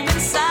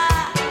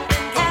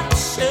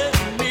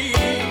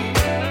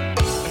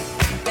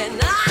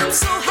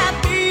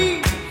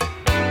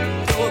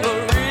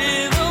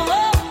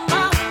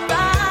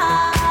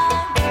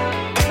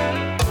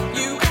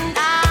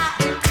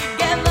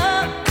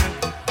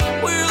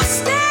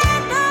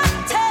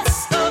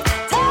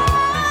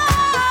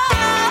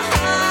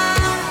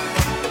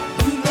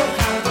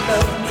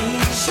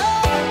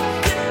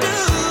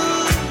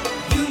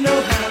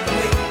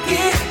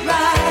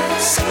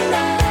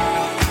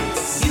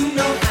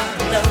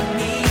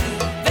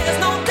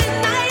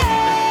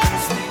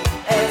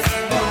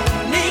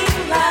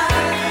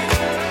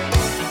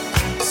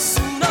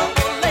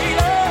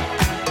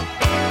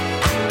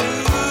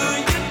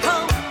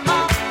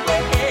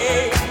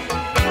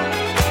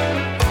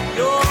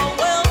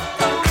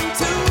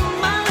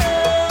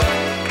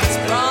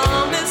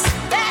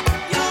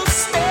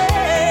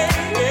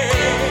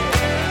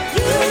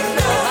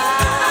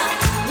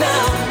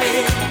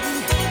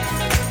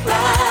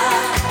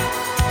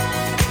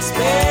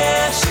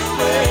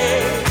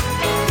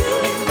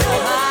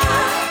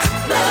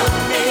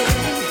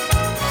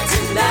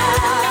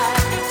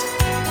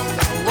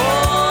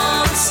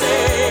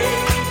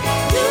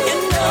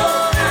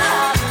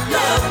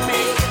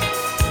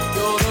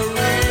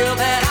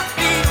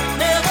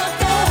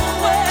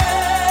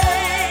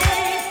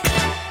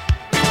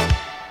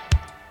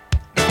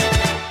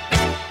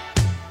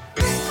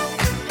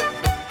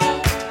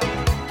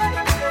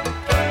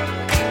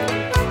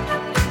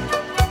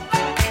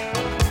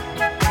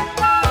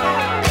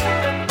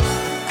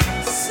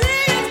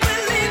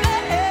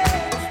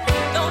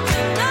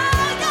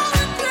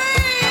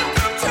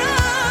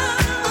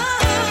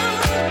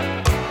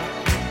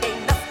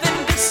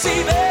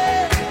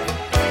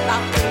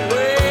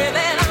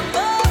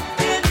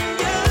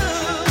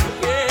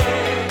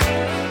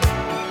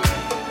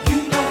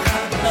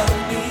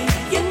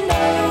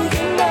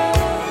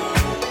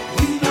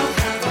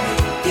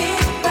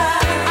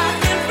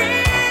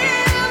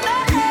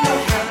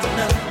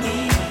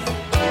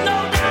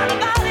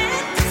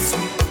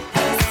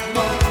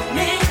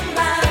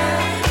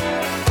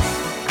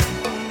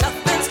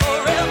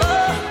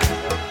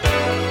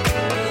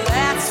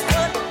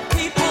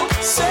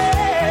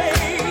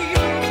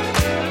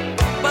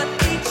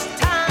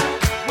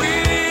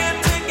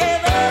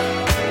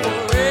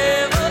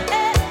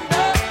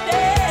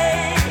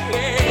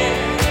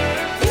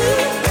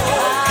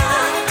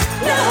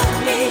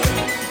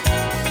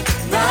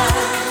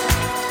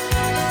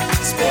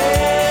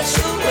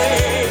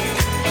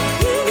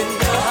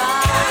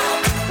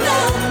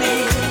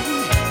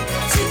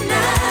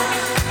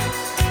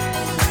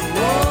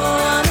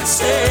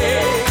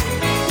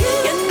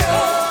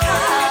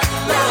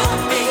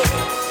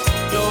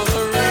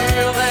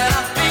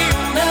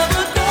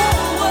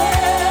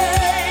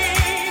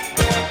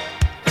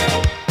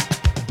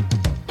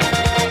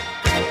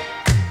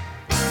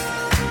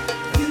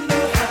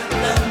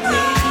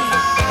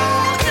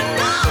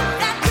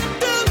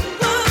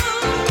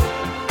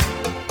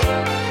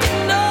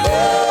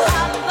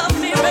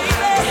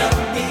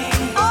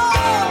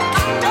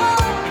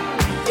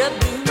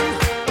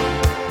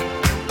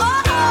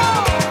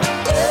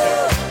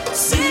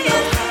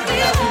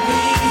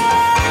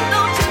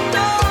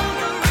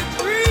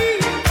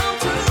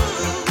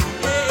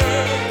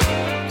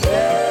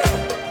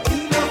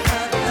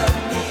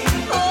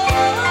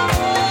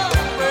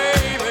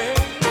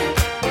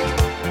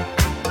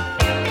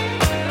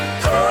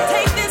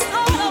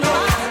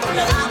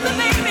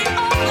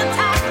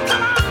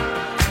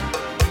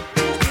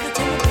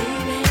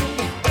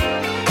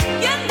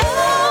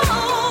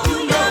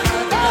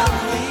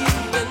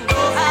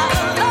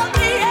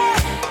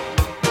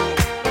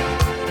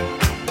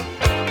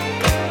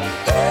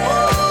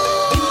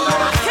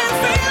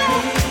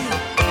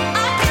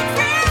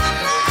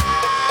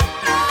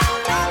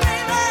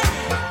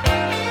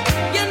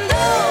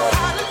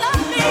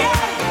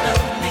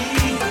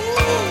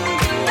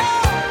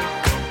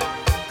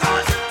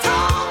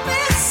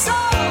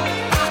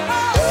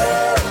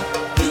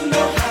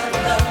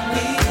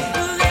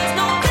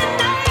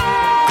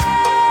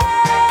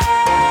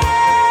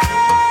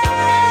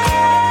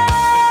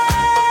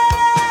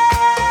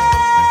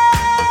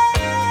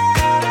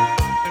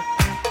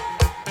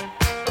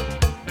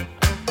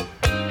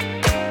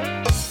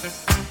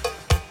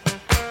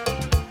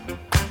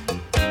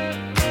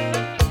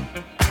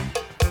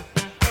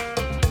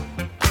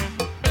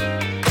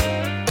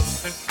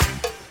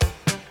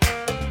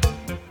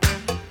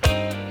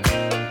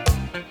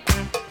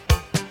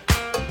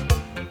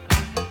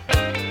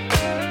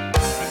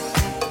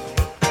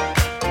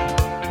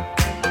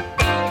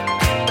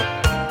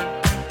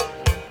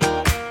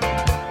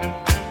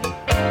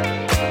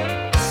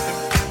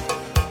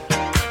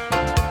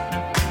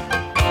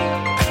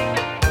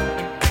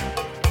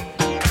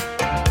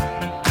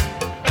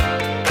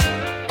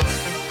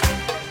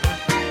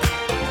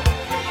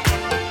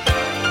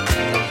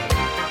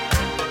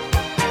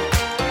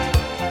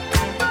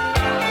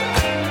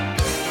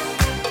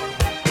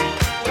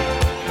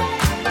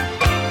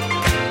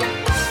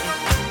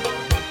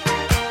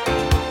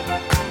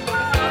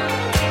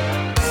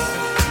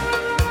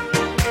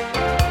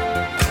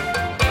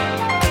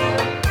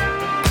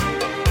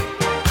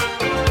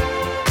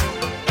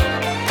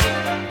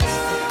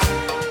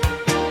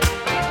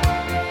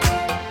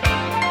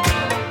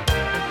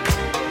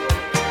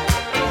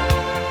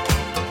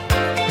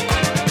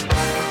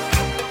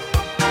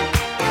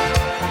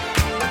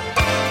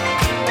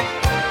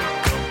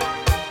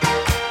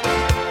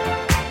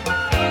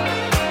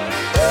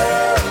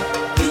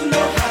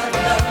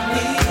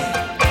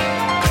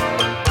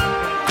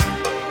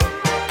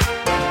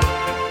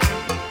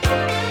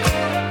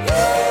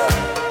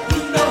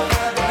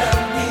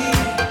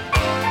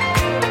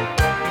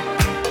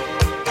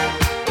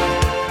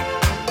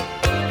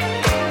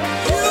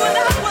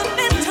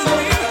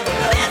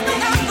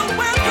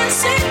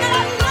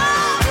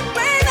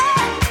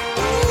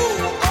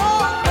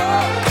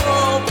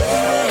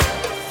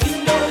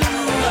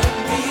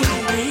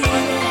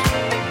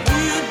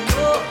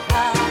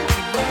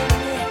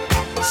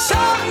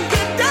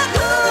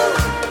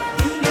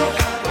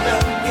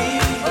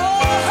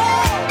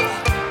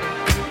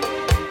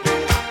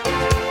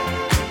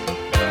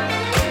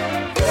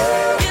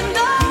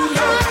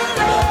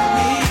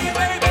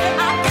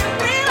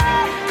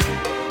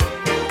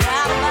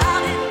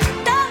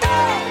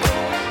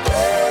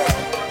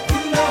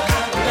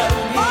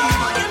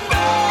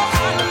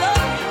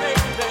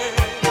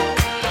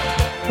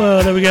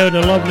There we go,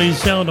 the lovely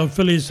sound of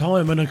Phyllis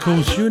Hyman, of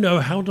course, You Know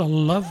How to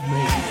Love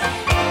Me.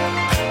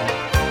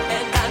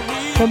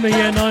 From the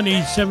year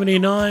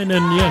 1979,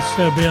 and yes,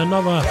 there'll be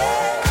another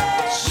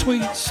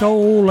sweet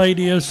soul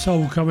lady of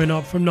soul coming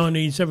up from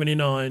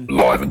 1979.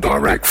 Live and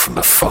direct from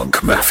the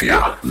Funk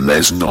Mafia,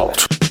 Les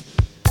Not.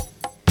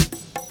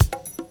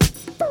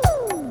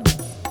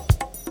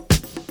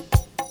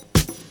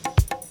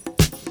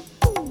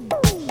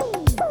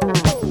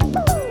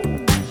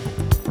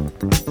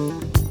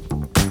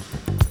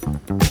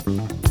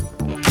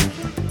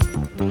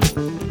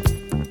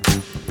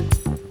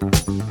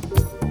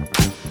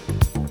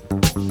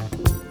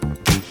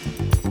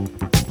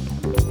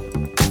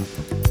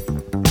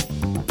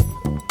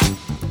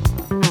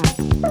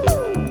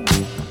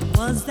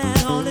 Was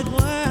that all it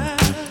was?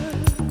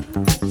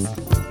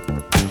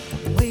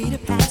 Way to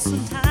pass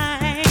some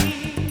time.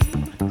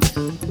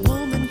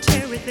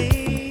 Momentary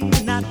thing,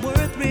 not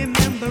worth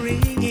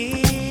remembering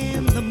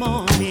in the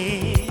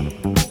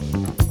morning.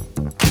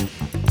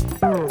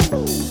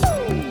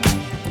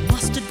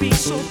 Must it be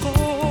so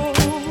cold?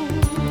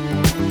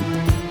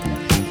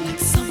 Like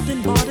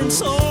something bought and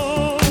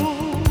sold?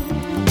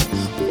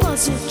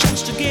 Was it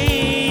just a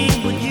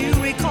game? Would you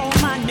recall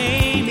my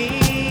name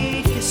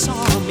if you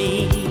saw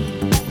me?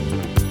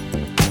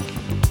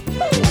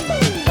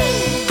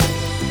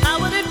 How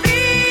would it be,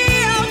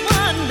 I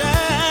wonder,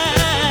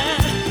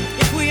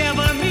 if we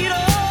ever meet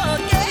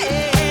again?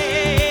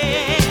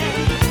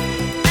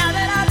 Now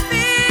that I've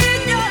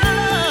been your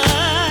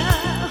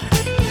love,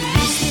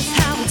 is this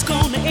how it's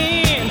gonna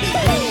end?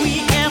 Will we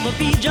ever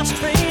be just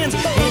friends?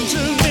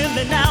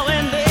 Intermittently now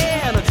and then.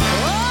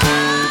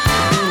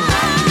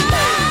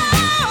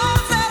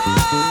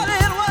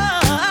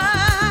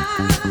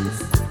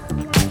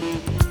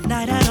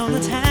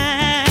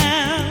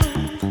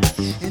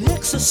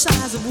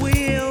 Exercise of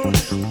will,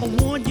 I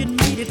warned you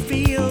made it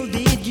feel.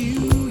 Did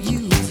you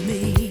use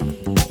me?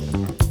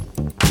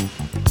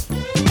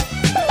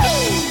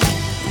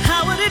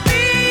 How would it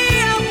be,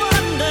 I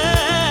wonder,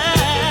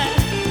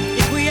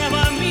 if we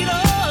ever meet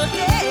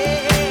again?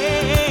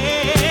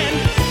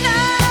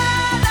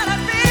 Now that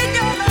I've been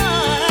your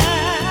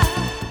love,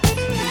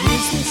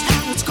 is this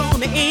how it's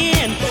gonna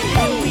end?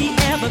 Will we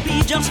ever be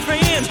just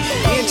friends?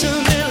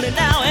 Intermittently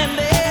now and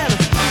then.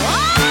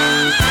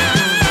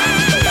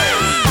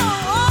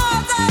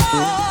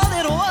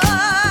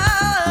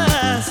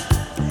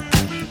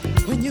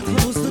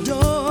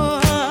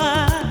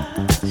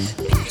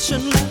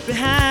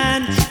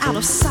 Out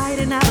of sight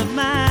and out of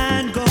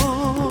mind,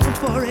 gone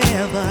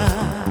forever.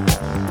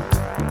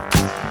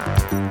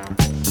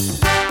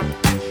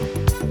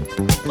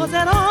 Was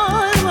that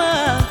all it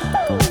was?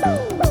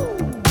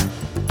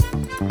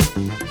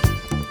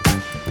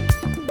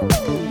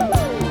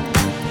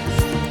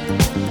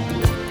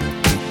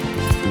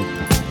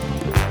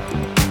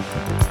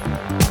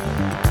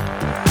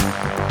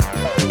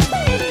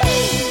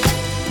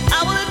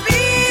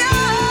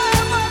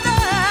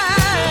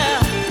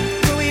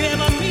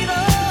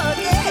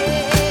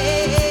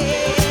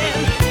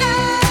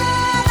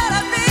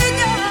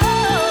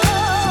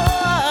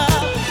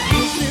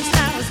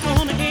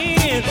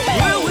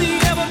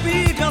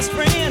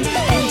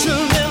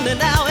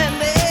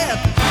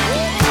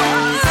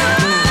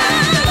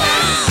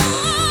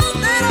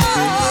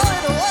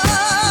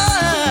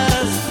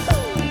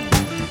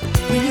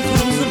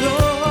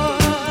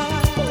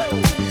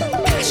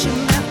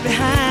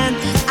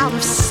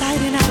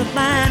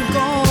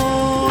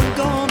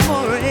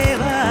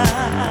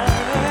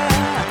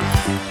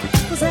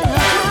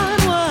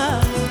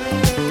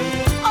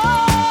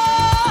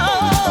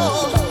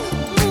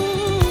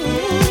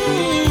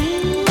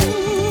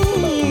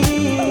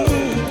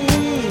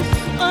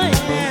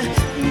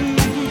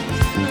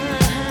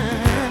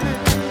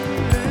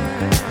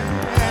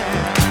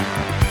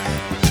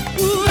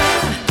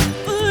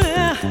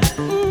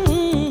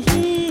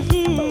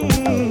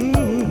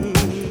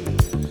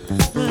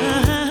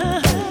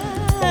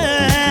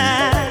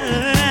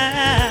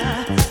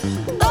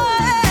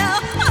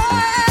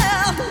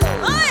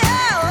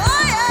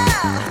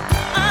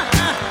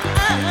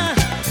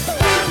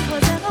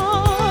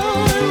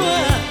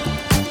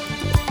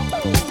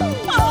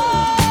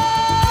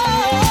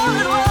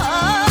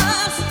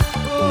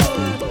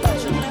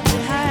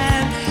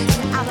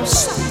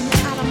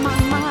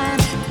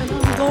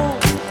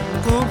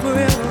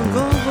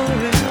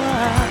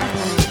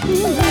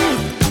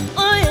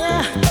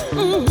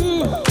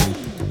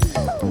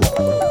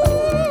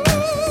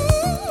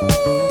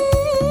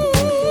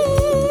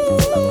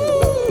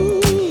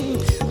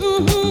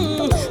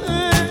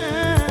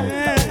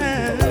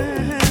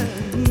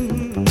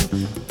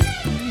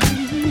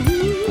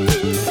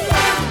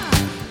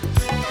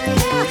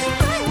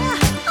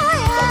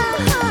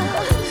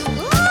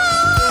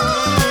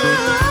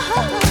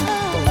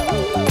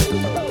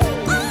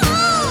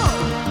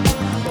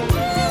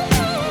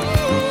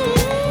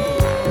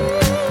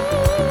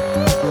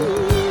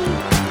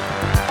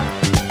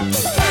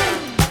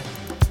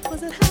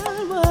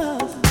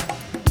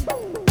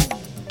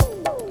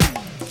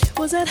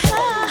 Was that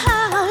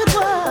how it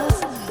was?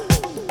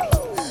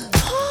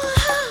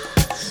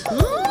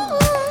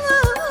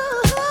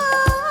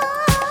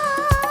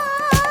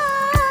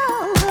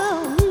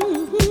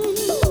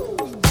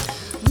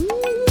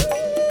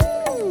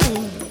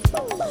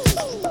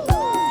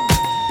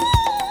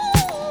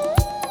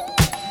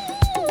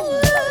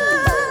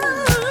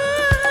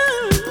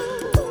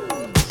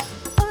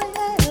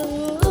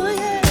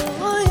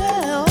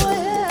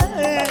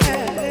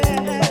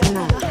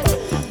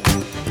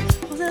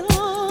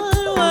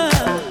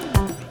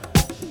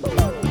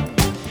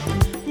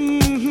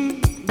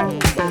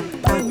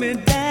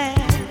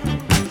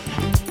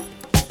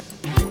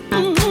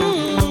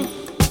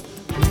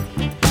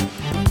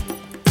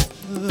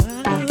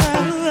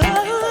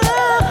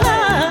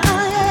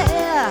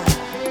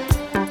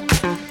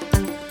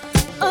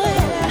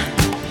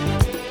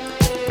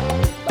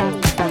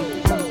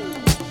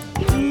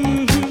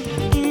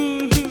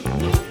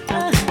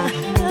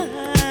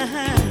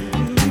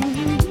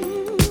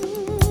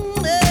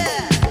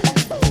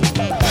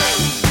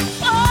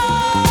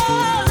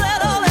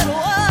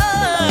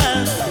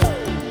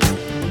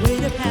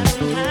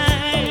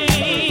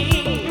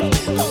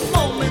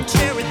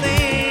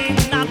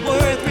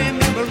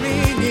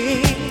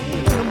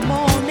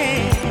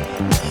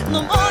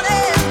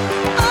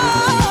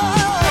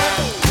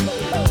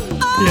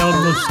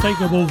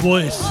 unmistakable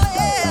voice,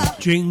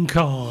 Gene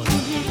Khan.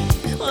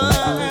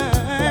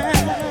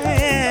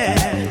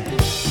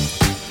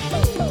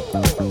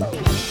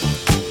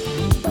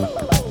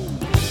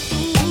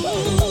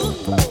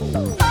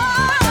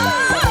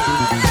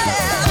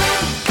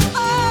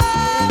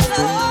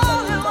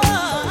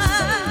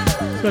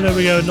 So there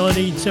we go,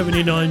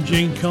 1979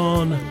 Gene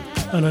Khan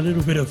and a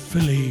little bit of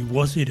Philly,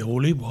 Was It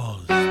All It Was?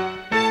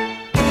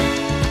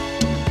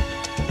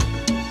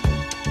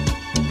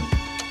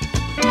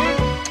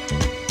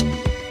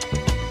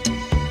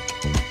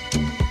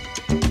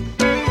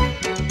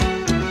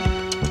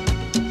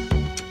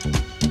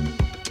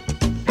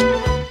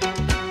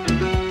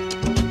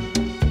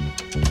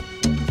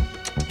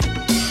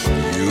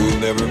 You'll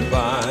never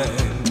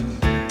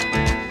find,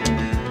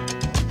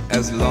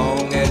 as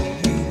long as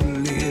you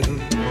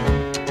live,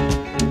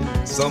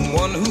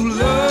 someone who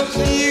loves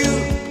you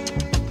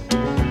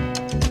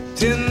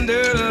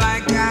tender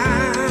like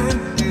I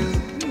do.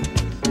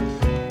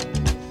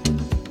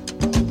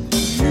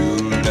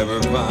 You'll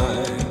never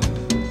find,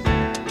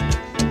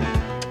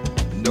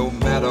 no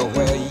matter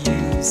where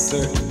you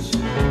search,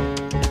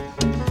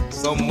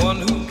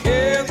 someone who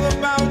cares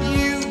about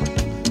you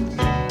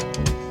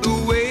the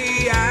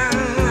way I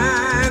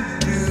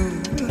do.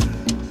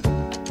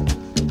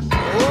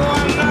 Oh,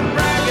 I'm not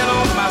bragging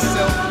on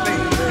myself,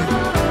 baby,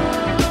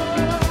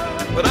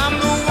 but I'm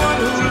the one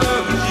who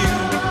loves you,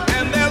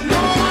 and there's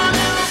no one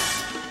else,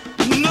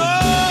 no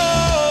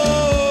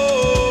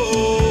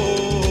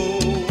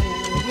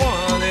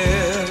one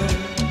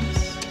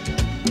else.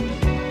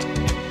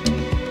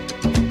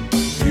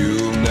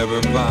 You'll never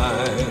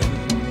find,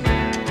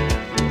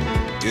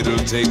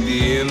 it'll take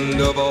the end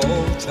of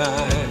all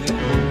time,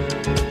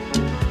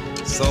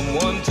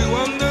 someone to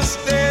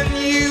understand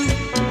you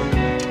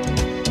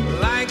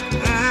like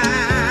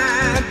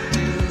I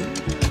do.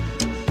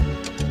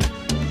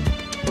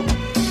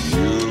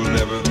 You'll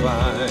never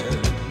find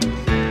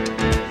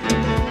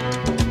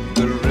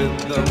the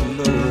rhythm,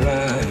 the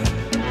rhyme,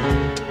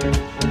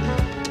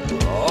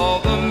 all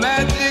the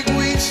magic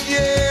we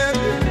shared,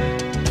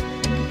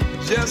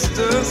 just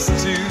us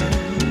two.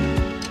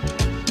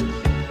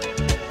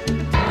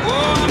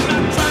 Oh, I'm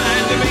not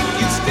trying to make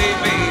you stay,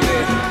 baby,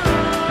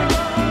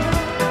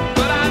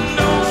 but I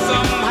know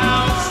somehow,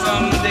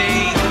 someday,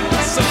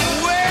 some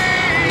way,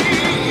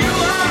 you're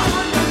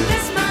gonna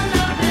miss my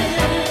loving.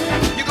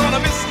 You're gonna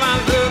miss my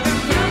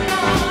loving. You're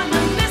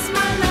gonna miss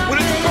my loving. When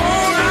it's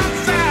cold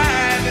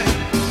outside,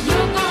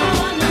 you're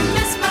gonna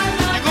miss my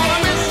loving.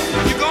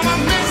 You're gonna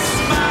miss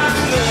my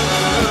love.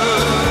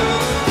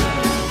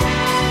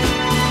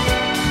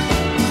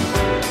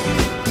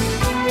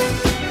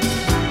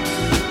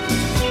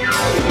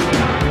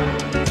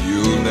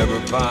 You'll never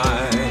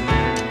find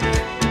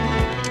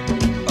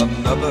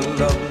another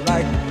love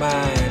like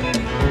mine.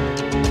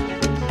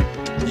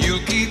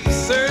 You'll keep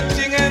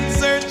searching and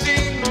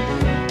searching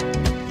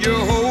your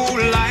whole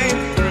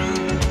life through.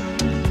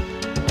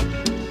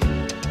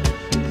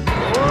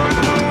 Oh, I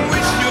don't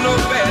wish you no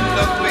bad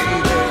luck,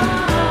 baby,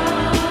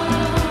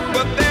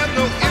 but there's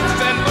no ifs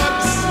and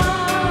buts.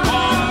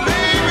 Oh,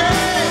 maybe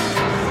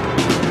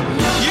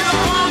you're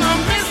gonna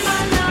miss my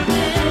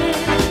loving.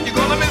 You're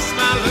gonna miss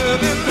my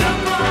loving.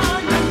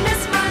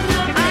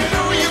 I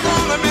know you're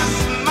gonna miss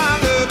my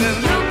loving.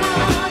 You're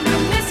gonna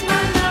miss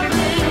my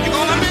loving. You're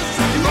gonna miss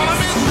my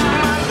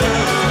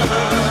love.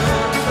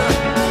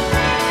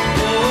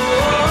 Oh,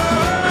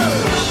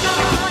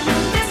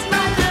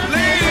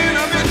 late in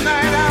the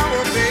midnight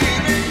hour,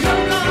 baby,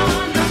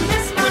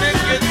 when it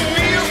gets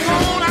real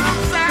cold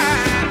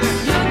outside,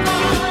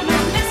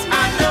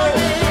 I know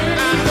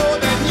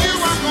that you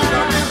are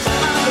gonna miss my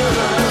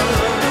love.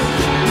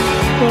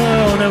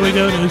 Well, there we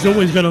go. There's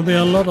always going to be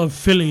a lot of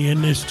Philly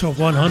in this top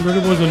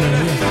 100, wasn't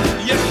there?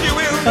 Yes, you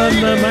will. And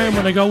the man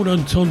with the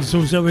golden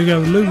tonsils, there we go,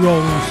 Lou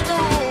Rolls.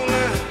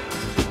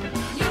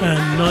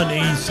 And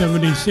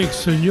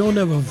 1976, and you'll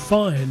never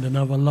find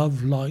another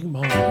love like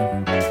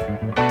mine.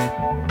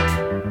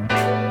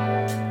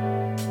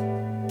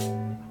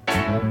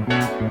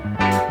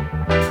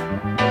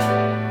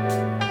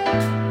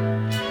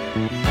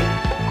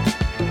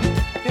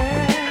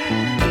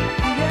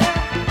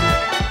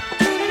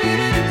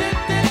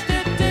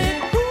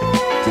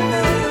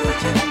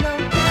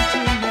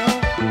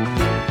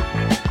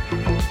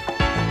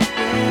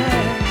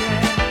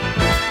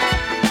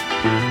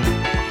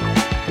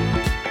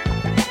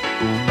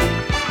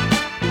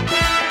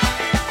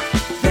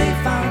 They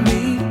found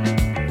me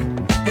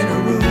in a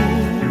room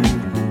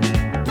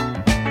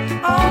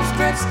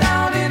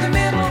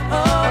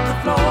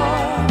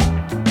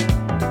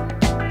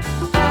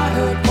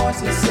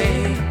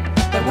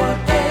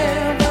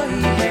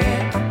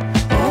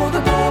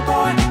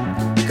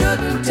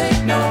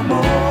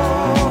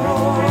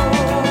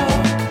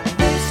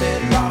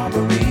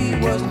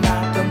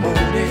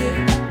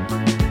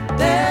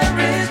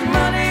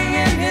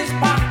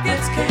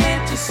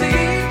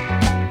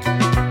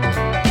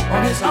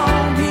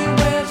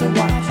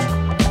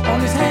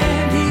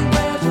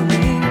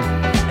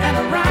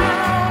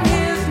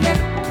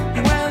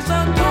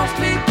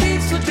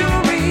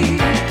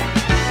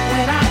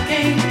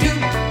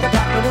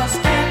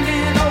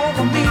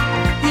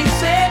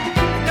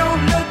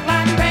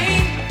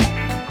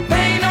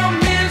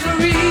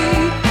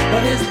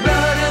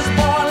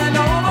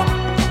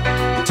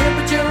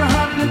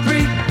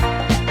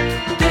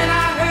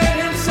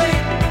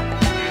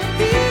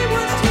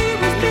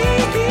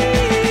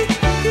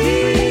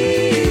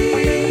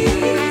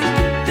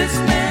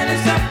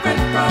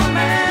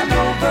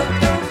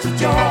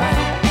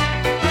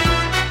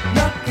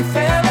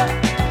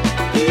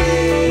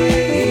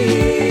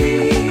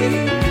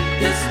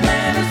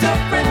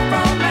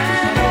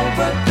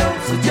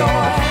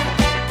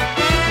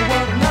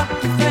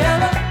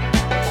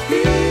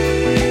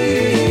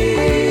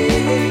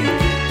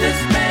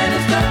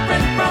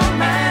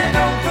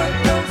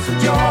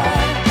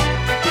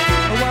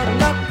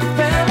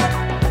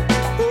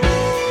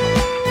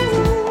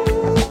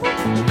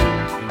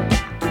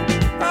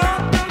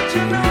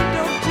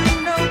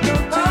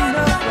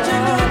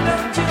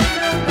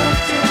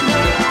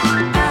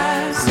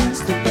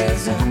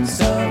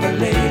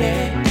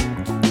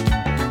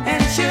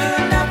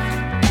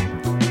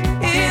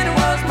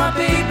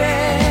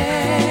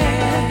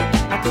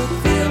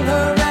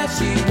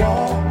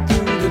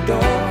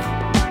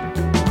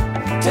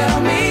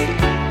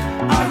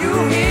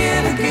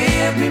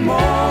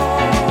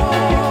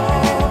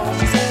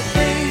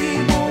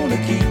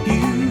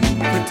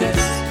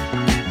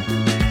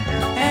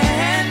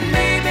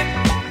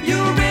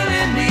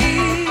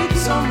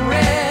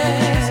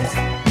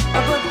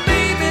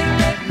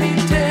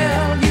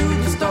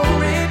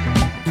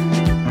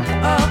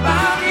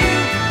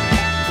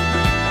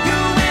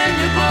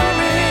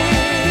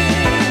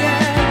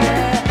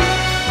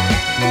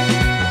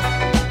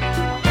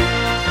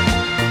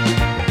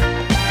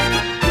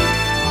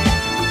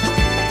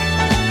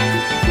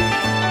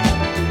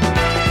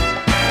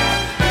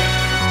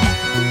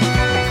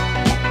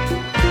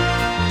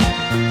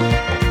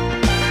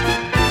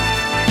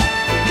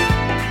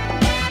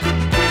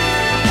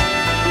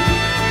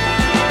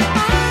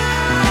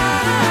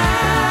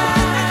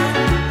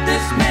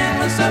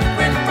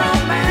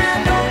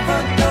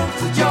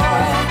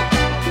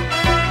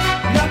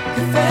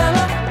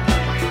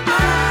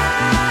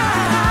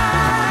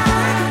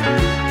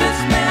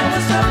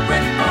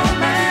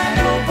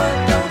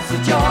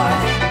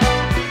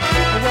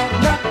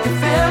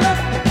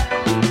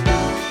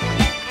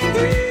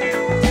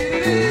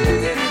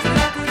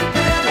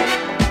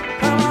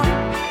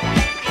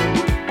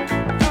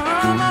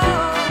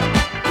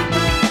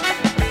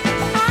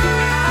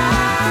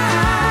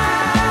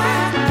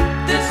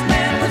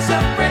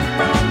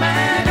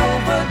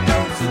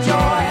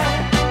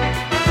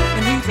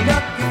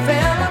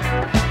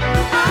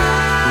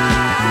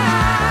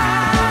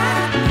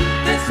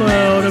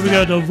Oh, there we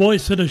go, the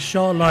voice of the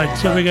Charlotte.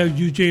 There we go,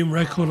 Eugene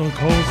record, of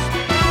course.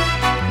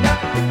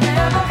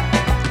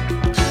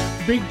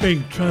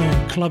 Big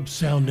club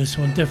sound, this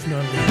one,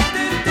 definitely.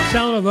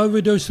 Sound of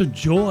Overdose of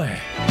Joy.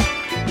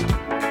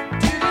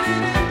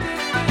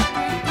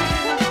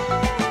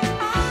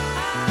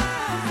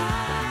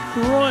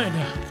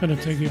 Right, gonna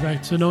take you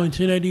back to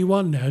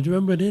 1981 now. Do you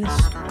remember this?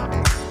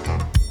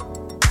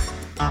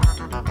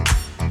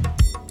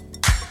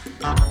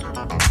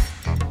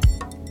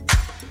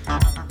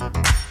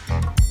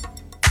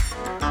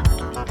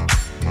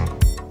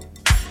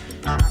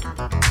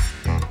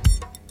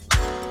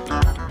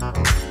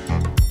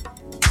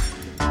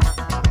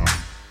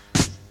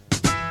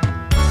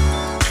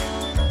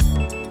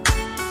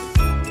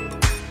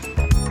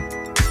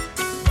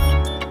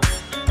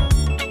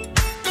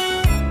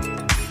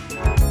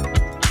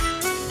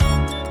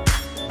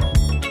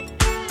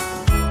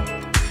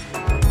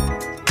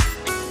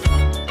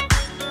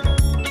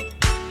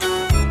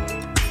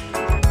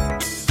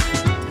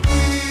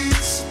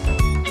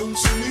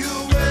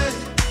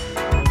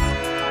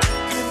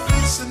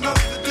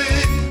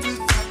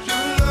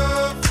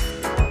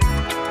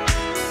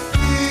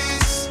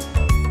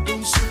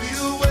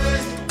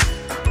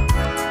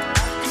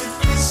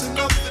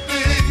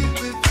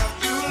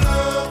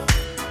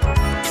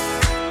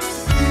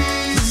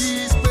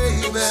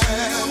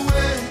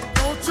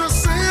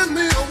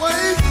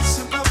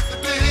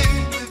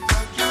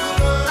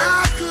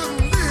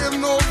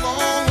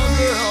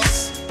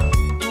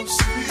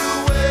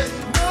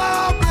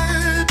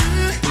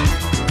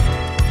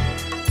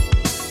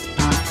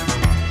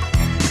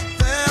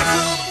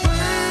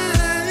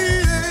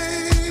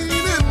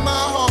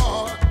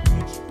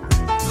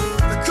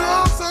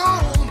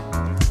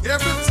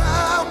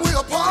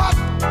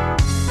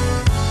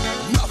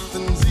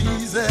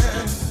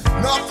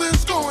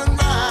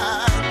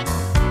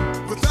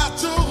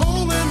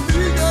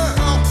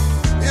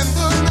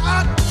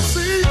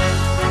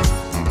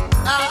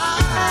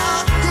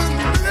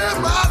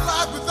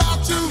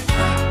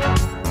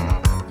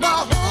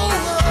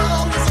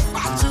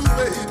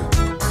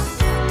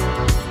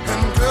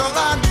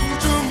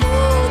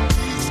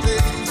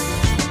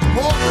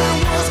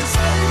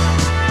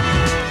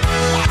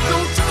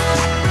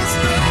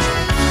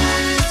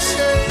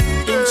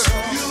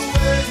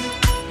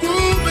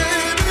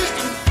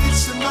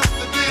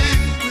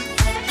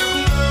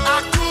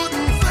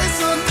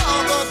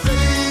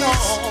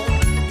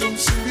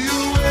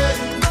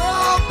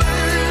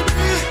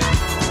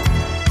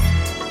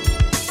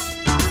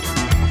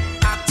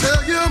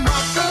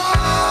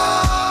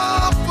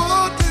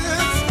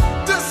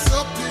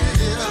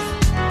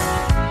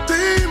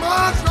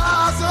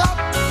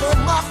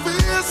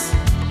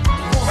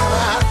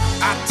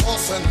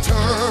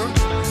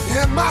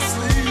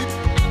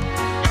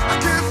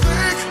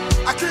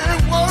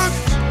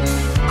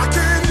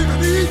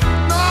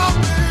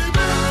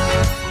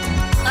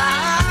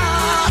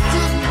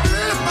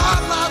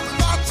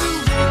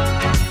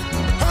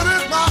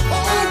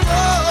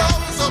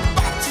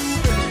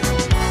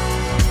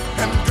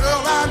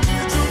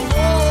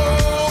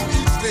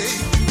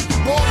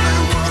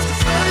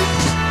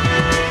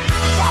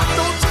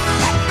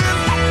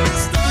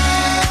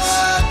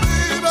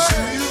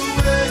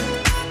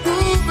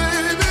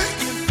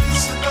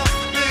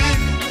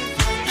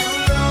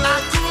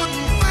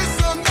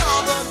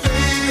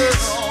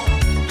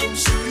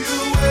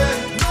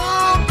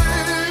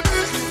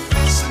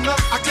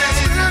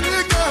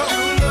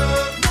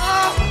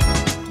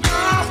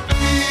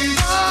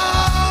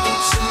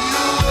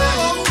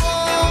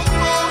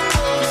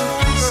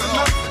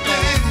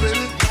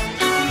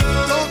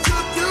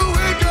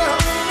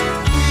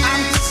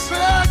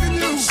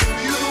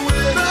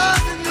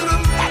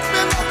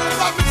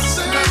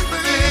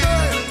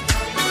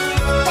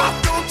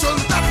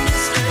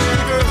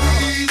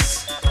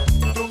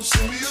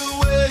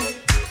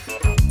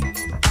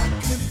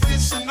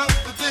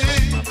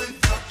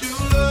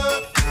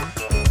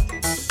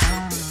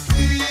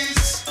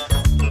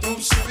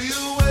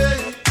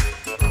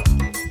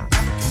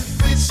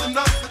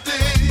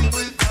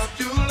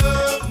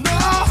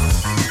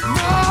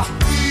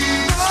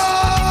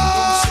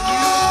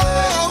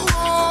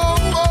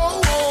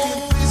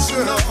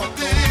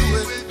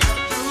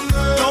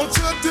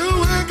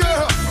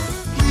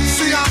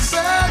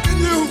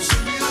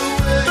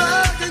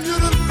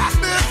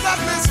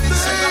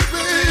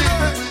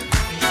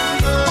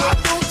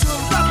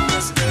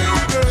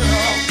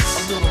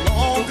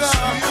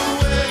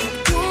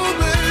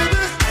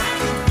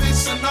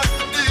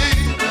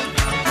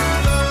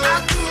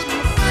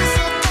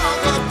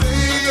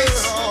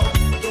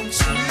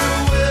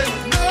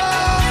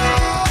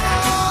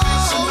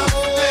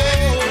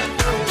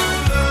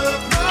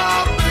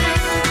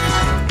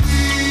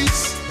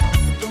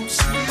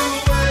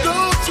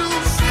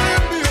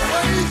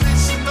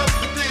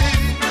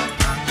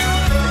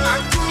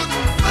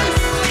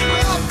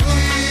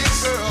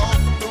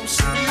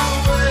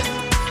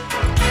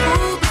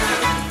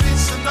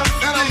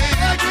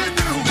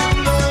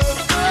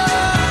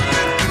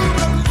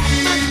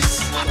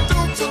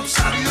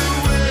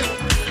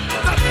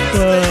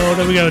 Oh,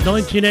 there we go.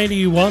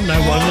 1981,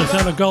 that one. The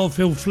sound of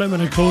Garfield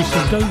Fleming, of course.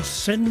 So Don't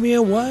Send Me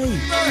Away.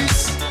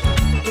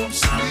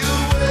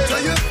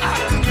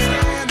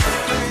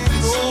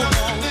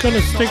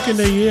 Gonna stick in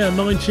the year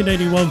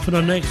 1981 for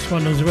the next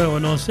one as well.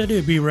 And I said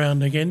he'd be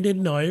round again,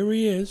 didn't I? Here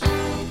he is.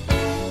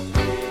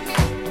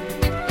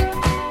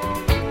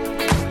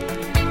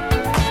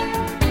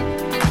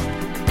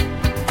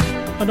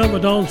 Another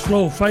dance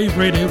floor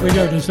favourite. Here we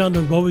go. The sound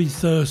of Bobby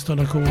Thurston,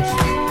 of course.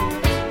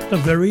 The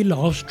Very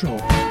Last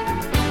Drop.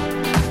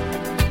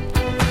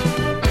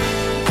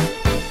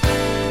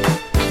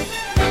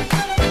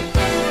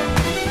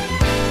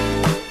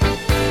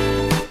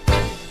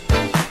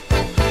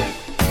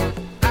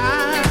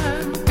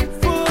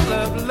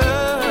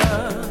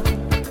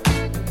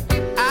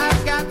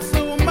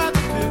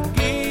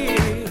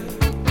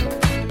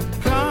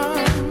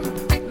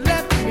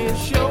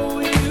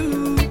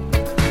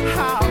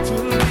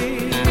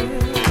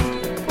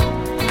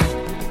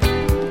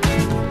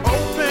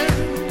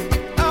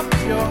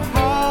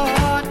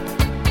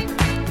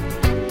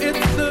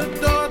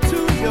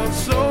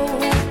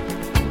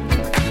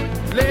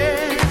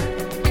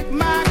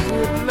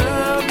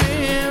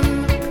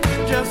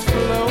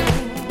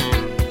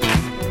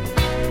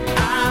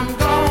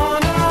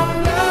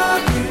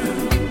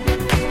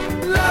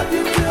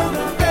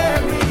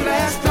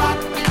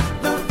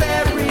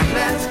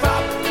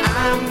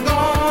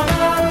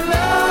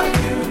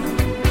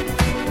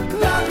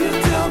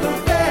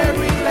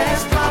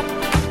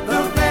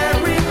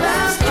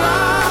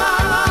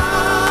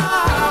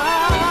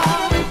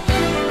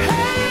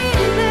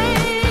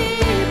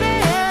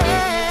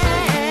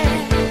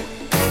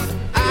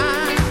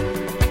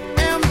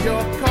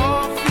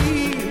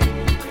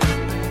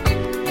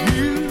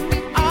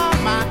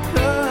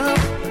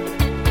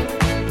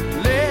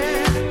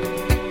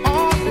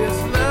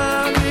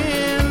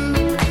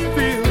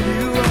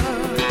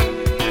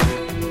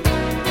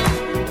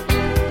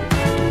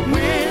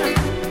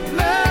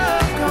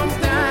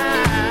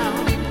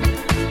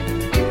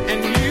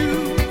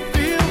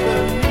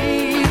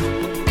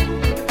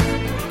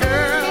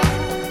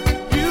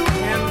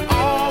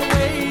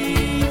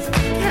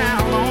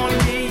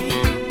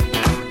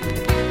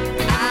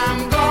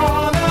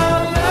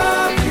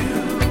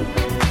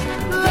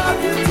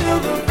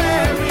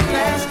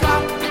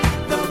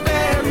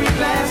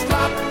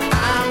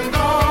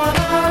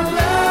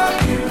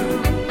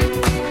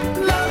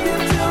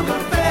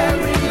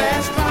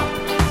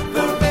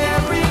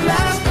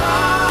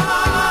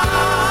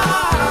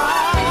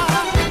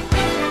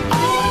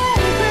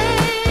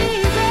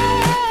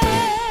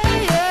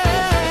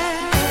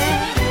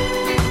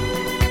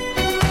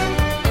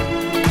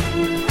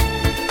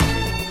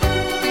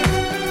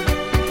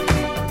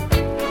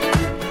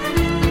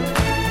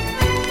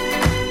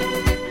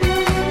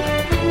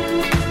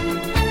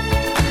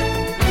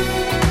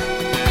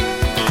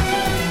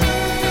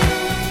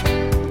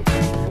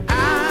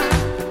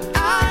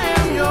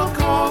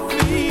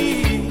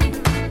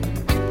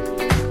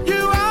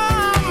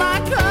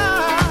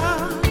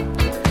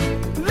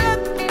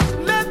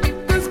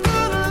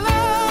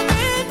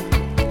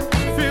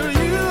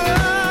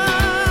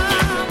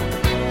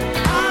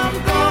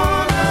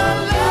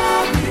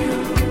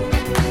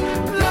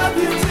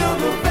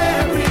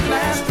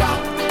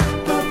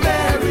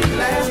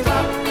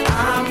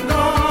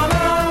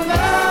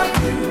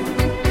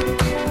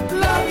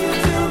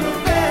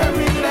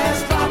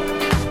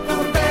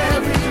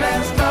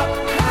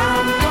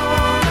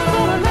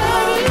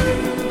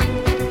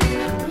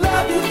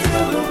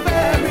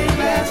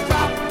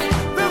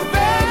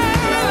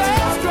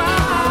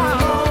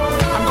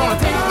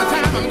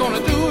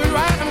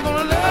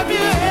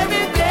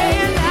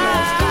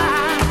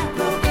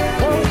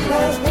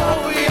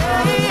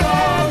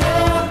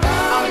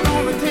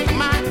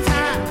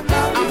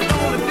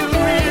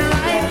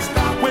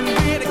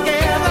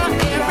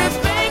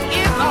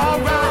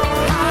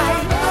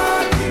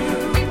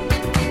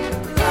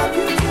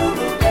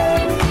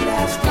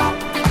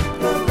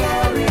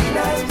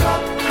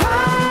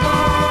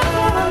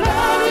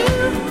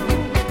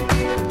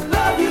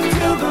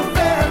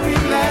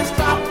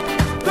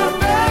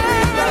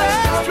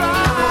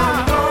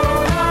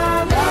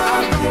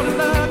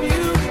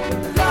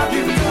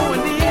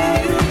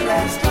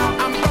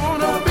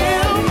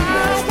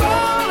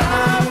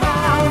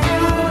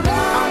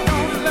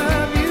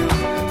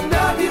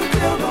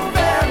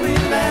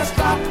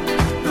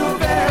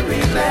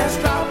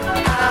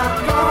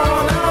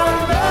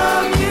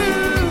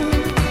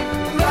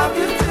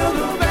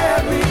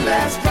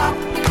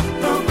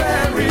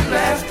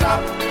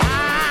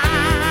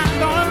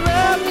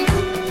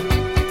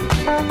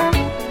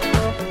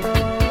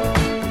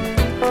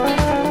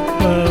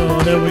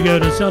 There we go,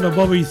 the sound of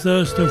Bobby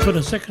Thurston for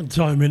the second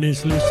time in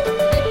his list.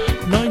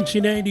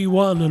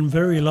 1981 and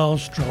Very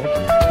Last Drop.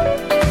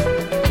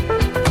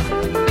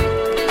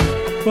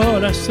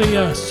 Well, that's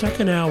the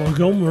second hour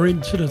gone. We're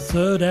into the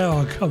third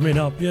hour coming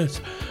up,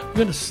 yes. I'm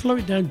going to slow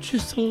it down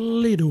just a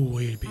little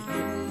wee bit.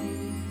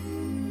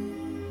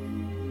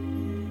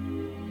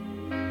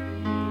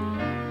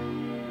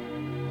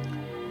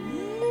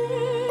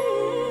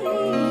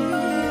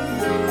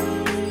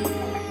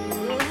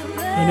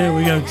 There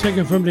we go,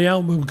 taken from the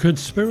album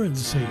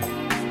Conspiracy.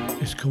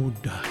 It's called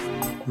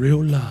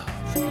Real Love.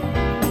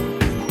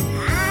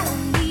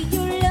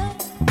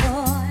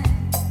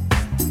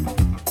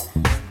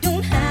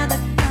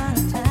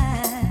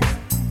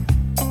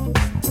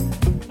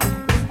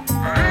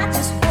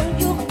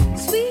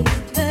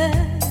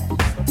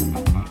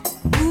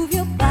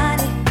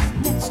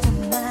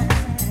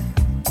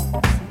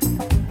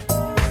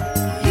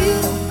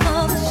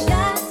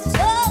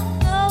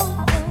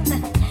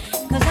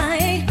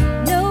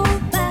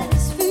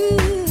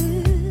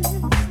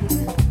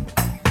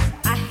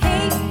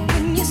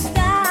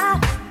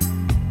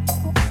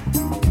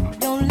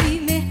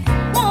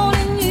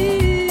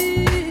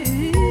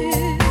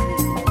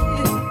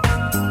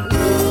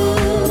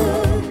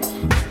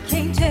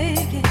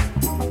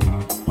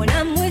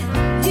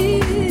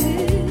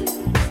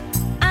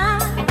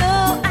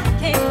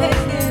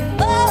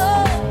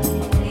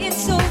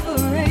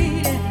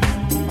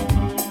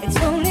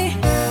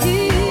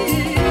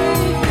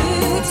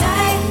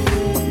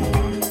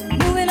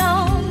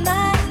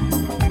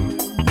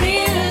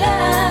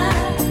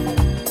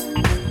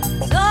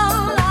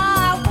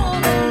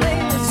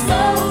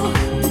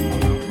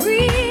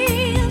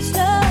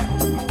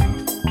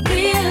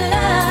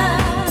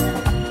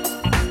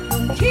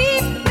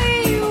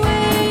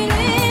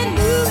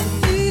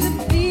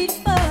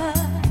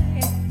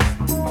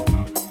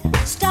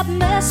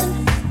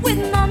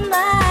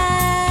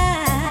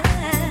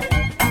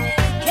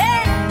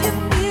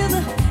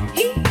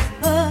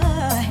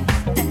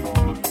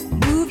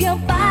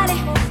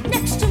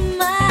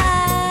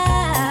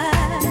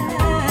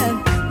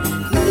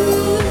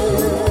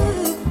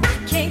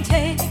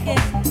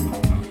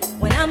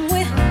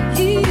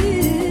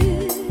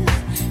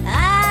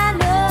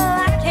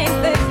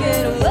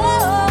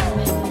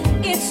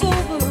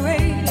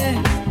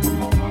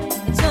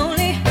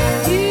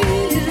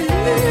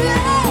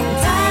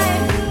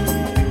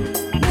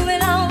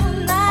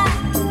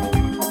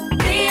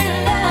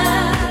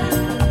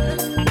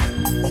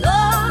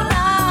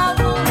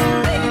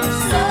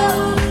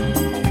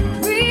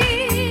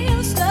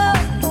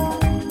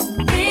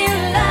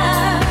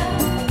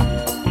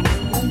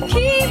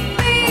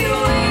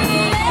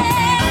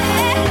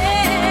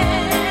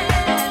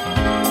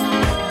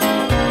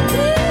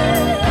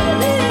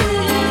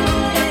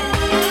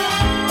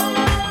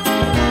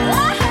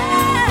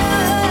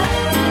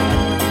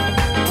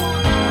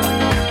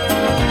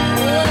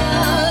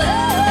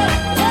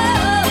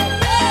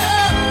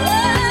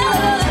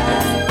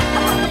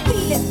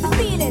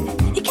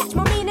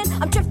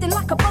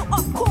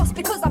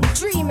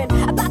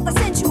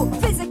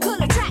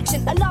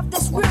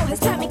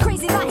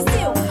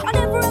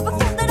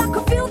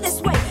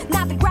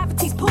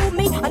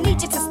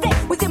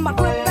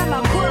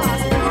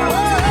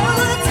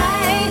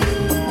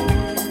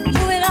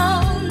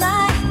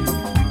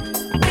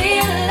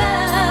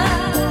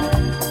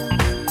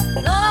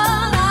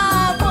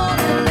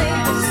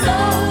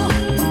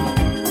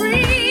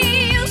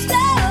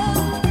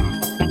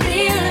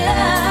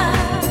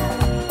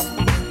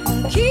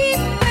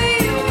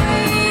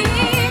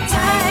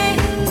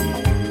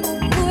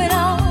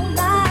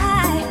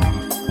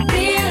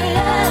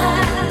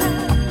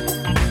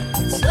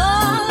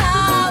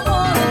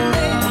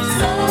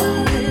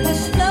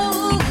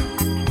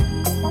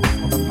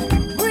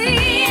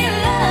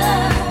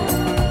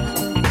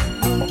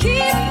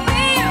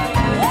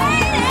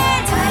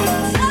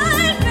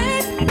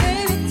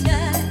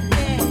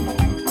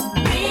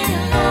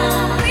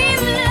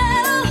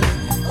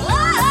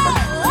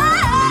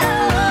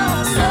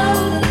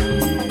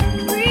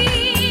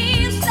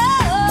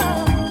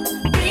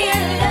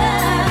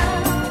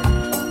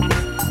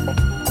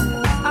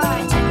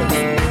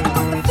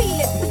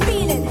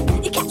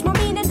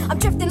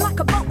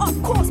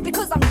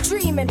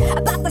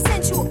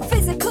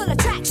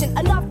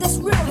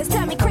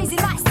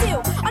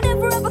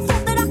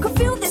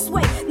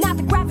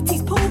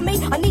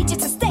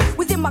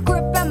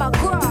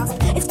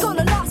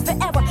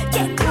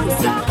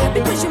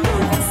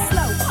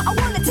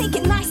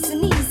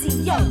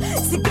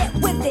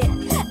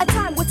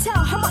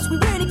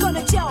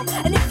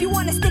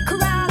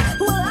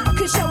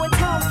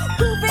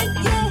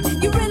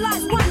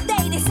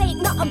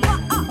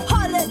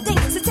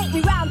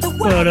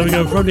 Well, there we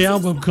go, from the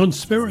album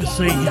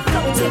Conspiracy.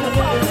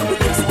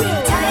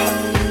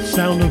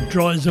 Sound of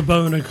Dry as a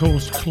Bone, of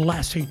course,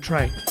 classic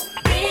track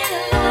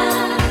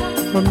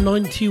from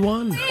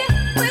 91.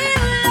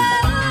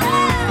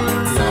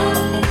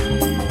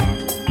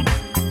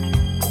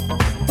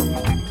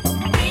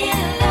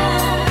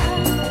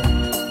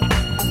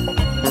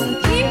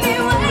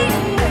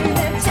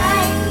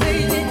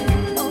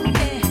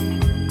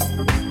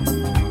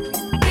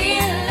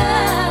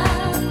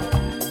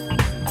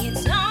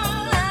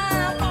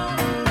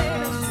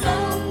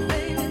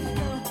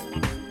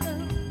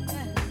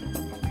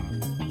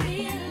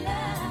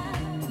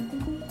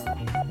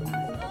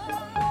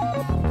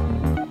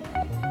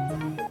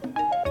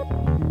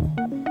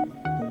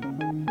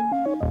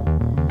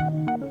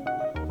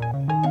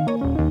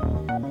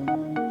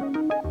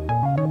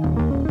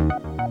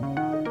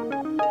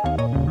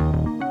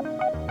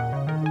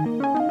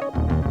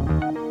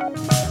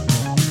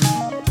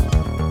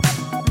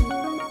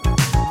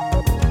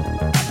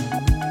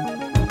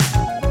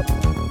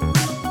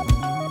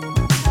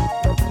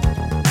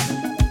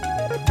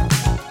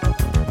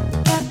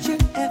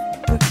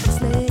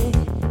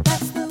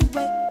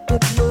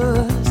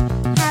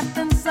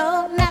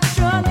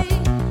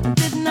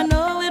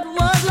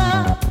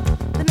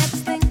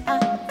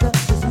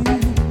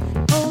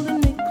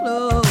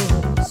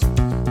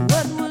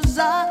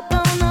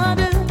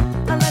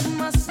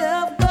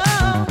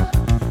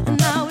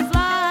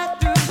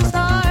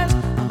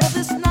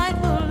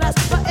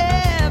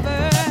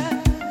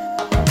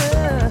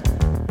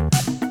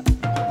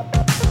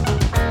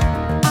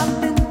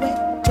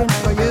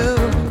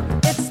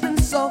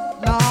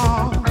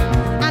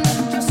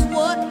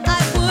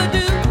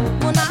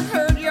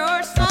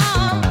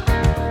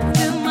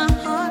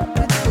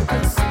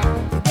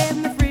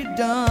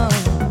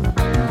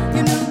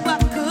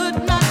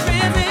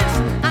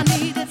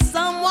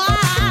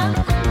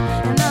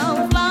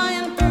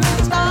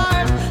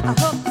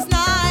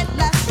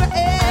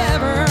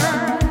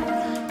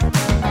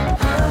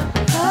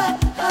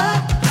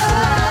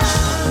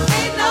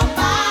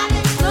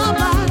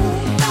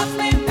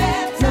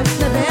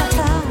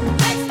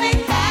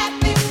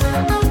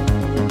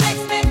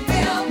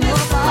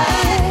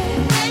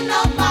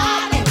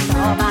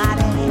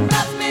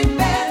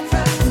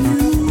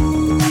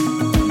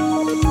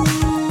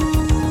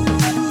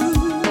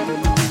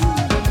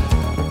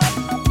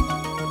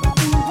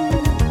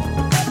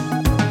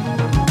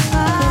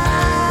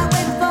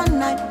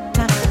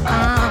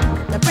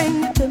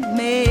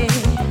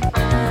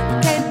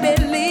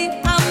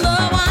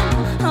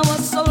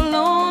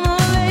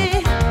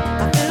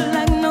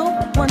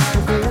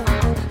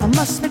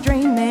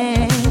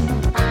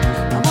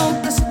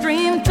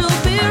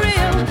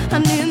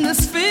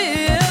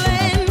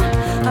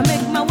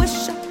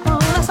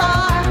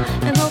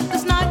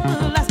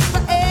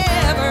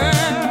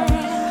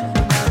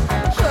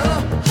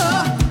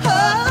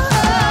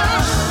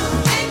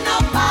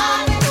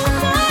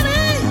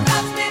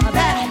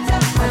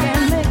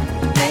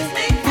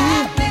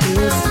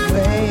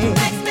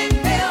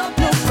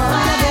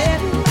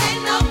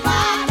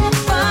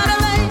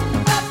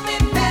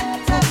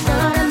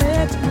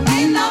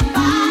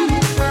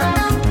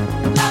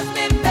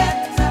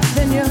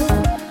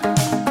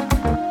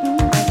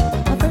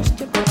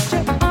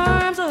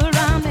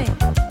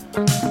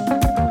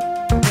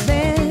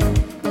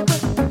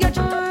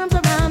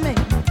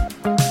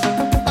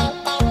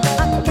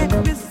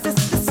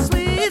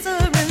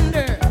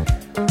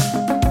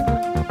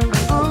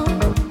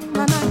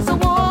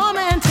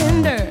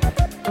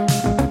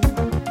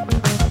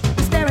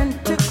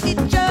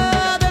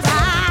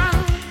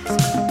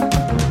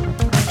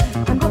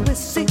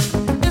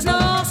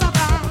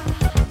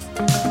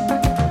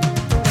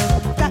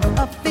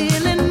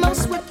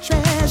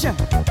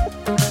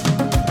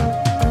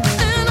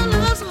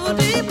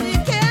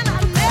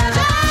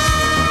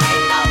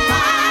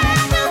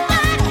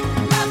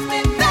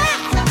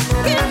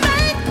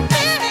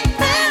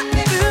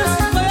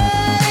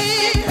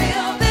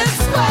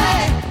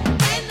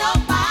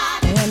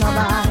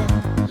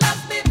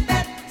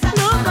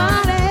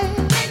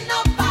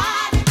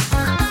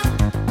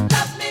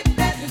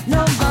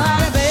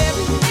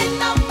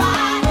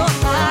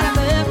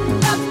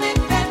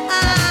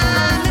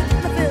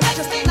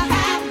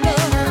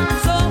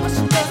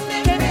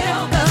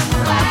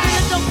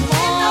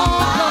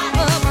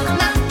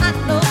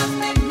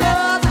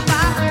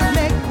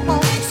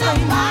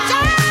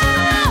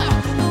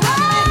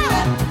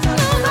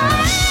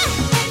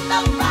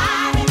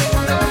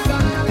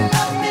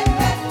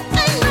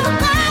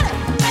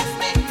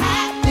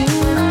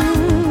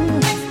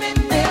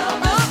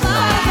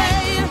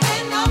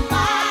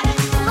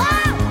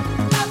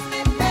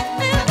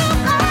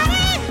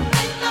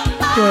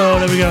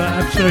 we go,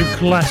 absolute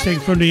classic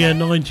from the year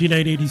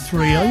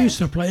 1983. I used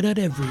to play that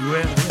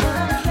everywhere.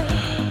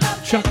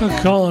 Chaka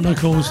Khan, of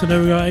course, and there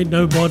we go, Ain't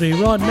Nobody.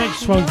 Right,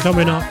 next one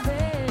coming up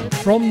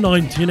from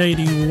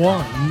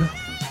 1981,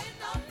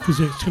 because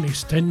it's an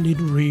extended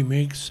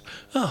remix.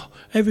 Oh,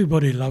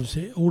 everybody loves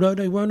it, although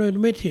they won't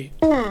admit it.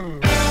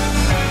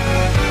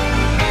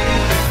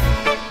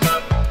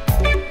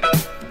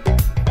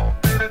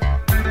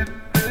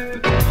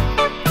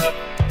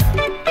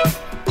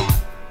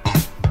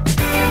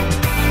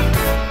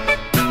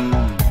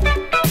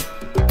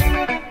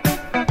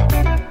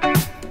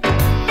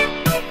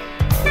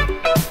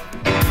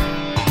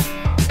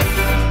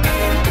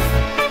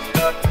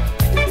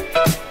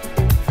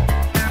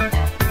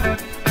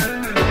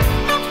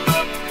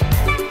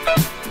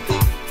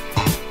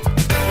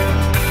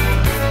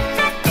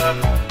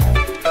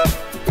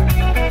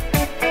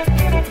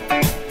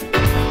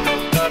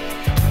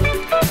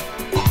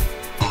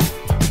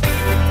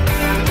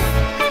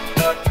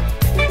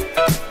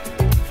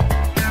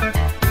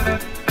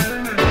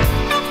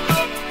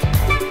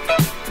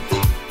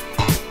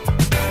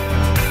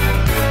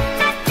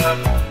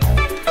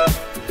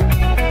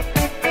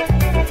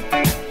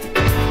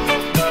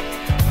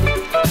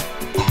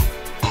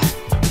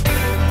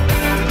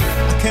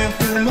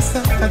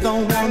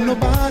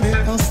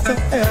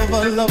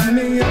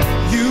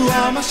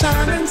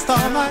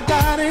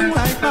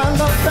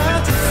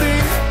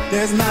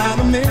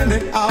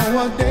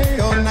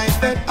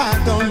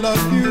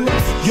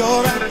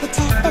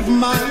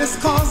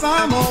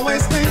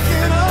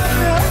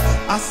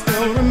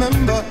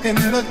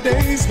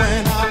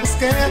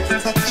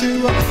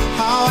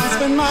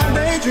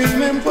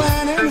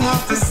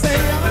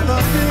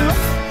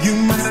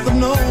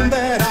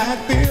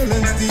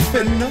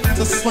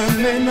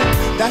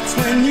 That's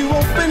when you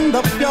opened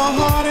up your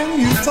heart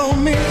and you told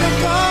me to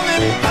come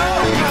and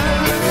hold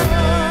my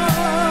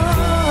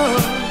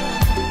love.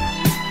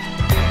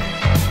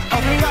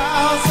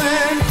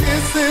 1,000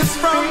 kisses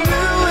from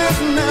you is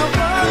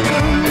never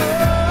too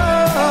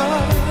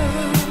much.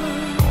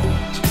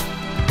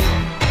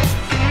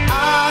 I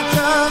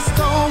just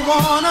don't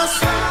wanna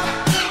stop.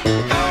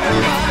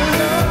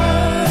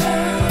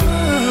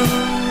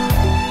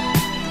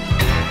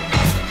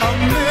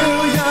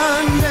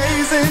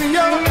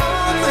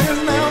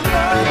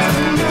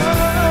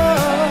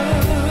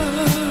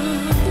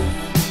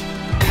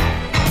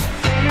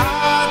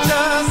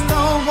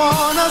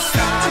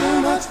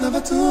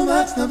 Never too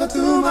much, never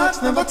too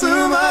much, never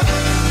too much.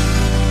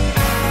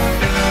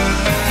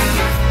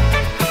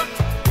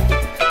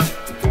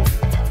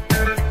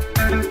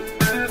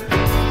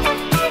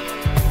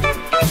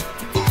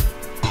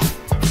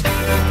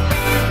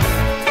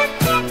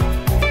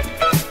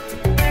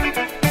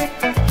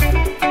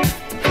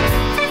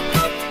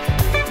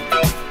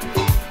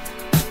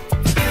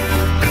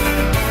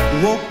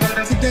 Woke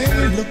up today,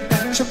 looked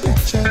at your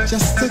picture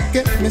just to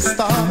get me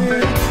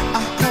started.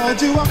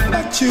 Called you up,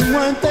 but you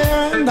weren't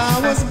there, and I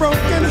was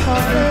broken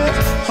hearted.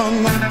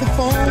 Hung up the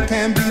phone,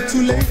 can't be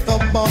too late. The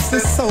boss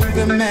is so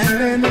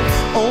demanding.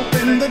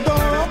 Open the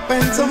door up,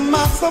 and to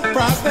my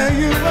surprise, there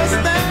you were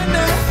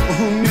standing.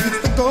 Who needs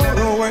to go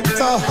to work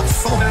to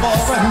hustle for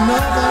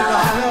another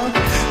dollar?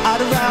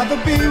 I'd rather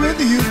be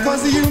with you,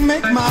 'cause you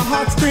make my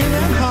heart scream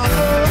and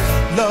holler.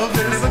 Love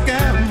is a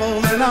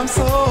gamble, and I'm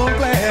so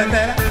glad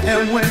that I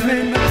am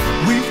winning.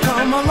 We've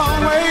come a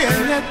long way,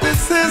 and yet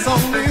this is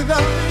only the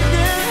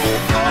beginning.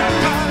 Oh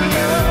my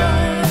love,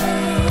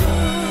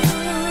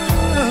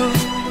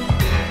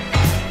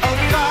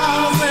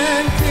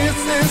 1,000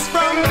 kisses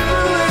from you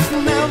is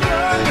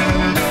never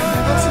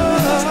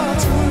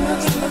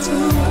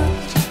too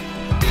much.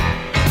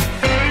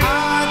 I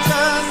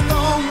just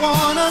don't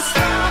wanna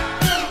stop.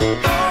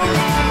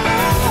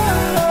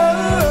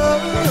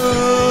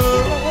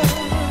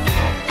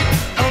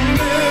 A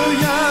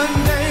million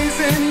days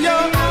in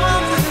your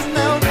arms is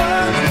never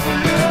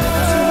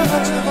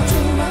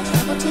too much.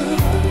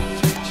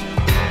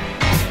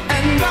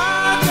 And I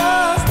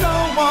just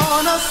don't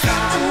wanna stop.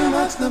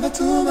 Never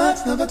too much,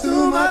 never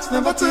too much,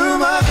 never too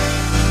much.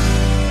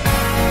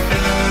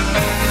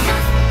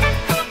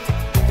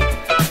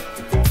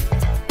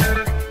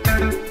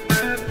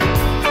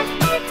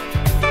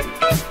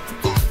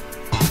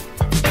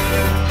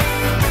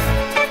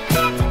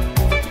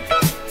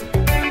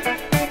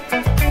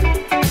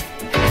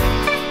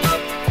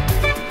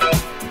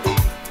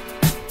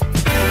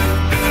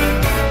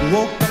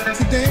 Woke up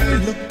today,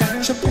 looked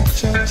at your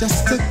picture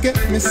just to get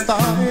me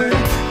started.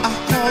 I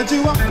called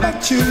you up,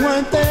 but you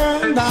weren't there,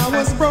 and I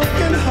was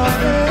broken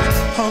hearted.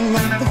 Hung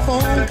up the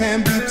phone,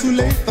 can't be too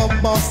late. The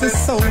boss is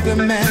so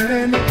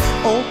demanding.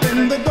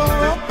 Open the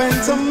door up,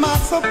 and to my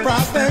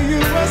surprise, there you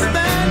were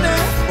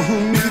standing. Who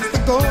needs to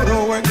go to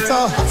work to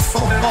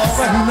hustle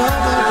for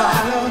another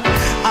dollar?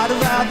 I'd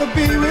rather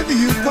be with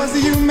you, 'cause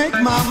you make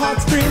my heart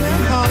scream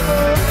and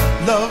holler.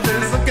 Love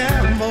is a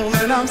gamble,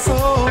 and I'm so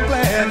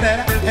glad that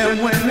I am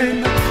winning.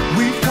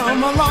 We've come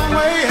a long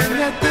way, and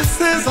yet this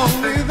is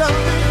only the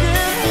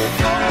beginning.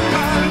 Oh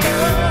my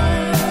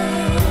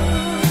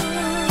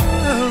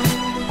love,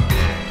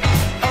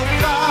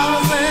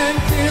 1,000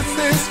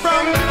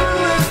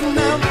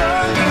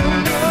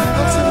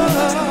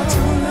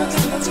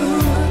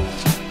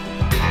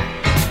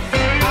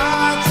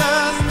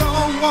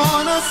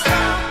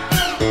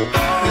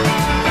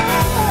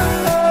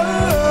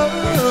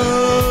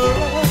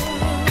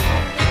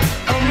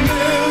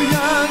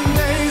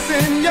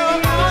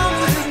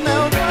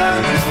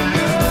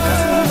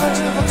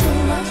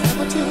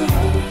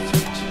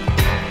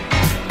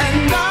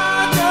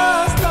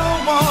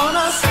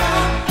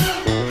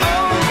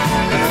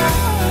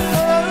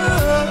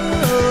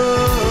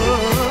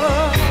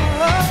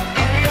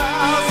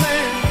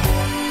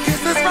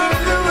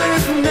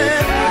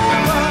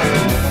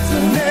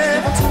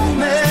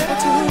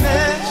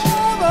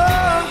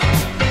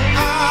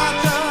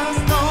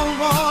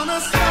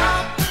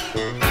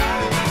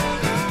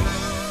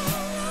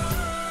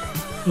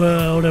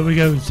 Well, there we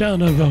go.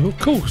 Sound of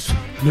course,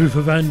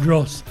 Luther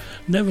Vandross.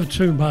 Never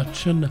too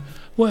much, and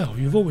well,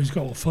 you've always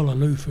got to follow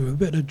Luther with a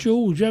bit of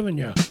George, haven't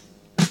you?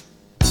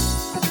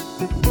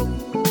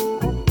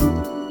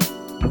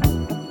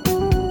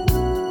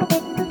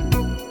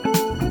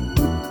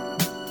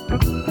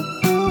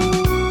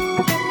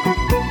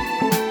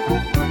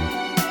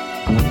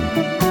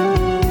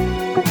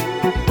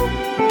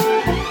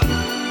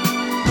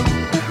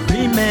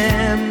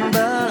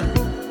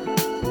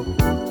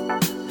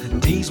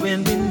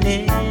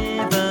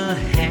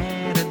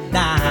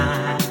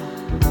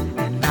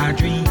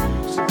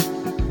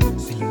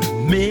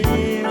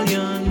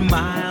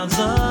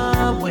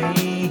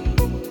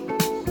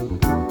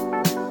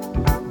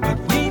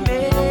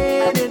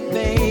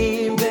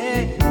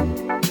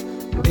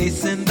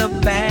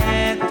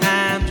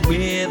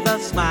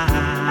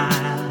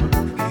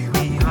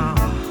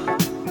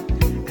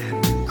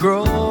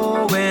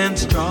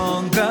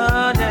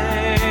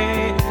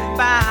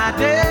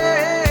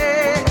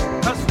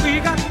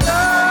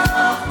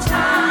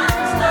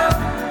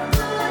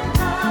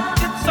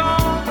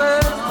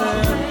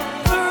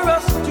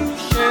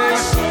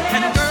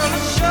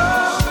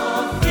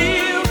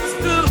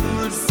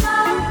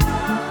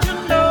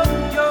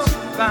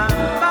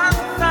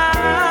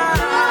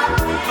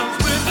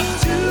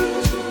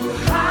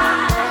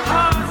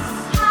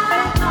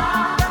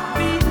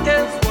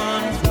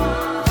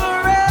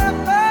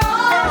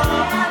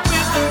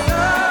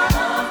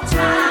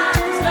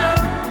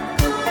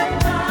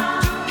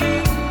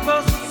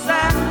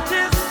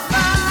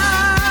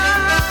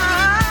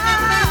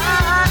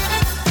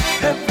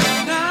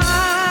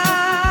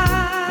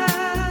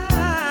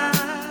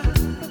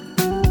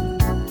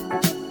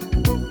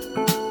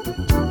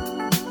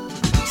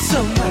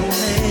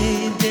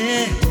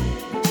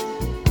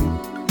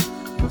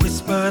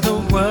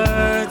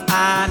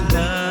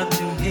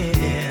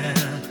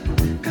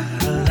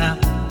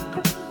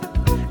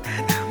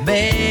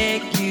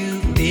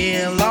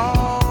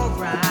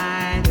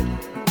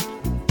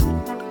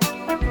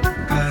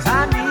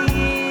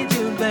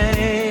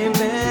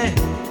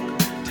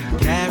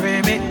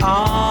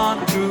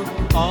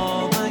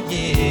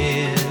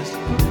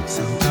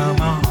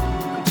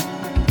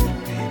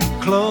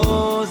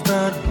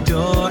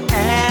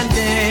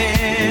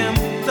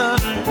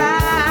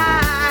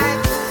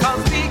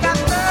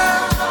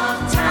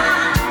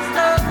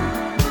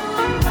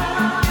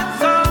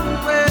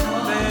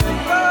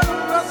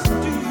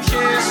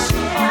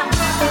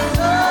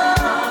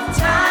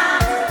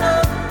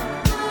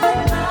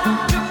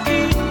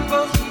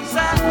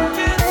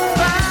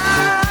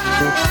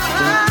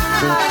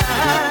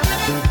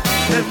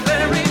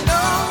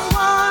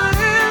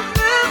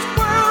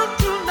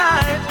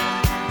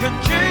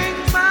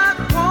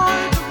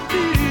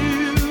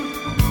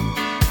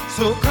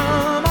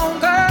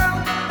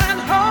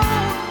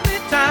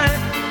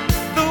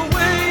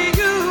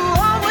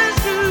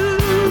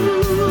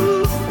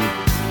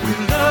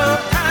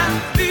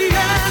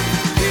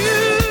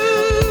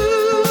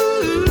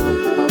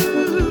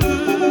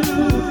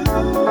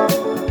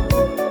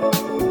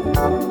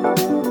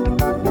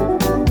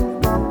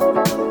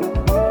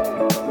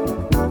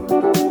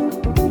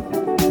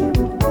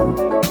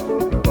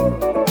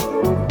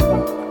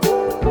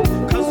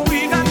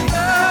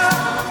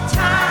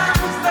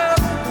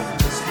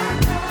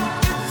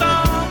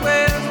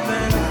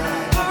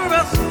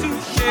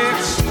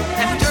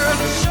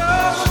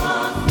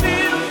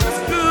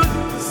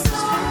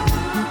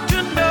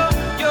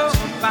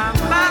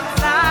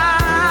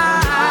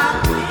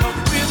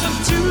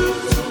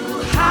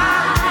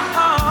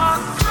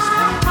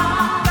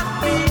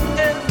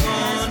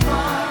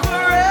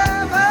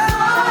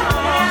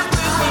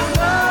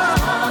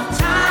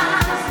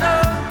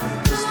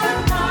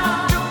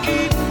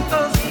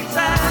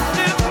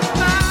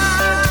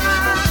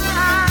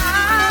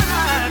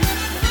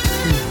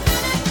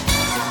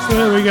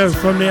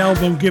 From the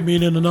album Get Me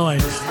In the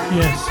Night,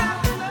 yes,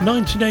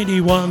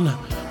 1981,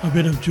 a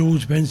bit of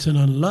George Benson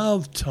and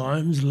Love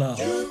Times Love.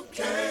 You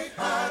can't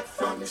hide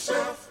from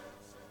yourself.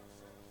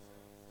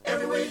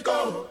 Everywhere you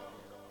go,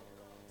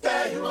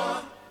 there you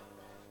are.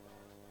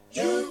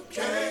 You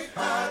can't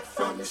hide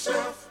from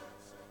yourself.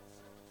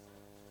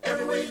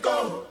 Everywhere you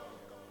go,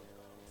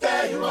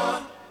 there you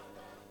are.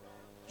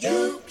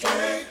 You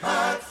can't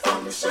hide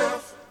from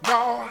yourself.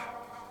 No.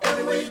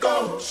 Everywhere you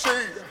go, see.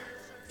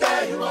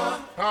 There you are.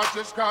 I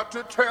just got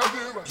to tell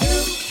you.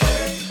 You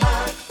can't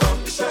hide from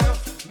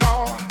yourself.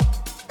 No.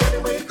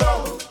 Anywhere you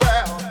go.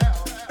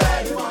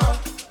 There you are.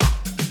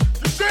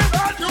 You see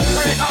that? You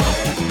can't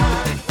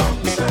hide from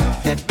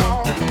yourself. No.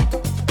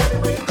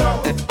 Anywhere you go.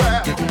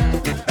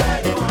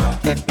 There you are.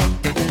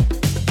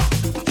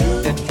 You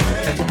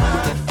can't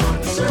hide from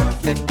yourself.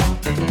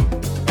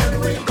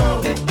 Anywhere you go.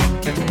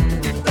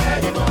 There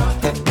you are.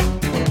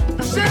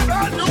 You see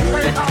that? You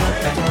can't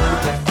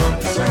hide from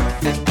yourself.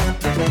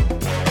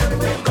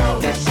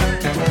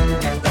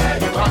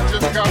 I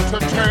just got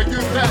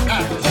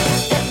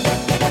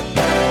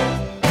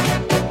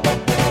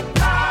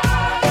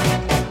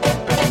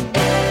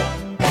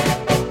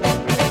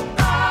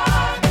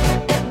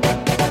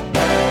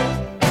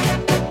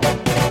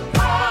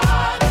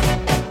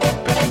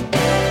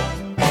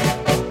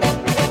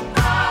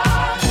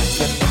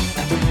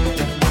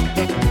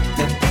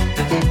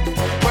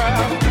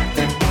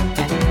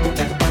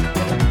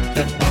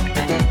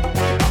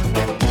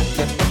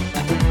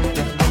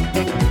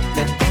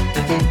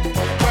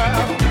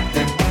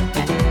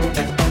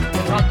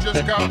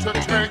got to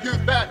tell you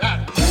that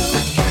you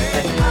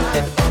can't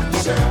hide from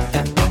yourself.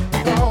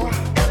 Oh,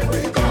 here we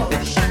go.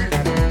 See,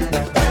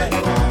 there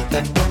you are.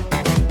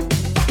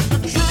 The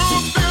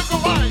truth is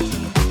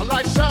a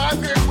light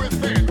shining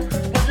within.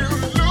 When you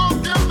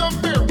look in the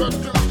mirror,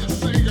 do you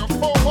see a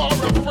foe or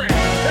a friend?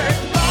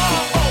 Can't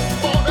lie,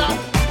 won't out,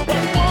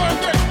 but one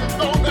day you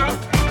know now.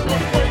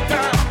 Gonna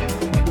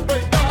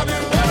break down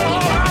and let it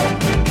all out.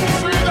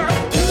 See that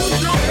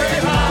you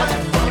can't hide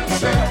from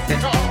yourself.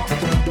 No.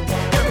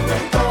 Here we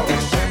go.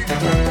 See,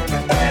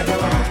 there you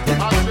are.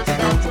 I just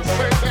got to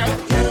say that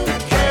you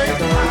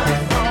can't hide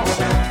from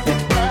yourself.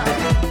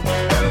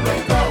 Here we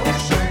go.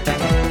 See,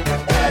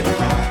 there you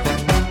are.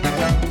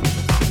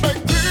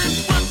 Make peace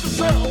with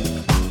yourself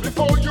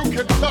before you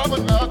can love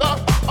another.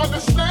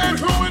 Understand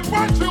who and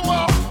what you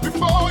are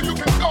before you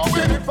can go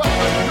any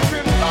further. You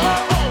can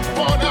love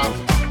one out,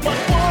 but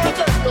one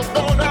day you'll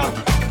go now.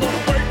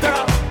 Gonna break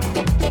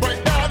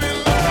down and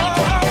let it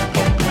all out.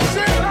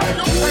 See that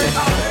you can't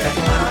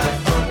hide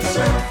from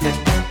yourself.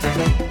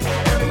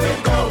 Here we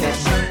go.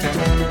 See,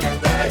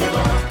 there you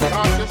are.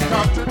 I just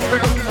got to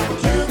tell you,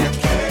 you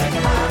can't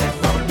hide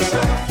from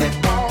yourself.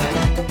 Oh,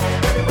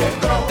 here we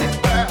go.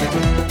 There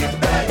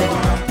you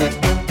are.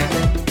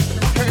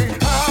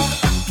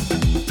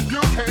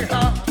 You can't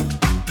hide.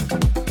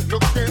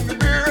 Look in the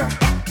mirror.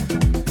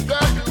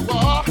 There you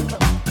are.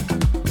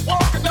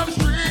 Walking down the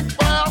street,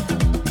 well,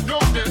 no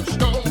there's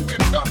no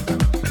window.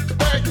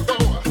 There you go.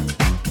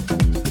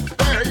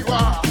 There you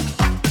are.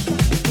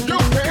 You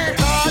can't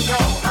hide,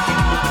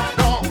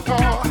 no.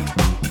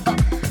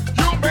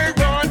 You may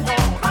run, no.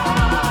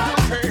 You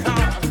can't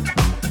hide.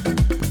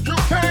 You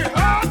can't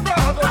hide,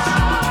 brothers.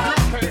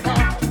 You can't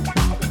hide.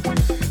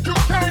 You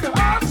can't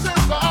hide,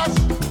 sisters.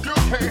 You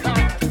can't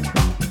hide.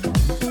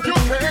 You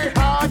can't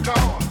hide, no.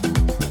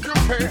 You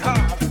can't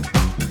hide.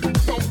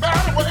 No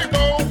matter where you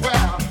go,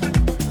 well,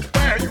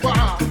 there you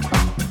are.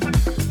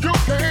 You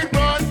can't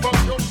run from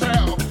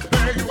yourself.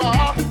 There you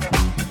are.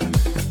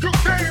 You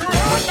can't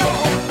run, no.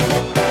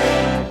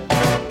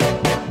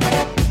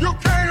 You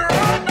can't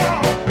run, no.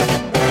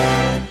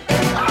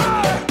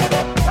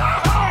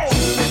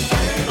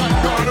 My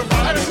God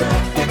Almighty,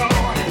 no.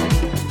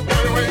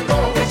 There you go.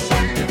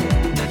 See,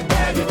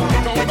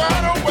 no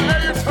matter where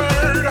you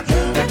turn,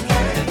 well,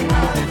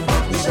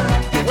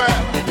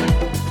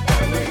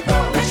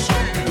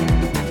 see,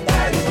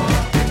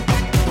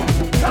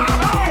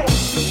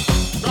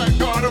 my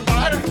God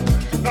Almighty,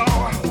 no.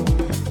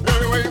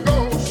 There you go.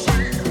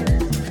 See,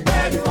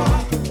 there you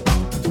are.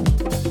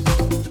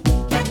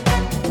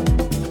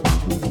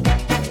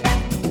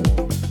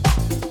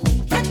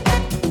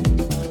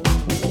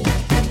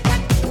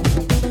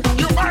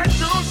 You might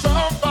do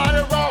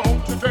somebody wrong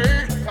today,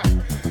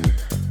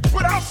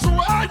 but I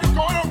swear you're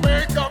gonna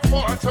make up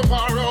for it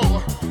tomorrow.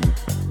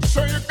 So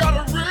you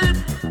gotta reap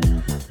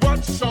what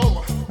you sow.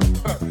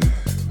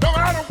 No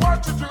matter what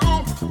you do,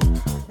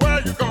 where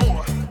you go,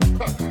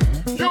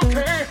 you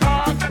can't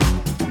hide.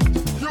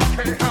 You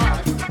can't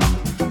hide.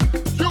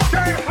 You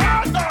can't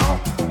hide now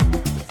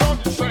from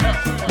yourself.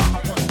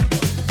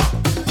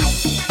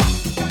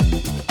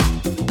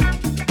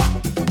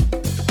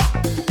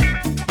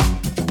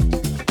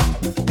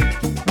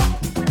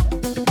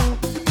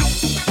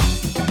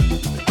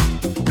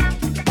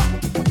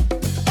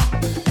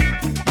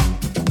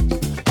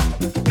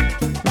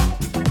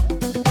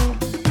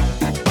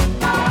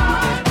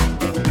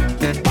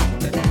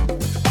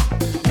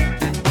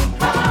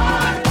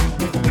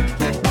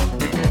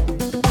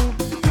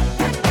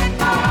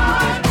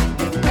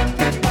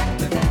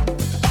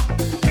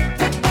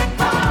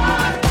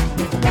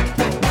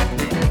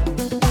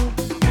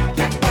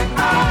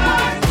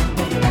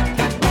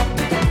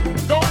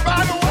 No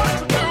matter what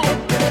you do,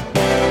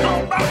 no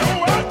matter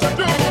what you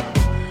do,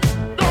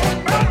 no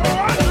matter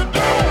what you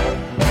do,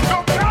 no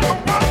matter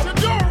what you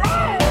do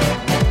wrong,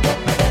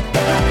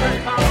 you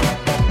can't hide.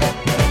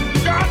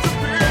 You got to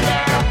be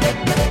there.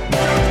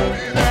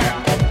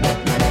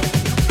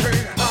 You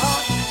can't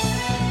hide.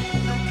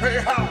 You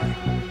can't hide.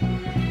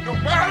 No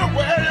matter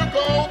where you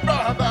go,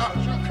 brother,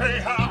 you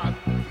can't hide.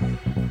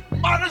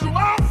 Might as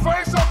well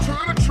face up to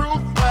the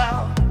truth now.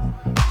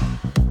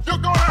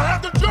 You're gonna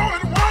have to do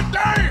it one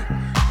day.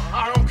 I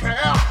don't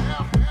care.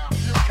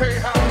 You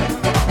can't hide.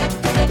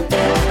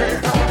 You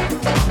can't hide.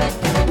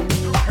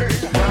 You can't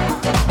hide.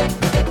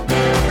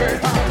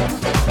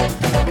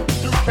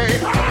 You can't hide. You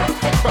can't hide.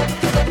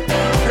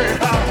 You can't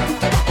hide.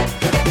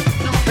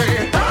 You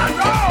can't hide.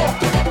 No.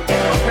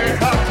 You can't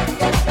hide.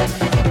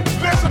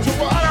 Listen to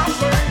what I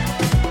say.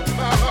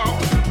 Now,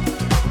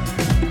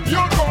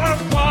 you're gonna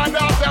find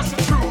out that's the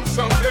truth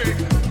someday.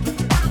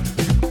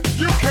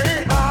 You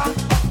can't hide.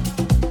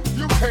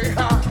 You can't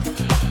hide.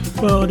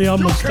 Well, the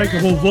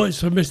unmistakable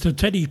voice of Mr.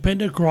 Teddy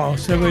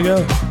Pendergrass. There we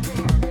go.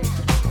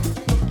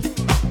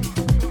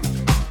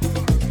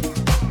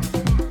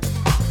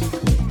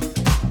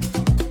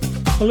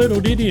 A little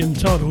ditty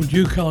entitled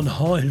You Can't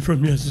Hide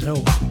From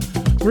Yourself.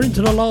 We're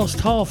into the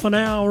last half an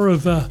hour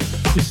of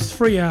this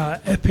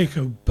 3-hour epic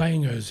of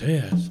bangers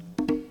here.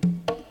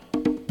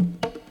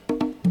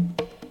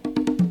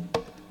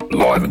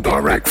 Live Live and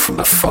direct from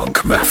the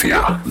Funk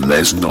Mafia,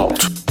 Les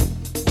Not.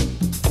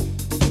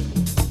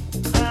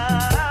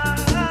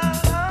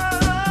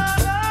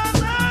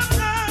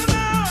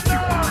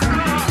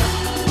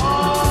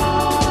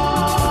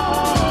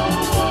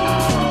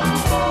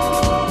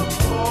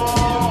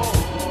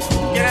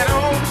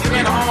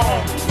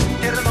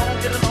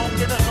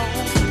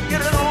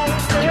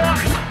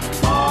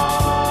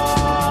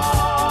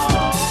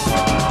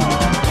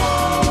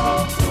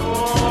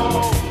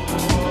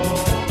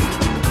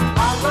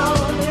 I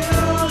love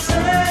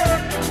music.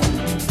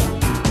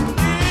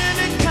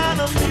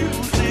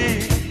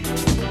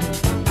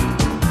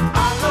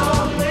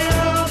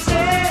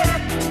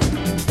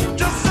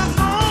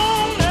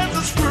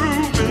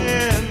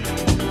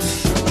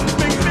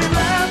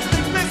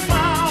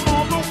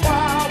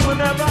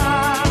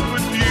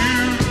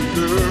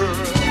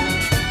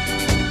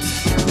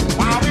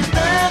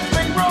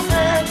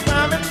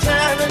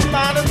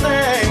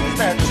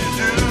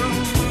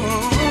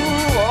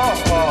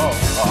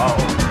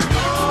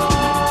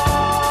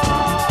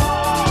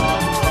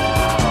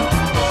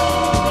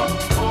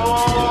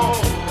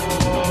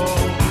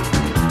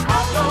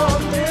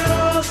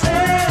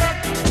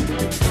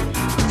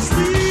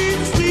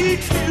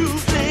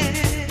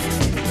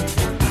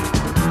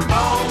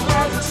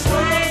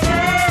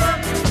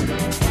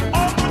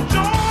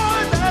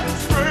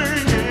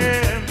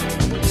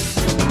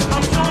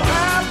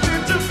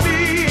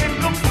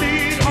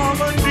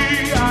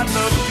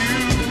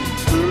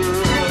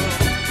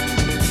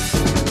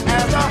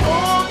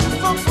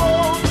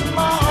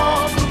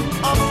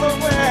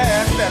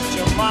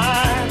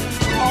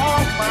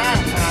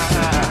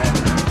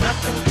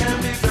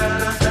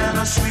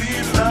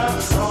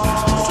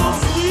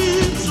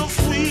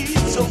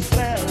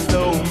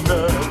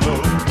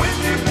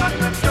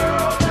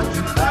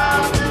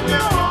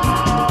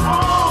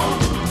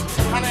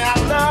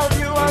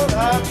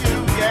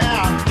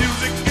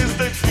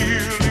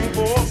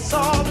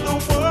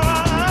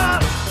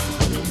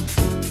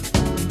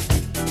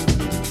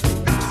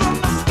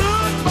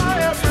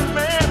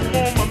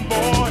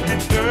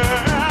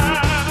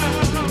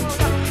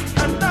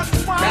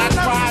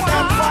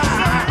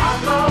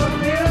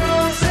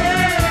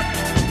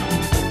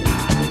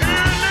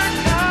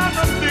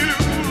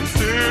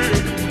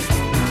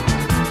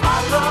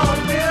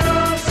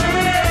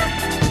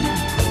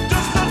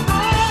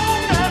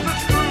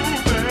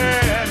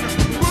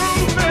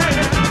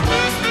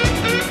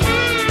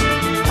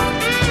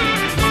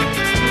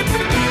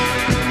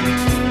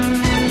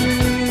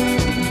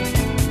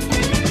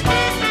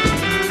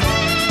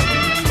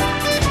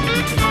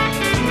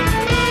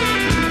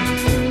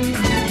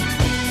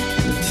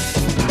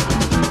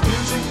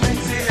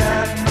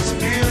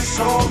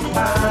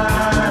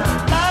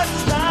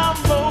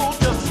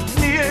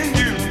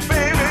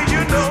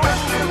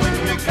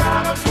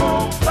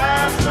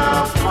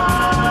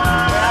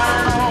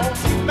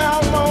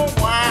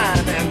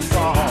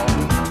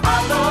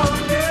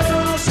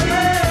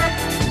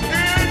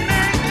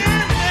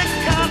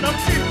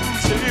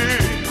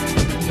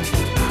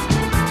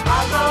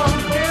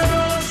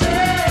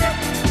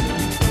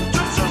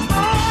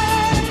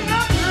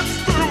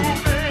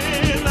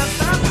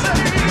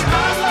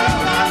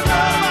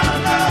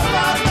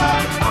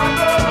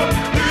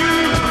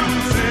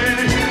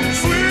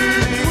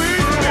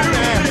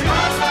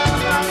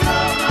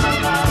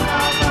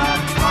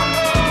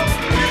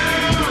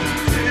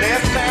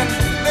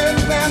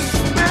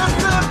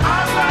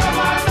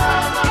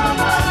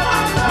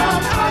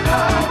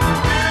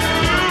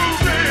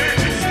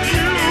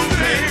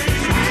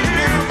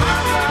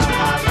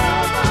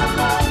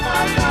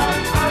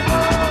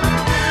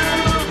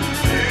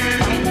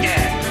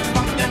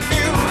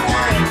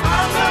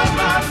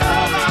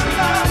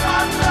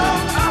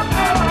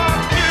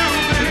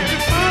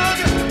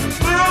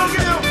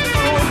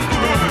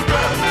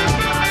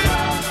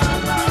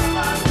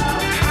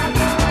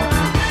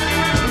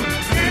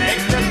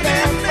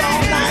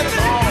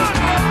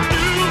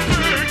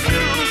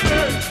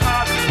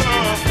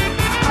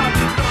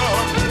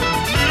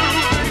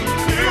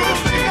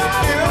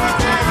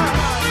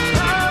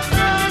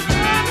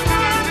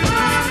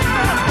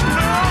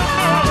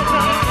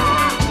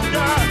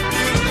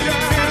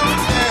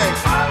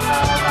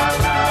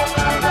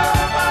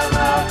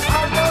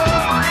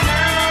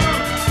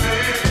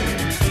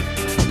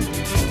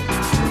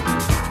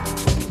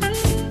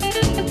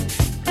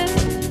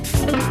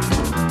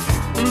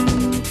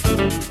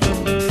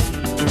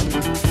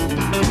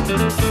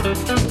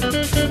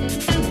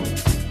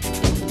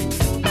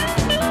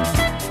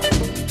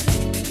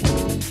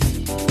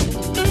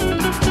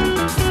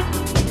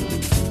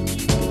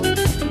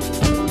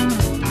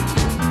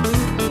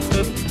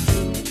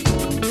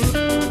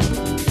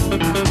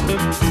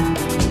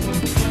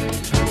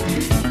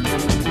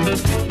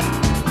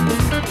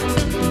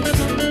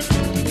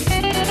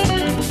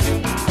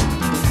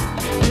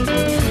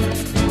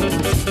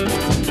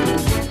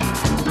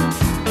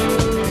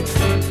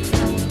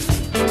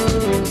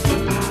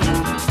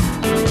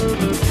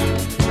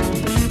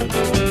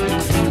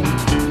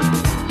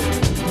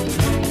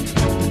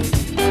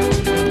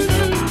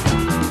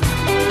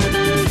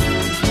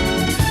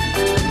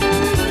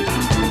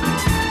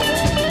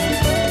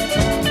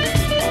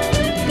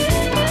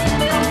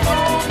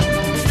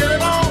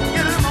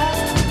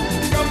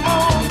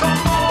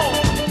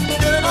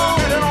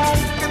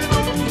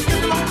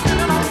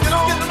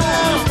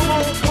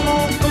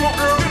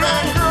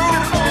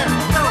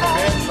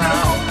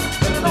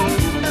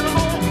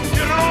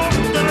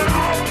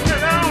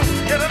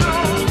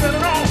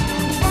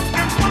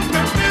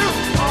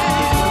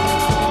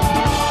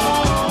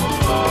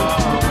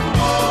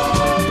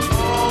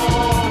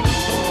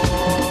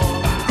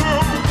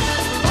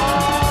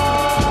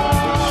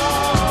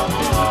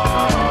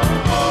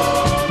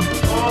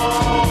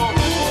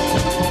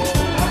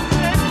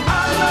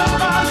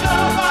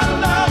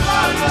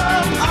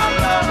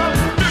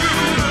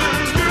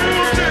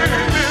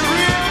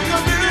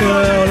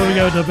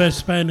 go, the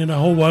best band in the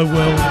whole wide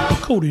world,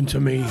 according to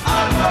me.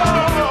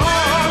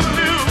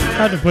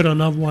 Had to put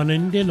another one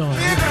in, didn't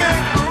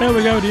I? There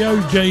we go, the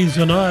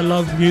OJs and I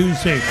Love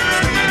Music.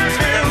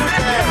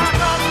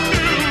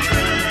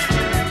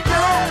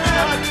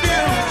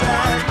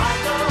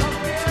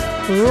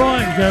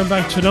 Right, going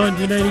back to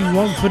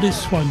 1981 for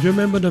this one. Do you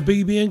remember the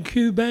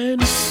BB&Q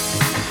band?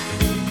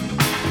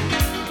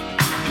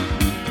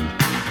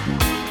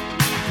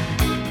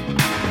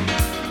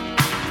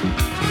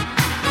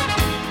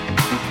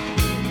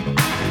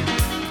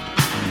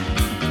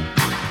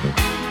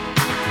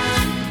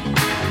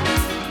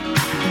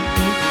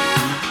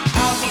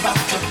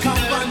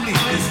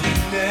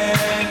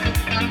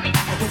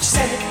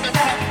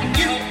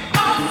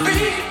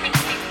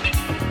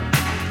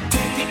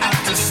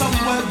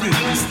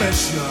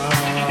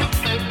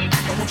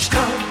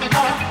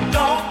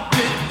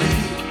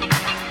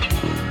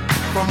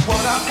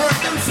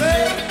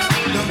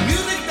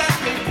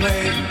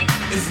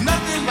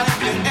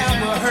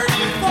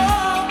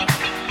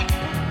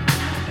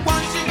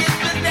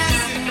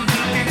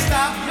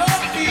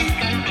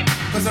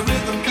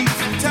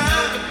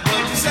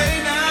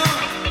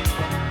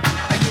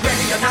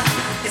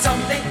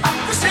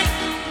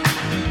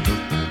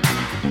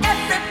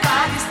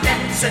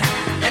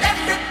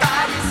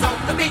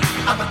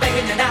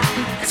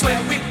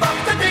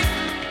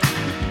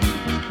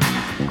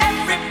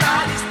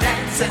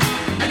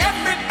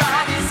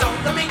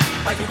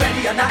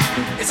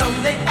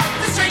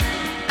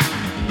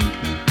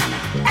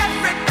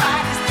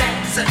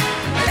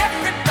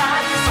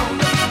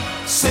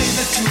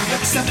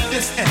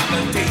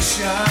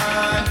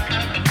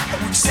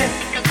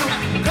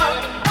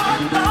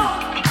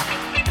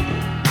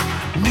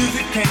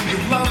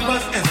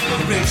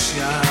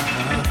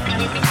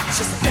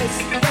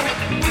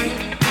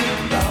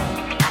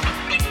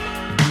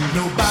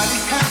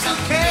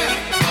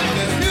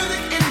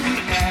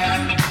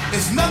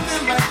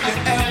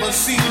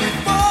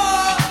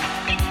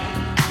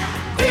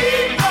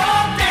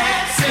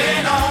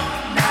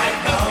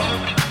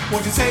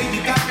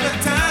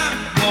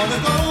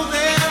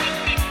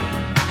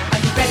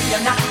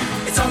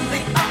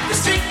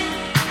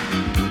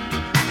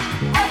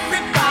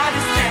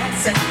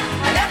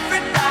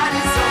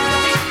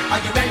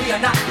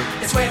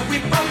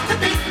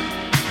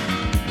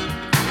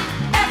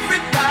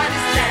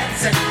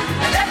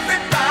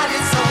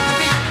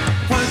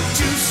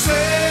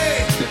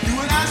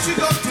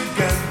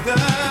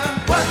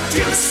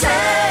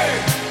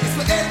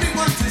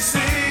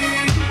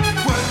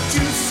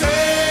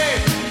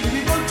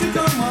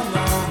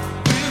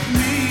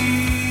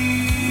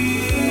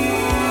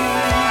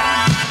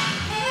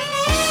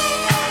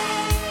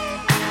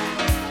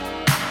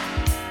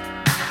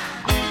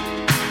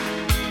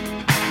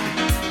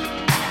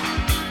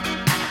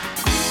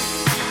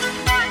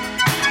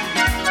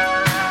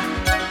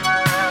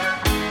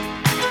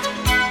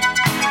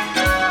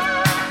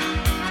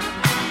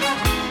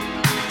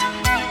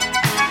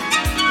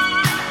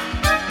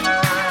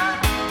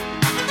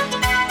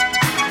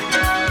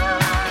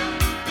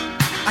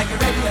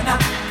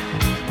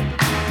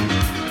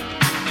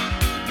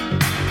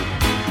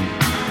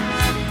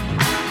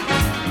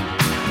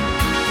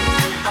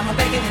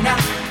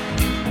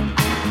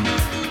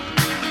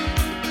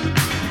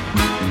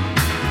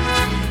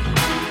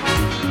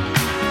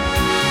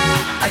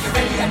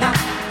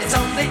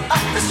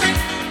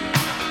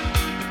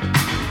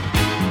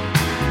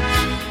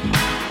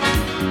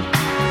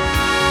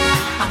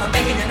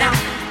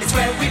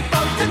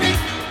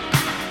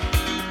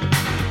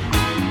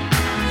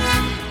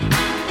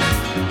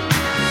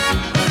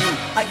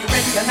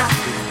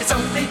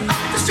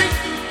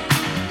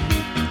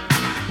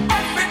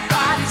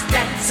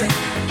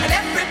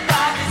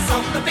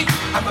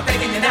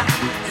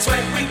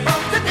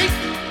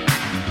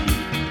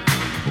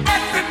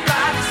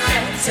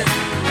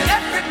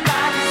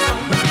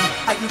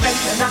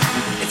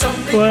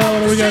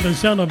 The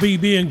sound of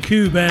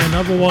BB&Q band,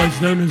 otherwise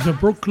known as the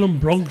Brooklyn,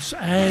 Bronx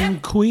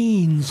and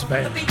Queens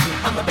band.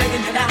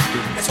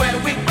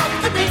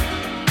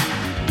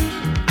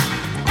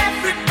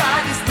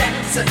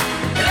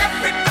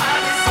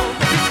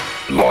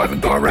 Live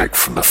and direct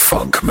from the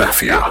Funk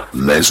Mafia,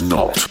 Les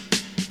Not.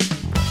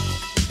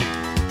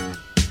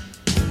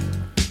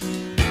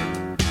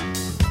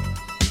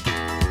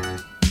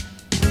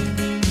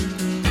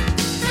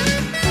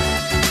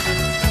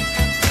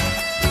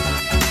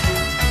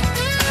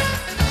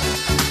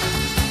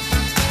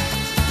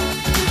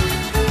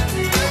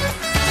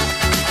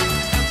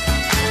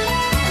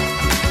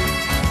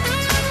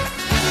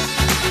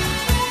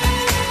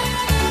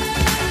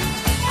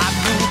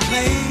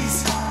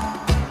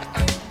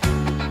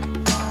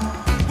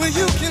 Where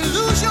you can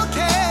lose your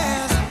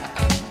cares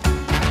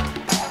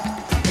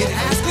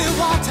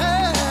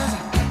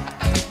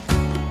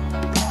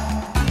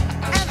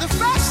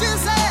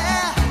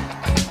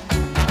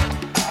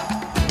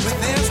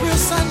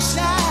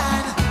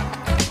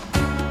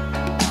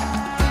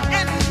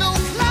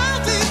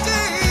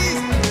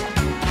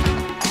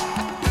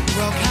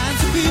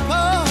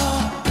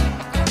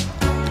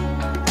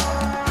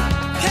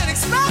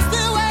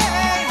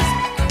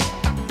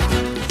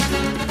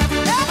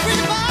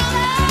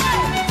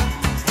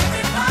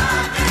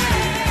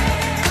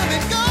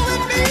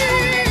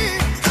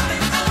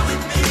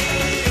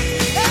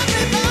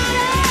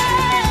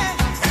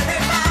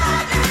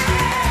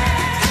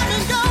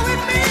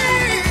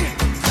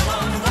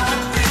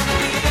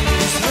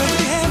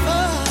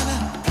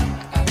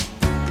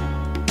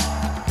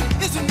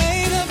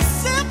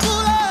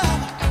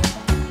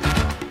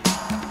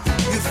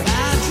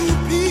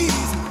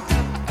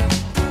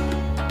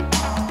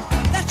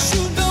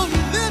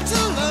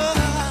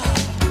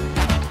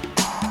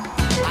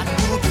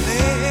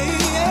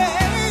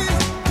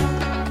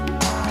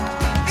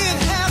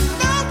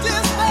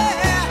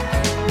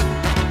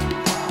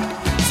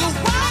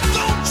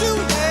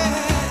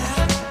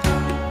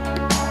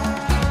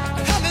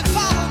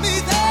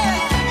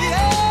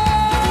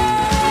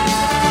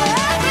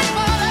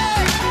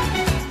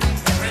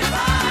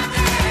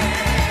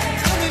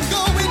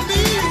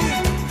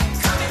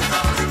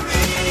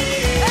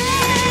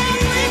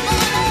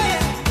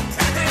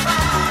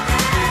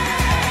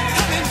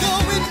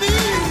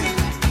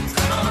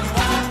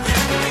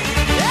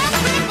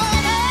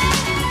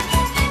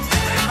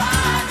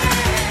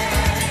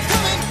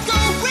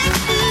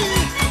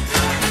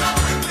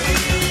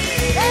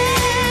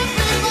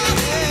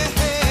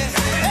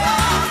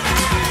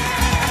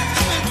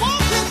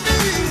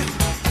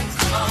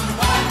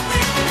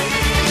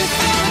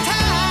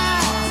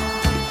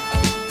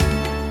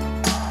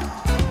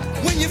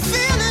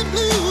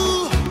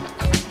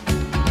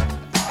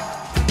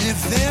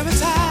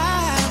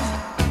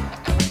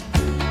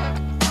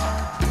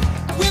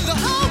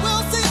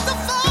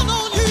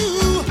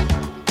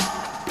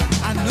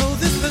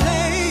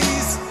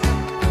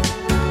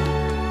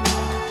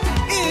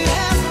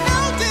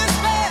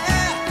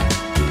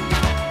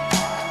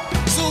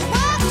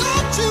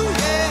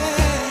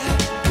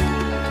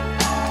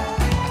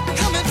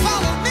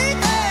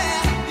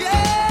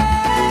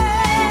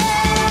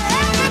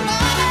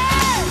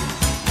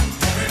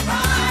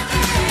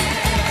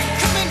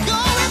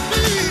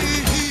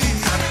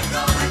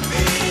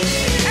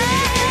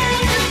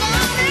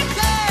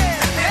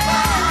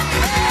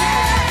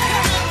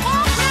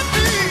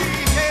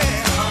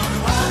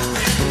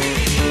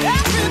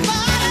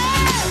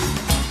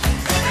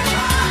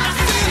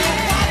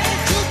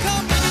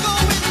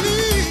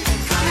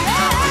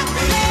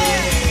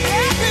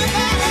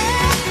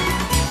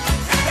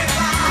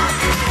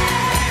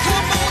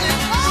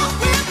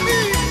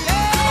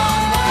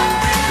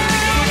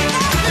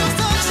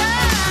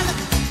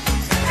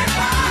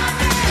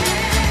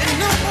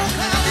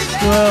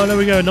Well, there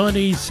we go,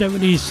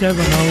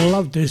 1977. I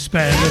love this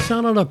band. The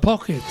Sound of the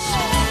Pockets.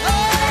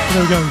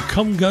 There we go,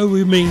 Come Go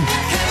With Me.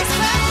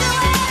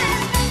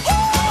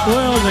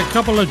 Well, there's a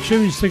couple of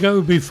tunes to go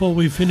before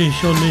we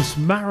finish on this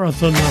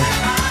marathon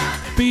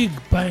of big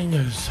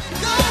bangers.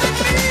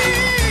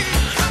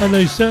 And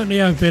they certainly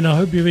have been. I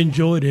hope you've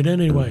enjoyed it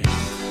anyway.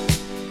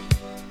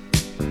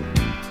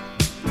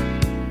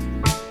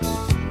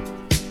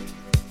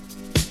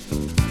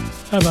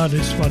 How about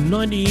this one?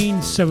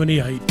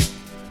 1978.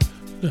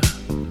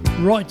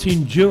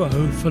 Writing duo,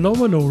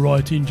 phenomenal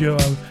writing duo,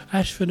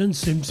 Ashford and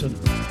Simpson.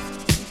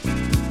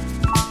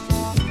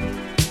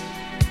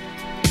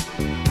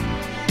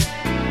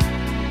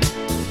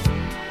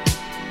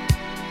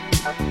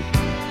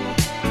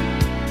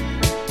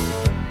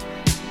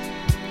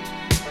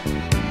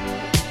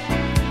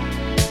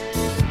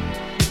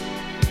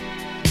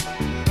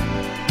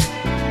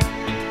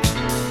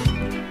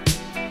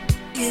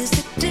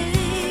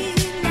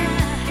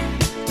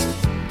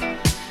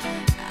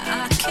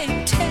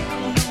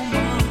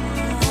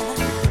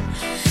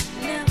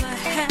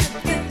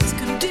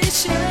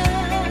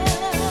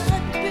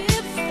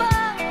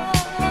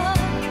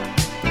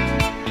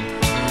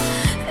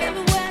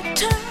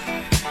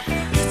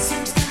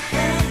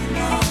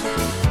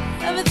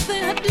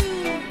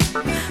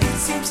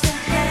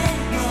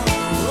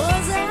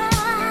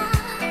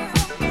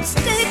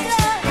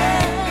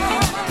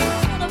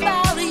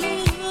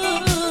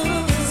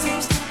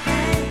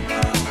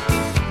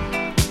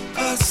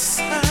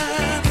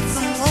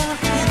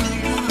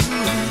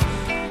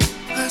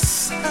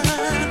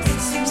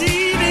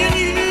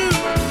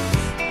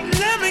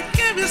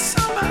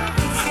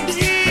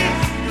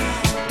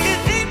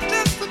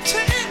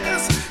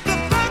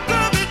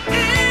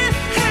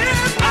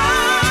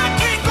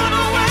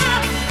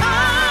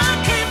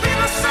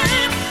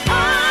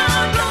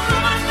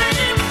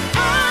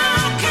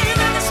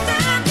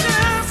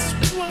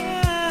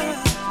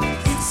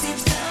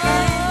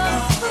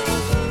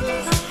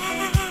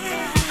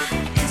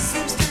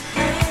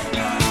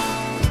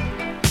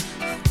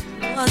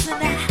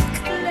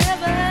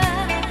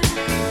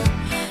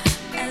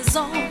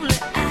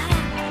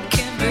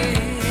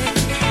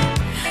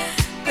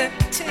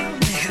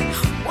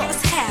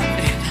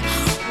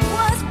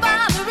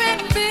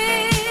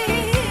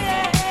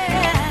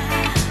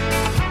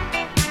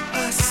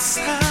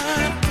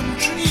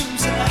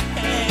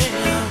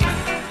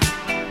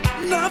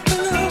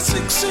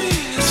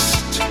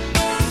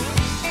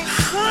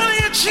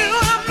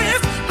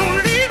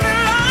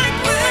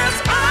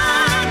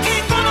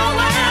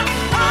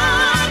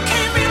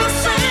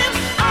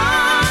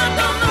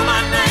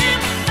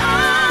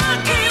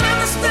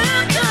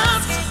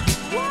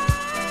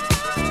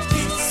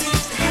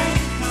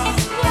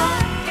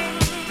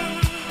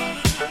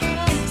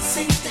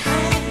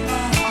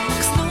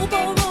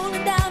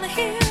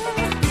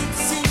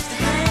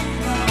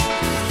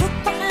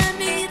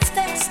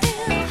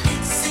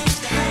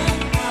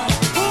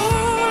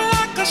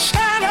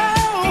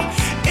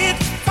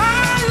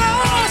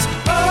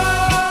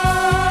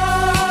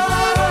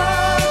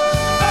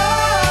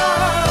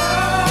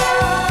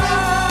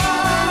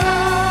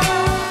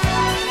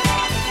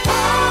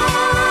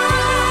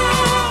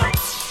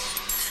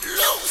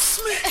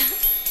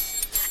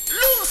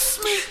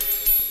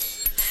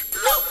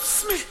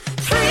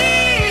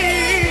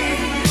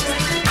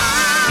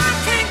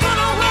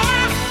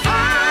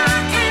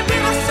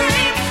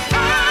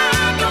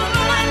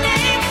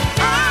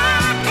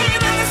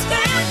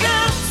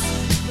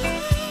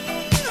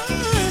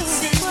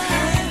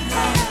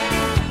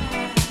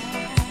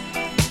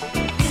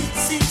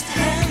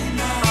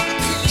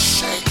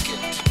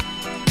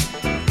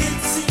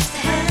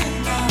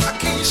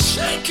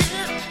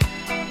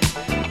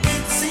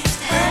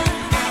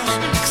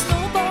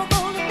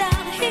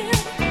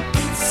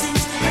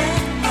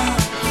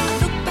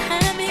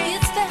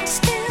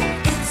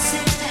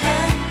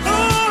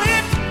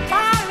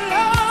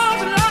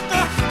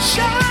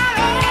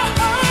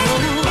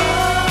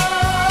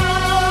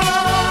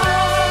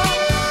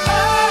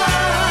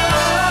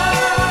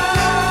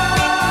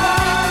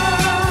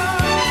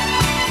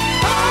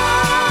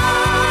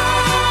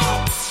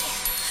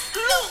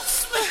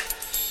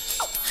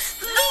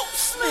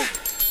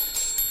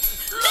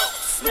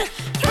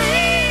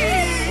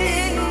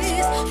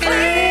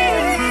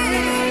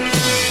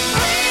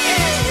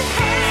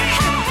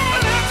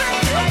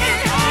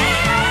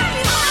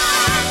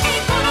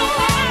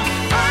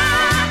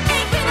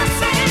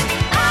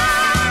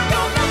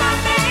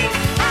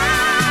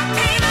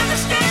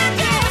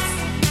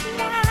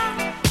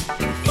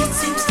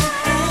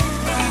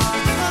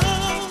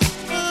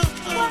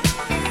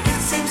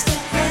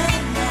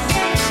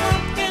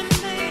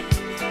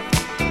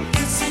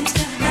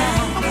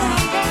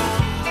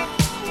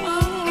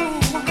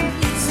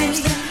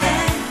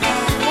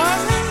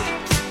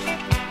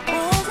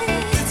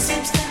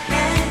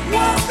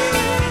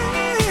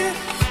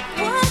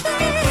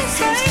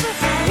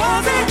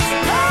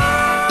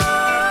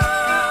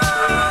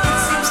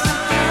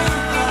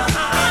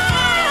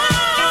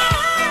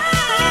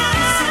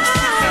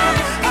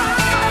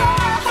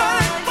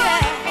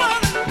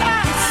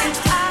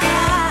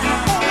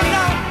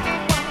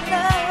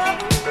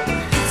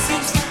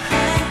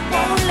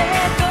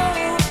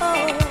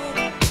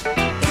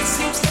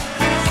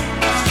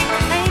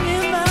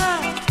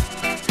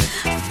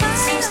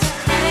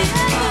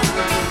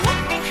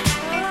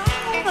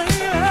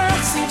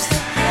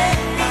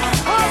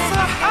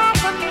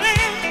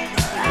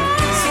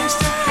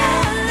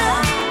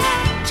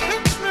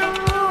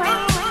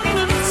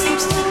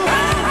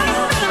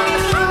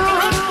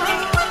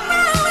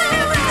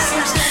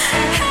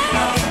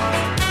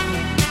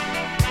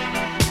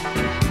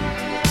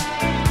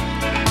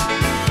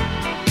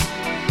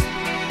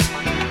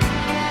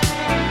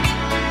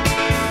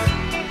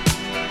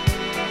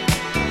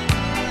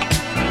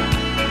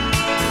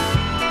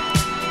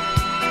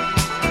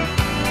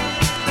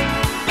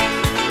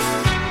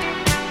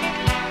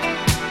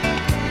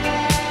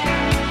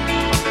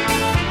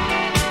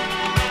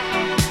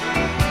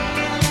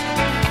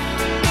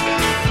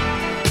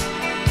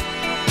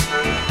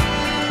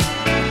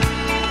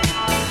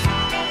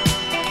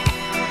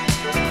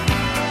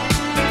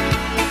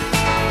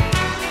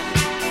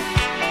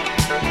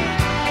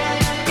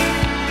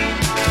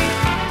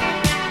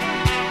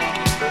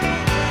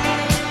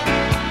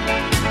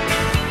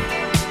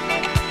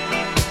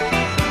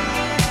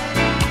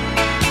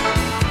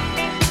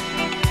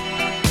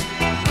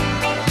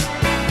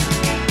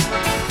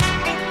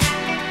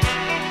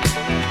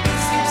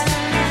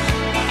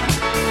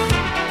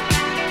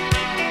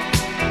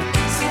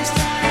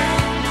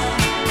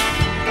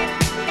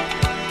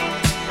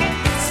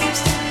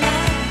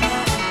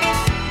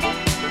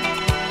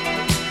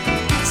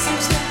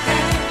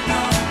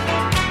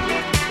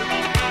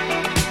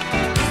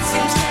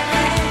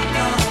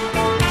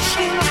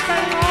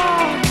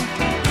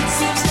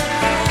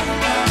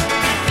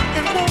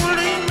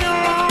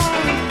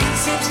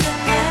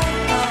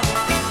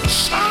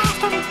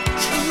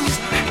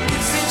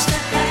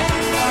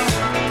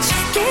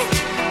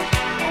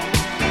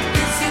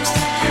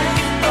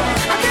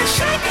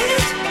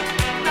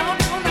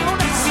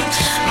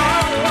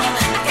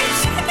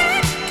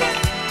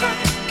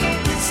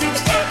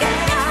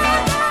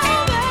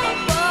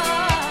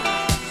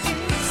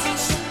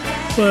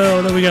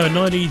 Well, there we go,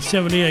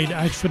 1978,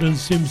 Ashford and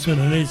Simpson,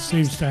 and it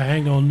seems to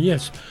hang on.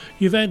 Yes,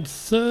 you've had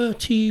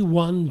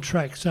 31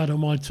 tracks out of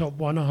my top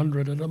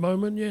 100 at the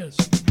moment, yes.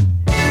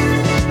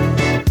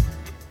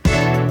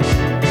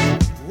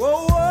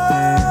 Whoa,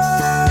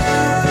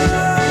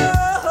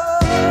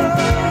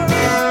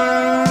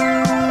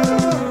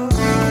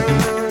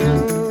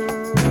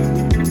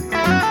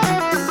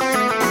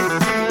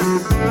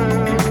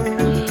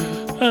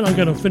 And I'm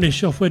going to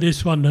finish off with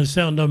this one, The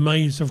Sound of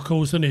Maze, of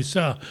course, and it's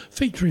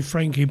featuring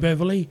Frankie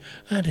Beverly,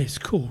 and it's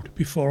called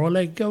Before I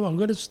Let Go. I'm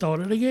going to start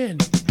it again.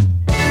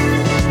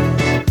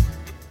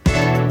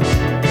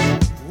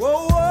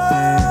 whoa,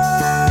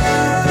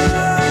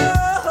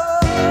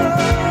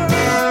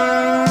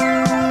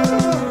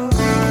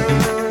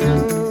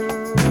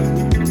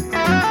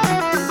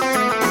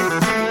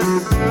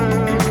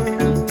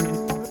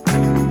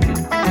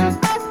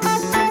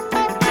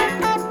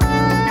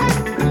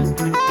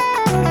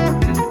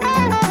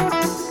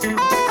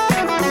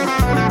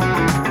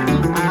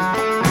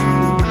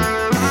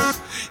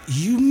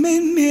 you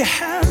made me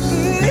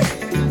happy.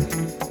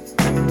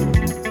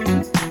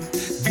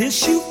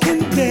 This you can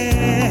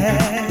bear.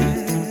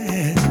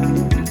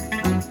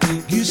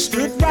 You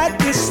stood right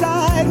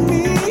beside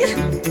me,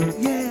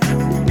 yeah,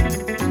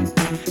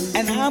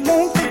 and I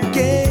won't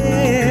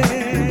forget.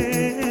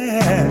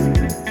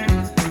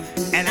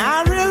 And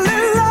I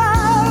really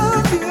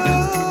love you.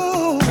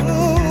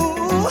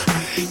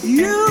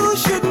 You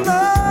should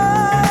know.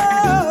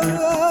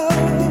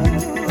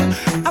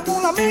 I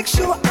wanna make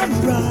sure I'm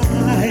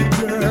right,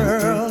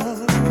 girl,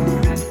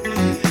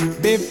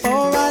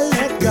 before I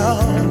let go.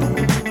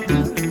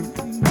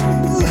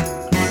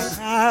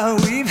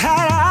 We've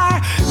had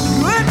our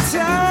good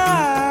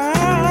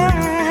time.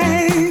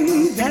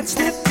 That's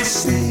not to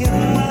say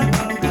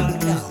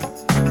no.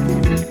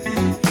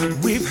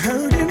 We've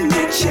hurting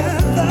each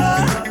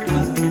other.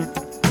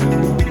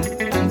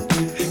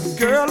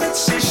 Girl,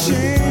 it's a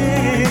shame.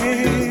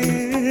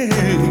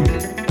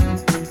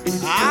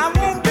 I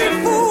won't be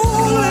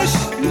foolish,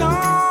 no.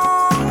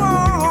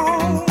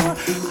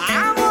 I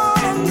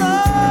wanna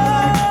know.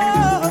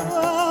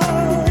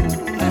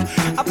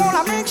 I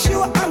wanna make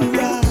sure I'm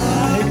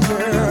right,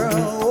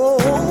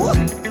 girl,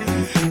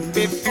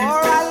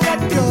 before I let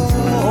go.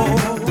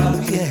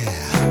 Yeah.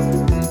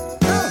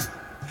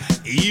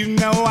 You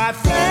know I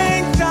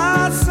think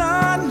the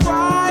sun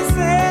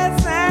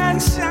rises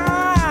and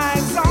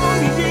shines on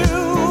you.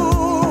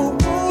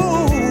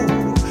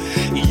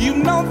 You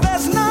know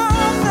there's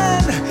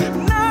nothing,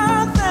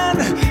 nothing,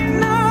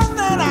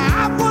 nothing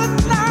I would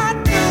not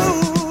do.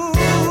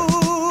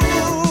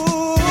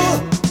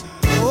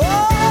 Oh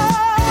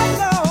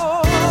no,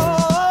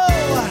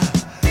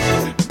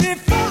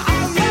 before I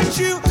let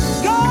you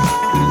go.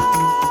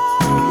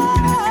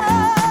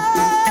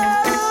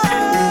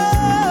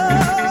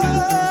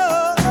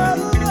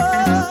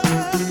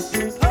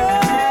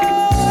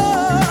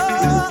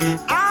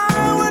 I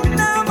would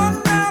never,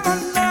 never,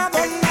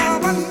 never,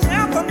 never,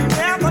 never,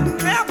 never,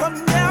 never,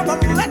 never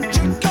let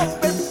you go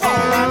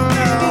before I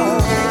know.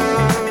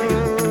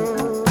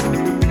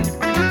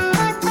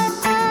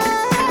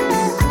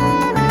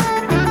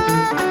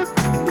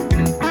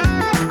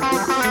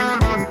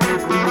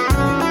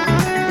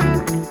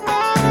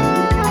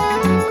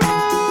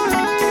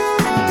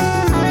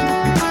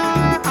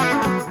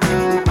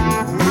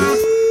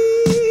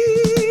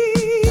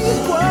 We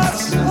were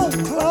so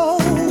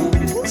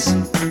close.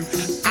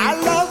 Our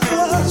love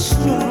was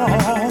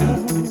strong.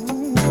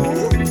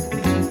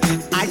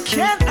 I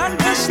can't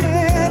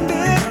understand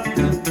it.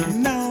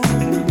 No.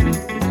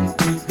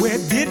 Where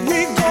did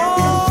we go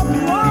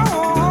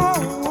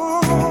wrong?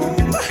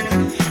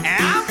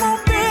 And I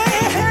won't be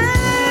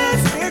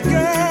hasty,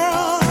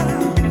 girl.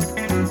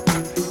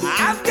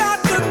 I've got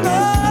to know.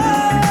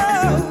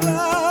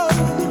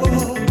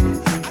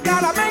 I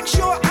gotta make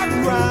sure I'm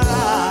right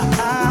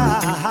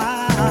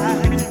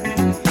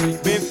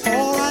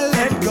before I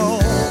let go.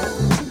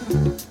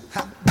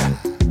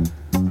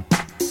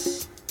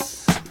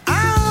 I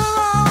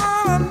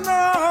wanna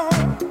know.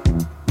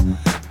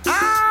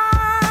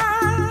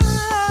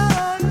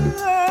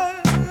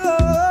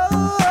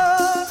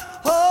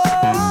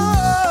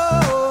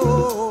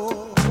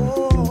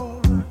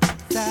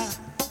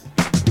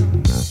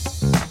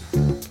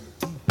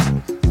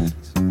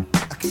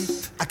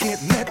 I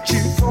can't let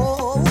you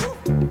go.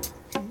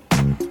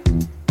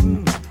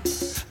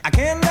 I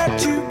can't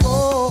let you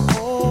go.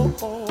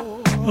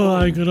 Oh,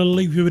 I'm going to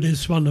leave you with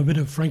this one, a bit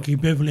of Frankie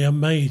Beverly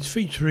and Maze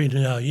featuring,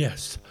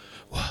 yes,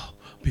 well,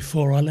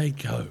 Before I Let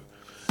Go.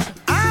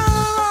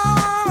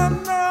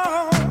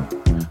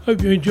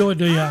 Hope you enjoyed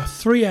the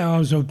 3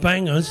 hours of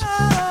bangers,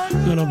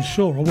 and I'm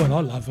sure, well,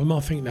 I love them. I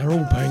think they're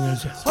all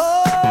bangers.